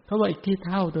เพราะว่าไอ้ขี้เ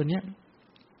ถ้าตัวเนี้ย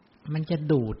มันจะ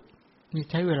ดูดนี่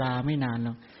ใช้เวลาไม่นานหร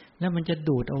อกแล้วมันจะ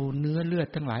ดูดเอาเนื้อเลือด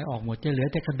ทั้งหลายออกหมดจะเหลือ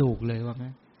แต่กระดูกเลยว่า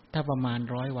งั้นถ้าประมาณ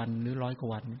100 วันหรือ100 กว่า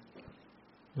วัน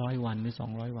100 วันหรือ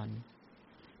200 วัน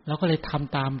เราก็เลยท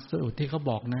ำตามสูตรที่เขา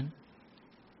บอกนั้น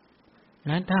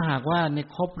ถ้าหากว่าใน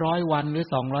ครบ100 วันหรือ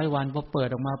200 วันพอเปิด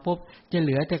ออกมาปุ๊บจะเห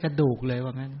ลือแต่กระดูกเลยว่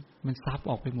างั้นมันซับ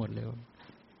ออกไปหมดเลย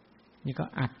นี่ก็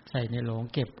อัดใส่ในโหลง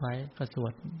เก็บไว้ก็สว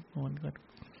ดโน้นก็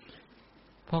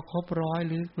พอครบ100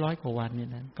หรือ100 กว่าวันเนี่ย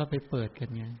นะก็ไปเปิดกัน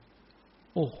ไง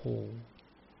โอ้โห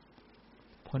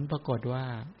ผลปรากฏว่า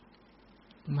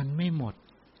มันไม่หมด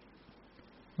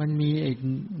มันมีไอ้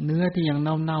เนื้อที่ยังเ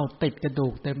น่าๆติดกระดู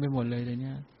กเต็มไปหมดเลยเ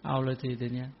นี่ยเอาเลยสิตั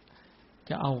วเนี้ย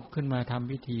จะเอาขึ้นมาท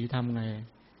ำพิธีทำไง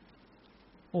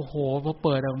โอ้โหพอเ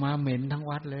ปิดออกมาเหม็นทั้ง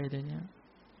วัดเลยตัวเนี้ย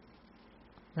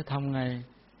แล้วทำไง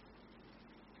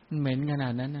มันเหม็นขนา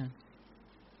ดนั้นน่ะ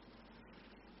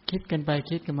คิดกันไป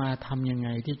คิดกันมาทำยังไง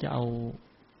ที่จะเอา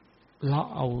เลาะ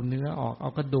เอาเนื้อออกเอา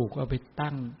กระดูกเอาไป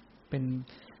ตั้งเป็น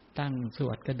ตั้งส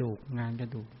วดกระดูกงานกระ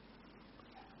ดูก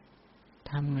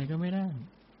ทำไงก็ไม่ได้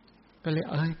ก็เลย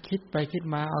คิดไปคิด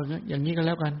มาเอาอย่างนี้ก็แ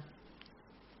ล้วกัน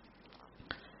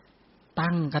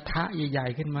ตั้งกระทะใหญ่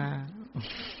ๆขึ้นมา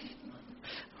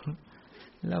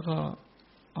แล้วก็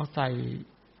เอาใส่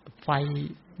ไฟ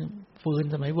ฟืน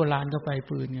สมัยโบราณก็ไฟ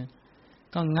ฟืนไง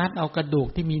ก็งัดเอากระดูก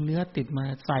ที่มีเนื้อติดมา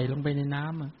ใส่ลงไปในน้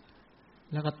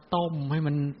ำแล้วก็ต้มให้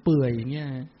มันเปื่อยอย่างเงี้ย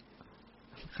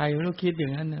ใครไม่รู้คิดอย่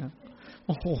างนั้นน่ะโ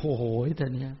อ้โหแต่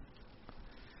เนี้ย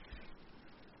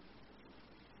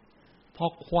พอ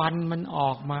ควันมันอ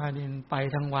อกมาเนี่ยไป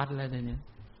ทั้งวัดแล้วเนี่ย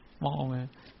มองไง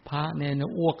พระเนี่ย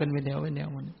อ้วกกันไปแนว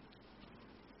มัน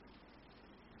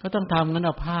ก็ต้องทำงั้นเอ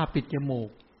าผ้าปิดจมูก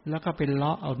แล้วก็เป็นเล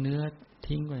าะเอาเนื้อ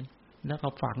ทิ้งไว้ แล้วก็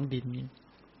ฝังดินนี่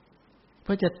เ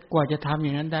พื่อจะกว่าจะทำอ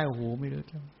ย่างนั้นได้โอ้โหไม่รู้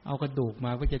เอากระดูกม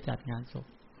าเพื่อจะจัดงานศพ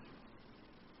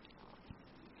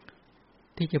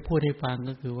ที่จะพูดให้ฟัง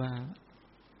ก็คือว่า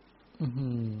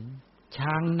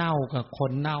ช้างเน่ากับค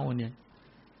นเน่าเนี่ย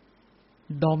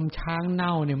ดมช้างเน่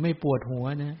าเนี่ยไม่ปวดหัว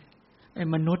นะไอ้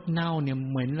มนุษย์เน่าเนี่ย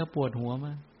เหม็นแล้วปวดหัวม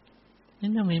ากนั่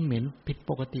นทำไมเหม็นผิด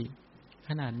ปกติข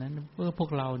นาดนั้นพว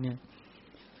กเราเนี่ย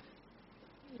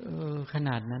ขน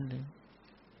าดนั้นเลย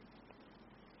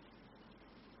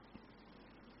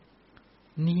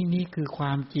นี่คือคว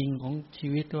ามจริงของชี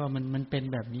วิตว่ามันเป็น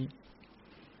แบบนี้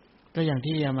ก็อย่าง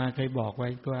ที่อามาเคยบอกไว้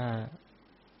ว่า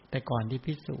แต่ก่อนที่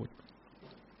พิสูจน์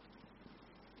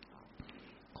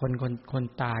คน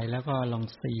ตายแล้วก็ลอง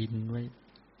ซีนไว้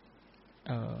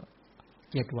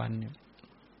7 วันเนี่ย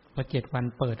พอ7 วัน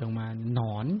เปิดออกมาหน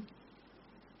อน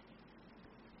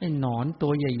ไอ้หนอนตั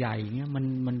วใหญ่ๆเงี้ย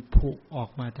มันผุออก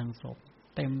มาทางศพ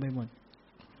เต็มไปหมด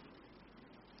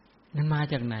มันมา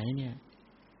จากไหนเนี่ย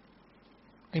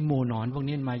ไอ้หมู่หนอนพวก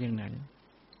นี้มันมาจากไหน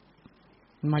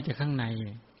มันมาจากข้างใน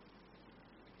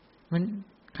มัน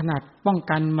ขนาดป้อง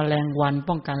กันแมลงวัน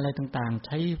ป้องกันอะไรต่างๆใ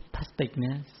ช้พลาสติกเ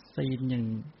นี่ยซีนอ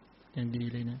ย่างดี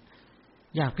เลยนะ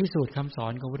อยากพิสูจน์คำสอ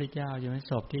นของพระพุทธเจ้าใช่ไหม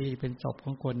ศพที่เป็นศพข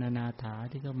องคนอนาถา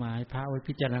ที่เขามาให้พระไว้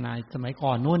พิจารณาสมัยก่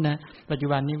อนนู้นนะปัจจุ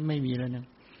บันนี้ไม่มีแล้วนะ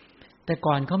แต่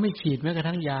ก่อนเขาไม่ฉีดแม้กระ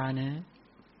ทั่งยานะ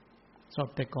ศพ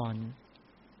แต่ก่อน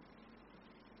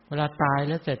เวลาตายแ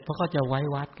ล้วเสร็จพวกเขาจะไว้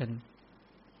วัดกัน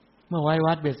เมื่อไว้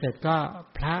วัดเบ็ดเสร็จก็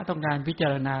พระต้องการพิจา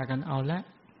รณากันเอาละ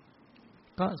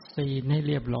ก็ซีนให้เ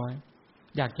รียบร้อย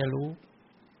อยากจะรู้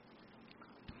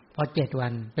พอ7 วั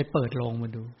นไปเปิดโลงมา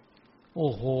ดูโ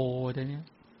อ้โหตัวเนี้ย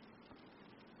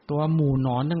ตัวหมู่หน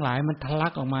อนทั้งหลายมันทะลั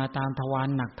กออกมาตามทวาร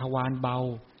หนักทวารเบา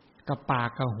กับปาก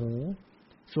กับหู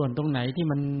ส่วนตรงไหนที่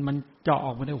มันเจาะอ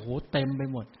อกมาได้โอ้โหเต็มไป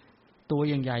หมดตัว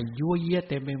อย่างใหญ่ยั่วเยี่ย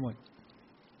เต็มไปหมด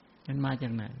มันมาจา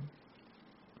กไหน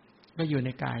ก็อยู่ใน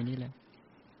กายนี้แหละ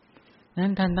นั้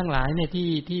นท่านทั้งหลายเนี่ย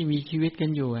ที่มีชีวิตกัน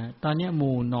อยู่ตอนนี้ห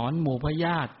มู่หนอนหมู่พย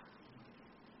าธิ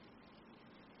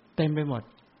เต็มไปหมด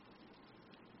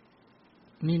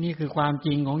นี่คือความจ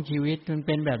ริงของชีวิตมันเ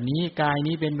ป็นแบบนี้กาย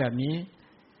นี้เป็นแบบนี้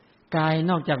กาย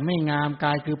นอกจากไม่งามก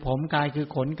ายคือผมกายคือ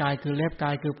ขนกายคือเล็บก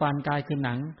ายคือฟันกายคือห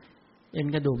นังเอ็น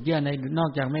กระดูกเยื่อในนอ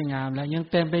กจากไม่งามแล้วยัง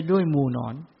เต็มไปด้วยหมู่หนอ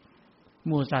นห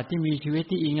มู่สัตว์ที่มีชีวิต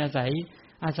ที่อิงอา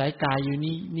ศัยกายอยู่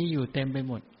นี่อยู่เต็มไป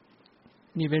หมด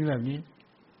นี่เป็นแบบนี้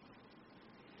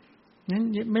งั้น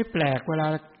ไม่แปลกเวลา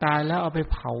ตายแล้วเอาไป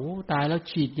เผาตายแล้ว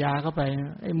ฉีดยาเข้าไป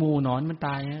ไอ้หมู่หนอนมันต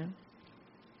ายฮะ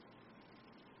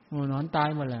หมู่หนอนตาย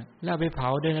หมดแหละแล้วไปเผา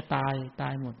ด้วยนะตา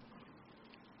ยหมด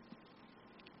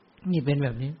นี่เป็นแบ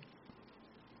บนี้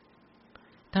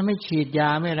ถ้าไม่ฉีดยา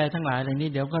ไม่อะไรทั้งหลายเหล่านี้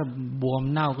เดี๋ยวก็บวม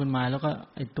เน่าขึ้นมาแล้วก็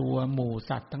ไอ้ตัวหมู่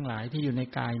สัตว์ทั้งหลายที่อยู่ใน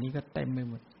กายนี้ก็เต็มไป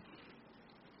หมด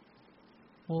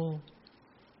โอ้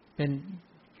เป็น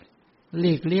ห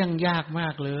ลีกเลี่ยงยากมา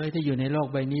กเลยที่อยู่ในโลก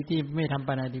ใบนี้ที่ไม่ทำป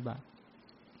าณาติบาต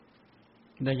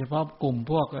โดยเฉพาะกลุ่ม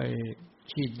พวก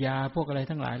ฉีดยาพวกอะไร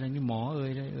ทั้งหลายเหล่านี้หมอ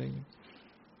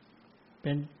เ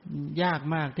ป็นยาก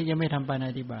มากที่จะไม่ทำปาณา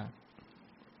ติบาต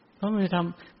เพราะไม่ท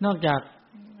ำนอกจาก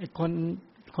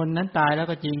คนนั้นตายแล้ว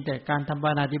ก็จริงแต่การทำป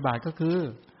าณาติบาตก็คือ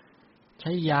ใ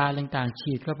ช้ยาต่างๆ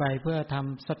ฉีดเข้าไปเพื่อท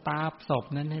ำสตาร์ฟศพ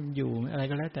นั้นให้มันอยู่อะไร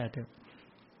ก็แล้วแต่เถอะ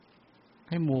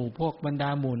ให้หมู่พวกบรรดา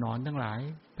หมู่หนอนทั้งหลาย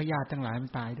พยาธิทั้งหลายมั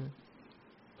นตายด้วย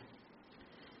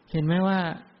เห็นไหมว่า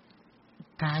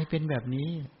กายเป็นแบบนี้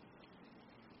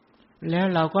แล้ว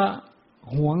เราก็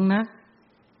หวงนัก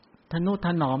ทนุถ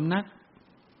นอมนัก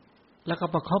แล้วก็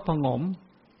ประคบประหงม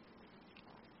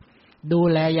ดู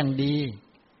แลอย่างดี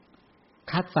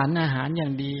คัดสรรอาหารอย่า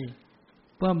งดี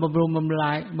เพื่อบำรุงบ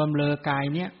ำเรอกาย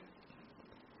เนี้ย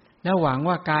แล้วหวัง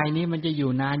ว่ากายนี้มันจะอ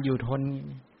ยู่นานอยู่ทน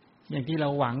อย่างที่เรา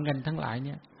หวังกันทั้งหลายเ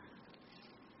นี่ย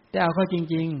แต่เอาเข้าจ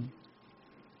ริง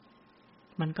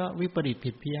ๆมันก็วิปริต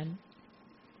ผิดเพี้ยน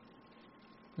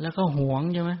แล้วก็หวง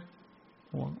ใช่ไหม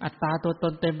หวงอัตตาตัวต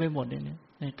นเต็มไปหมดเนี่ย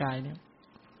ในกายเนี่ย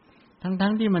ทั้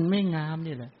งที่มันไม่งาม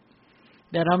นี่แหละ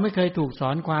แต่เราไม่เคยถูกสอ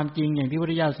นความจริงอย่างที่พระพุท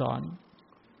ธเจ้าสอน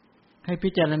ให้พิ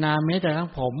จารณาแม้แต่ทั้ง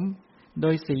ผมโด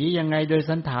ยสียังไงโดย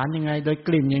สันฐานยังไงโดยก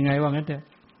ลิ่นยังไงว่างั้นเถอะ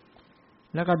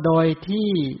แล้วก็โดยที่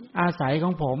อาศัยข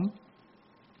องผม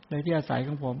โดยที่อาศัยข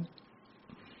องผม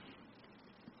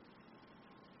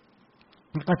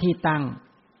แล้วก็ที่ตั้ง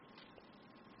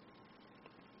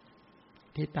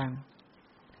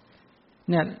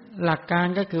เนี่ยหลักการ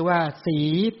ก็คือว่าสี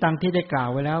ตังที่ได้กล่าว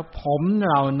ไว้แล้วผมเ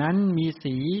หล่านั้นมี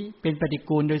สีเป็นปฏิ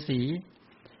กูลโดยสี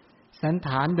สันฐ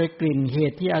านโดยกลิ่นเห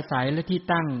ตุที่อาศัยและที่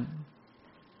ตั้ง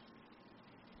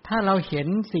ถ้าเราเห็น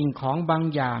สิ่งของบาง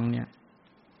อย่างเนี่ย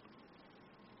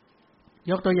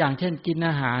ยกตัวอย่างเช่นกิน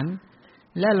อาหาร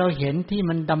และเราเห็นที่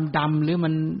มันดำๆหรือมั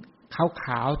น ข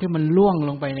าวๆที่มันล่วงล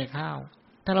งไปในข้าว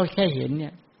ถ้าเราแค่เห็นเนี่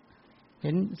ยเ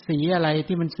ห็นสีอะไร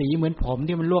ที่มันสีเหมือนผม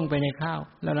ที่มันล่วงไปในข้าว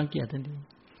เรารังเกียจทันที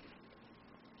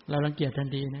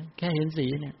นะแค่เห็นสี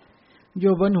เนี่ยอ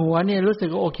ยู่บนหัวเนี่ยรู้สึก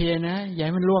ว่าโอเคนะอย่าใ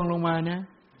ห้มันล่วงลงมานะ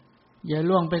อย่า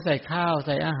ล่วงไปใส่ข้าวใ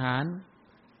ส่อาหาร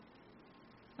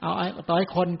เอาต่อให้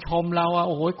คนชมเราโ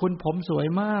อ้โหคุณผมสวย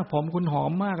มากผมคุณหอ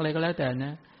มมากอะไรก็แล้วแต่น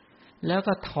ะแล้ว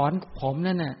ก็ถอนผม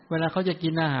นั่นน่ะเวลาเขาจะกิ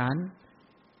นอาหาร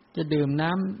จะดื่มน้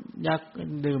ำอยาก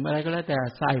ดื่มอะไรก็แล้วแต่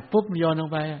ใส่ปุ๊บโยนลง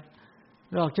ไป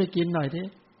เราช่วยกินหน่อยที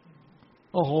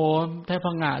โอ้โหแทบ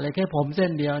พังงะเลยแค่ผมเส้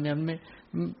นเดียวเนี่ยไม่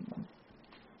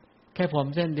แค่ผม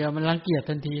เส้นเดียวมันรังเกียจ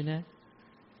ทันทีนะ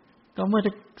ก็เมื่อ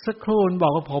สักครู่บอ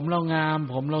กว่าผมเรางาม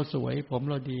ผมเราสวยผม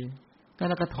เราดีก็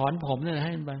แล้วก็ถอนผมนี่แหละใ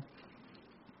ห้มันไป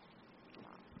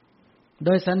โด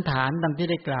ยสันฐานดังที่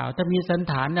ได้กล่าวถ้ามีสัน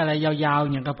ฐานอะไรยาว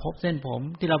ๆอย่างกระพบเส้นผม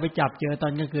ที่เราไปจับเจอตอ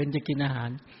นกลางคืนจะกินอาหาร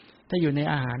ถ้าอยู่ใน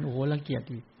อาหารโอ้โหรังเกียจ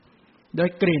อีกโดย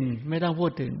กลิ่นไม่ต้องพู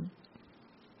ดถึง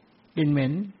กลิ่นเหม็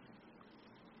น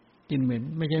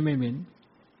ไม่ใช่ไม่เหม็น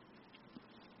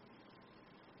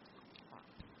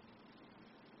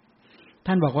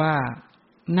ท่านบอกว่า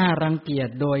น่ารังเกียจ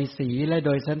โดยสีและโ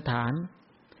ดยสันฐาน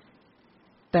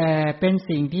แต่เป็น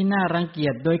สิ่งที่น่ารังเกี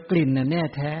ยจโดยกลิ่นน่ะแน่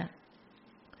แท้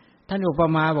ท่านอุป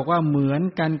มาบอกว่าเหมือน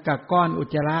กันกับก้อนอุจ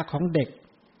จาระของเด็ก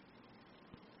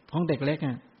เล็ก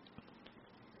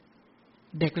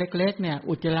เด็กเล็กๆเนี่ย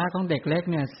อุจจาระของเด็กเล็ก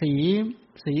เนี่ย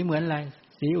สีเหมือนอะไร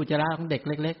สีอุจจาระของเด็ก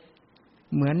เล็ก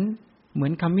ๆเหมือ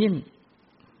นขมิ้น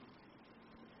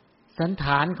สันฐ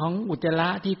านของอุจจาระ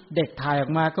ที่เด็กถ่ายออ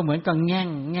กมาก็เหมือนกับแ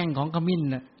ง่งของขมิ้น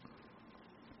น่ะ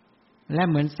และ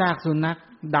เหมือนซากสุนัข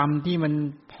ดำที่มัน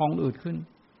พองอืดขึ้น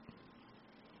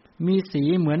มีสี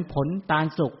เหมือนผลตาล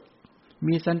สุก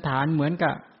มีสันฐานเหมือน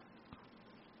กับ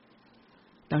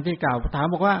ดังที่กล่าวถาม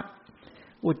บอกว่า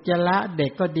อุจจาระเด็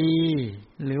กก็ดี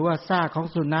หรือว่าซากของ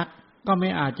สุนัขก็ไม่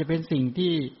อาจจะเป็นสิ่ง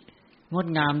ที่งด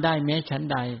งามได้แม้ชั้น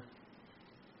ใด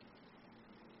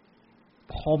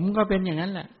ผมก็เป็นอย่างนั้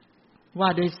นแหละว่า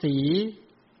โดยสี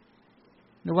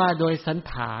ว่าโดยสัน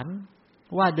ฐาน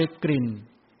ว่าโดยกลิ่น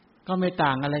ก็ไม่ต่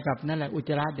างอะไรกับนั่นแหละอุจ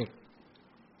จาระเด็ก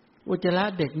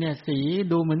เนี่ยสี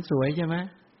ดูเหมือนสวยใช่ไหม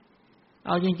เ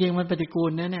อาจริงๆมันปฏิกู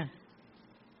ลนะเนี่ย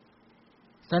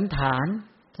สันฐา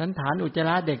นอุจจาร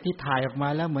ะเด็กที่ถ่ายออกมา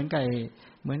แล้วเหมือนข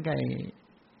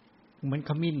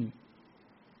มิ้น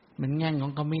เหมือนแง่งขอ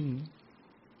งขมิ้น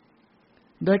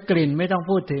โดยกลิ่นไม่ต้อง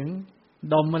พูดถึง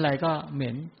ดมเมื่อไหร่ก็เห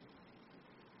ม็น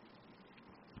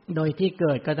โดยที่เ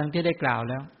กิดก็ดังที่ได้กล่าว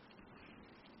แล้ว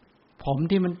ผม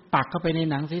ที่มันปักเข้าไปใน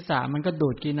หนังศีรษะมันก็ดู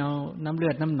ดกินเอาน้ำเลื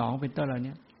อดน้ำหนองเป็นต้นเหล่า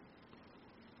นี้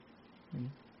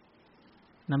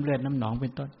น้ำเลือดน้ำหนองเป็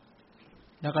นต้น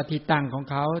แล้วก็ที่ตั้งของ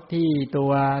เขาที่ตั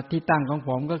วที่ตั้งของผ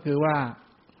มก็คือว่า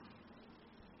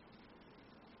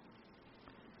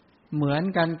เหมือน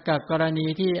กันกับกรณี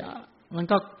ที่มัน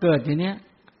ก็เกิดอย่างนี้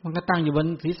มันก็ตั้งอยู่บน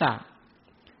ศีรษะ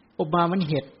อุปมามัน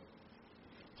เห็ด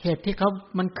ที่เขา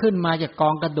มันขึ้นมาจากกอ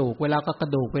งกระดูกเวลาก็กร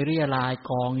ะดูกไปเรี่ยราย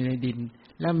กองอยู่ในดิน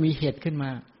แล้วมีเห็ดขึ้นมา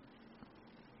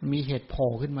มีเห็ดโผ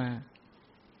ล่ขึ้นมา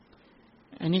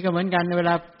อันนี้ก็เหมือนกันเว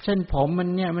ลาเส้นผมมัน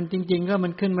เนี่ยมันจริงๆก็มั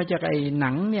นขึ้นมาจากไอ้ห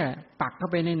นังเนี่ยปักเข้า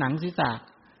ไปในหนังศีรษะ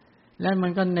แล้วมั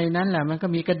นก็ในนั้นแหละมันก็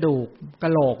มีกระดูกกะ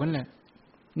โหลกนั่นแหละ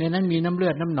ในนั้นมีน้ำเลื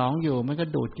อดน้ำหนองอยู่มันก็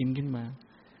ดูดกินขึ้นมา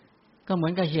ก็เหมื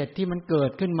อนกับเห็ดที่มันเกิ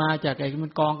ดขึ้นมาจากไอ้มั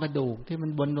นกองกระดูกที่มั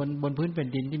นบนพื้นแผ่น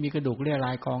ดินที่มีกระดูกเรี่ยร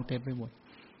ายกองเต็มไปหมด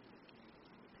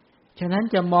ฉะนั้น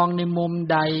จะมองในมุม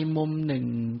ใดมุมหนึ่ง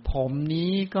ผม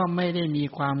นี้ก็ไม่ได้มี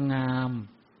ความงาม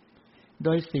โด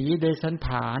ยสีโดยสันฐ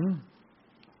าน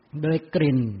โดยก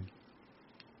ลิ่น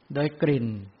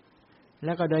แ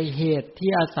ล้วก็โดยเหตุที่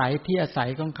อาศัย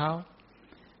ของเขา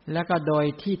แล้วก็โดย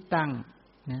ที่ตั้ง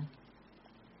นะ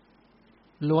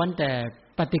ล้วนแต่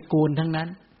ปฏิกูลทั้งนั้น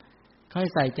เขา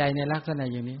ใส่ใจในลักษณะ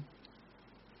อย่างนี้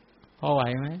พอไหว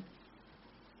ไหม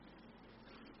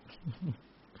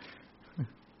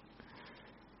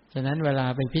ฉะนั้นเวลา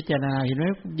ไปพิจารณาเห็นไหม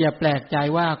อย่าแปลกใจ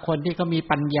ว่าคนที่เขามี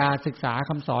ปัญญาศึกษา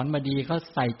คำสอนมาดีเขา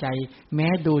ใส่ใจแม้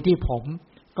ดูที่ผม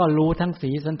ก็รู้ทั้ง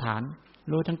สีสันฐาน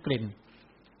รู้ทั้งกลิ่น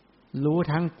รู้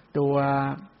ทั้งตัว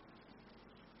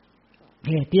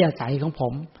เหตุที่อาศัยของผ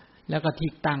มแล้วก็ที่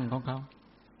ตั้งของเขา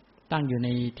ตั้งอยู่ใน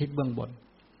ทิศเบื้องบน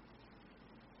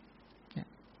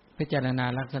พิจารณา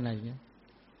ลักษณะอย่างนี้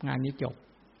งานนี้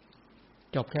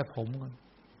จบแค่ผมก่อน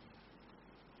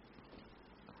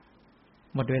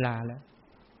หมดเวลาแล้ว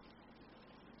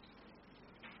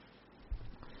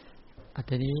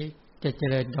ทีนี้จะเจ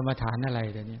ริญกรรมฐานอะไร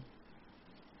เดี๋ยวนี้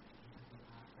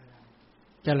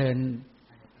เจริญ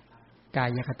กา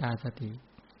ยคตาสติ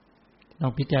ลอ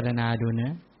งพิจารณาดูน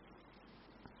ะ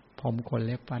ผมขนเ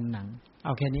ล็บฟันหนังเอ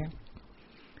าแค่นี้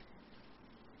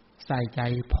ใส่ใจ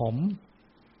ผม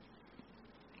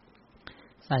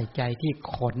ใส่ใจที่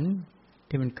ขน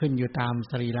ที่มันขึ้นอยู่ตาม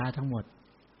สรีระทั้งหมด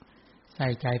ใส่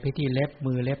ใจไปที่เล็บ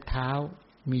มือเล็บเท้า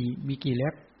มีกี่เล็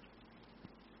บ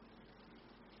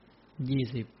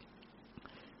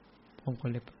20ผมก็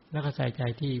เล็บแล้วก็ใส่ใจ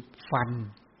ที่ฟัน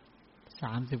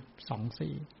32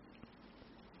ซี่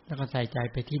แล้วก็ใส่ใจ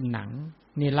ไปที่หนัง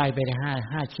นี่ไล่ไปได้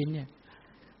5ชิ้นเนี่ย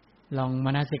ลองม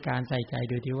นสิการใส่ใจ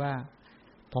ดูที่ว่า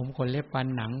ผมขนเล็บฟัน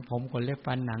หนังผมขนเล็บ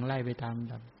ฟันหนังไล่ไปตามแ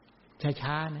บบ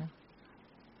ช้าๆนะ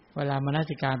เวลามน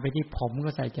สิการไปที่ผมก็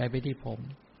ใส่ใจไปที่ผม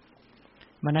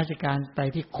มนสิการไป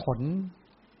ที่ข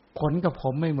นกับผ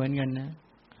มไม่เหมือนกันนะ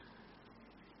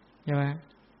ใช่ไหม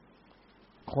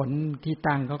ขนที่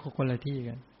ตั้งก็คนละที่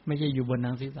กันไม่ใช่อยู่บนห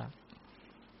นังศีรษะ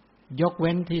ยกเ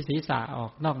ว้นที่ศีรษะออ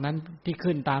กนอกนั้นที่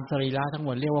ขึ้นตามสรีระทั้งหม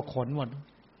ดเรียกว่าขนหมด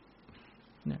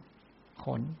เนี่ยข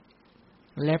น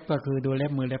เล็บก็คือดูเล็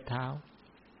บมือเล็บเท้า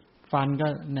ฟันก็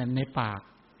ในปาก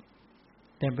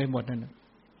เต็มไปหมดนั่น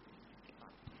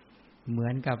เหมื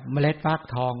อนกับเมล็ดฟัก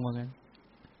ทองว่างั้น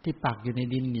ที่ปักอยู่ใน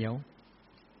ดินเหนียว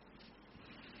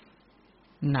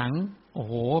หนังโอ้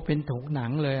โหเป็นถุงหนั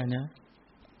งเลยอ่ะนะ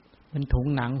เป็นถุง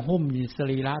หนังหุ้มอยู่ส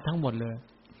รีระทั้งหมดเลย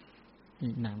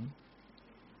นี่หนัง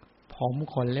ผม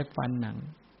ขนเล็บฟันหนัง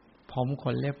ผมข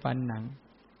นเล็บฟันหนัง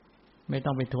ไม่ต้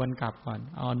องไปทวนกลับก่อน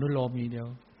เอาอนุโลมอย่างเดียว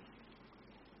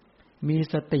มี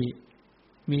สติ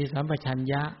มีสัมปชัญ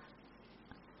ญะ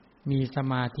มีส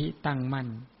มาธิตั้งมั่น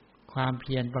ความเ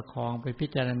พียรประคองไปพิ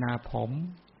จารณาผม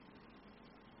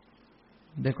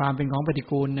โดยความเป็นของปฏิ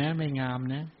กูลนะไม่งาม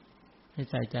นะให้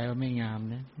ใส่ใจว่าไม่งาม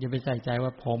นะอย่าไปใส่ใจว่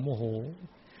าผมโอ้โห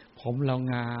ผมเรา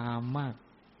งามมาก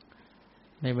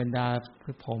ในบรรดา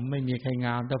ผมไม่มีใครง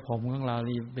ามแต่ผมของเรา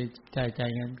นี่ไปใส่ใจ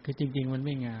งั้นคือจริงๆมันไ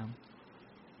ม่งาม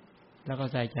แล้วก็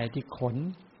ใส่ใจที่ขน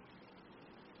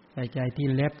ใส่ใจที่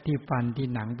เล็บที่ฟันที่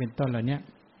หนังเป็นต้นเหล่านี้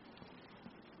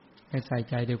ให้ใส่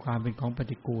ใจด้วยความเป็นของป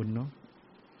ฏิกูลเนาะ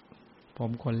ผม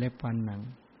ขนเล็บฟันหนัง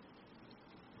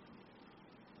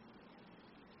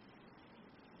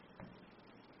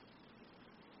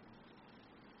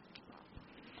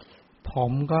ผ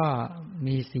มก็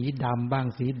มีสีดำบ้าง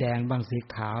สีแดงบ้างสี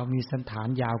ขาวมีสันฐาน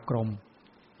ยาวกลม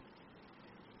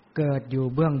เกิดอยู่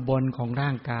เบื้องบนของร่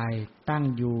างกายตั้ง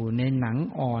อยู่ในหนัง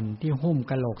อ่อนที่หุ้ม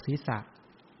กะโหลกศีรษะ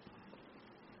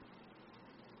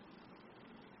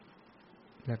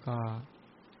แล้วก็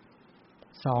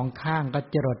สองข้างก็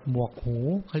จรดหมวกหู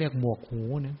เขาเรียกหมวกหู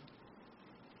นะ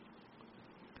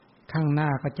ข้างหน้า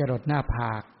ก็จรดหน้าผ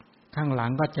ากข้างหลั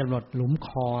งก็จรดหลุมค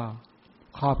อ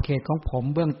ขอบเขตของผม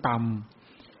เบื้องต่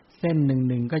ำเส้นห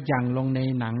นึ่งก็ยังลงใน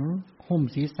หนังหุ้ม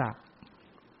ศีรษะ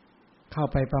เข้า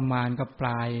ไปประมาณกับปล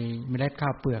ายเมล็ดข้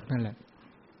าวเปลือกนั่นแหละ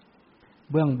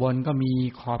เบื้องบนก็มี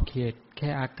ขอบเขตแค่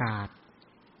อากาศ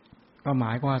ก็หม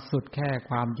ายว่าสุดแค่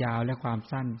ความยาวและความ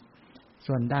สั้น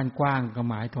ส่วนด้านกว้างก็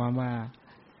หมายความว่า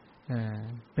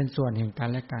เป็นส่วนแห่งกัน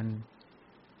และกัน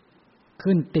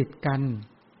ขึ้นติดกัน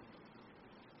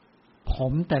ผ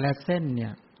มแต่ละเส้นเนี่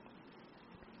ย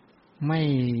ไม่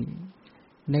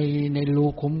ในรู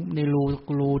คุ้มใน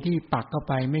รูที่ปักเข้า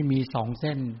ไปไม่มี2เ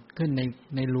ส้นขึ้น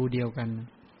ในรูเดียวกัน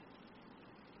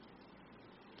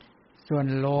ส่วน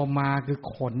โลมาคือ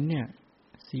ขนเนี่ย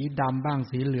สีดำบ้าง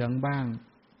สีเหลืองบ้าง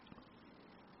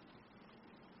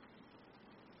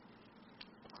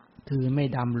คือไม่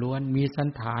ดำล้วนมีสัน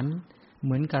ฐานเห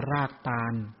มือนกับรากตา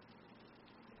ล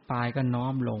ปลายก็น้อ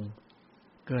มลง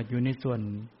เกิดอยู่ในส่วน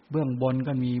เบื้องบน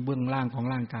ก็มีเบื้องล่างของ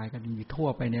ร่างกายก็มีทั่ว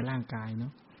ไปในร่างกายเนา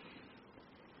ะ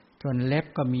ส่วนเล็บ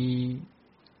ก็มี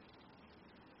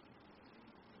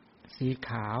สีข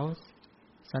าว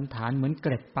สันฐานเหมือนเก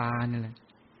ล็ดปลาเนี่ยแหละ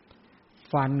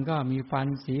ฟันก็มีฟัน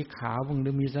สีขาวบางหรื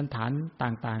อมีสันฐาน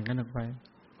ต่างๆกันออกไป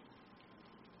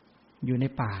อยู่ใน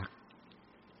ปาก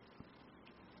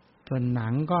ส่วนหนั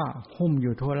งก็หุ้มอ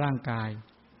ยู่ทั่วร่างกาย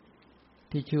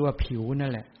ที่ชื่อว่าผิวนั่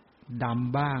นแหละด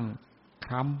ำบ้างค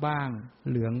ล้ำบ้าง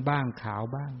เหลืองบ้างขาว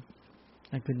บ้าง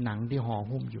นั่นคือหนังที่ห่อ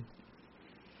หุ้มอยู่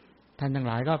ท่านทั้งห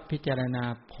ลายก็พิจารณา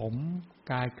ผม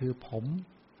กายคือผม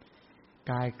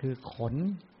กายคือขน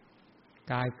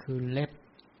กายคือเล็บ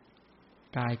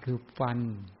กายคือฟัน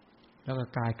แล้วก็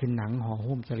กายคือหนังห่อ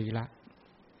หุ้มสรีระ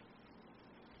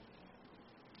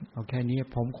เอาแค่นี้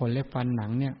ผมขนเล็บฟันหนั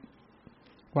งเนี่ย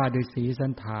ว่าโดยสีสั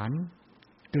นฐาน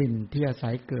กลิ่นที่อา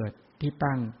ศัยเกิดที่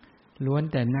ตั้งล้วน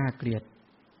แต่น่าเกลียด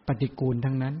ปฏิกูล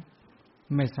ทั้งนั้น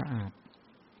ไม่สะอาด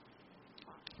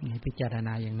ให้พิจารณ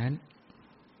าอย่างนั้น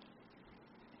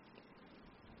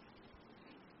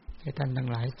ให้ท่านทั้ง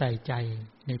หลายใส่ใจ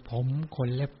ในผมขน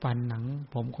เล็บฟันหนัง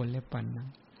ผมขนเล็บฟันหนัง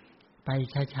ไป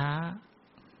ช้า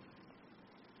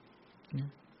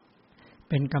ๆ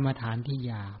เป็นกรรมฐานที่ห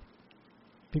ยาบ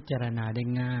พิจารณาได้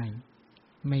ง่าย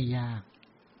ไม่ยาก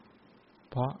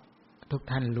เพราะทุก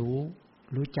ท่าน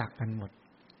รู้จักกันหมด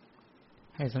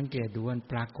ให้สังเกตดูมัน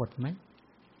ปรากฏไหม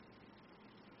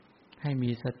ให้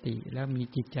มีสติแล้วมี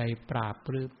จิตใจปราบป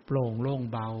ลื้มโปร่งโล่ง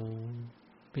เบา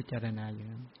พิจารณาอย่าง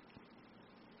นั้น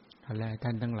เอาละท่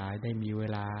านทั้งหลายได้มีเว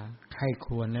ลาใคร่ค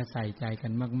รวญและใส่ใจกั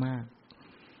นมาก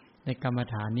ๆในกรรม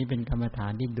ฐานนี้เป็นกรรมฐา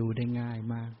นที่ดูได้ง่าย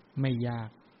มากไม่ยาก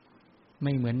ไ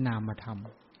ม่เหมือนนามธรรม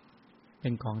เป็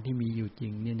นของที่มีอยู่จริ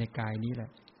งเนี่ยในกายนี้แหล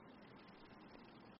ะ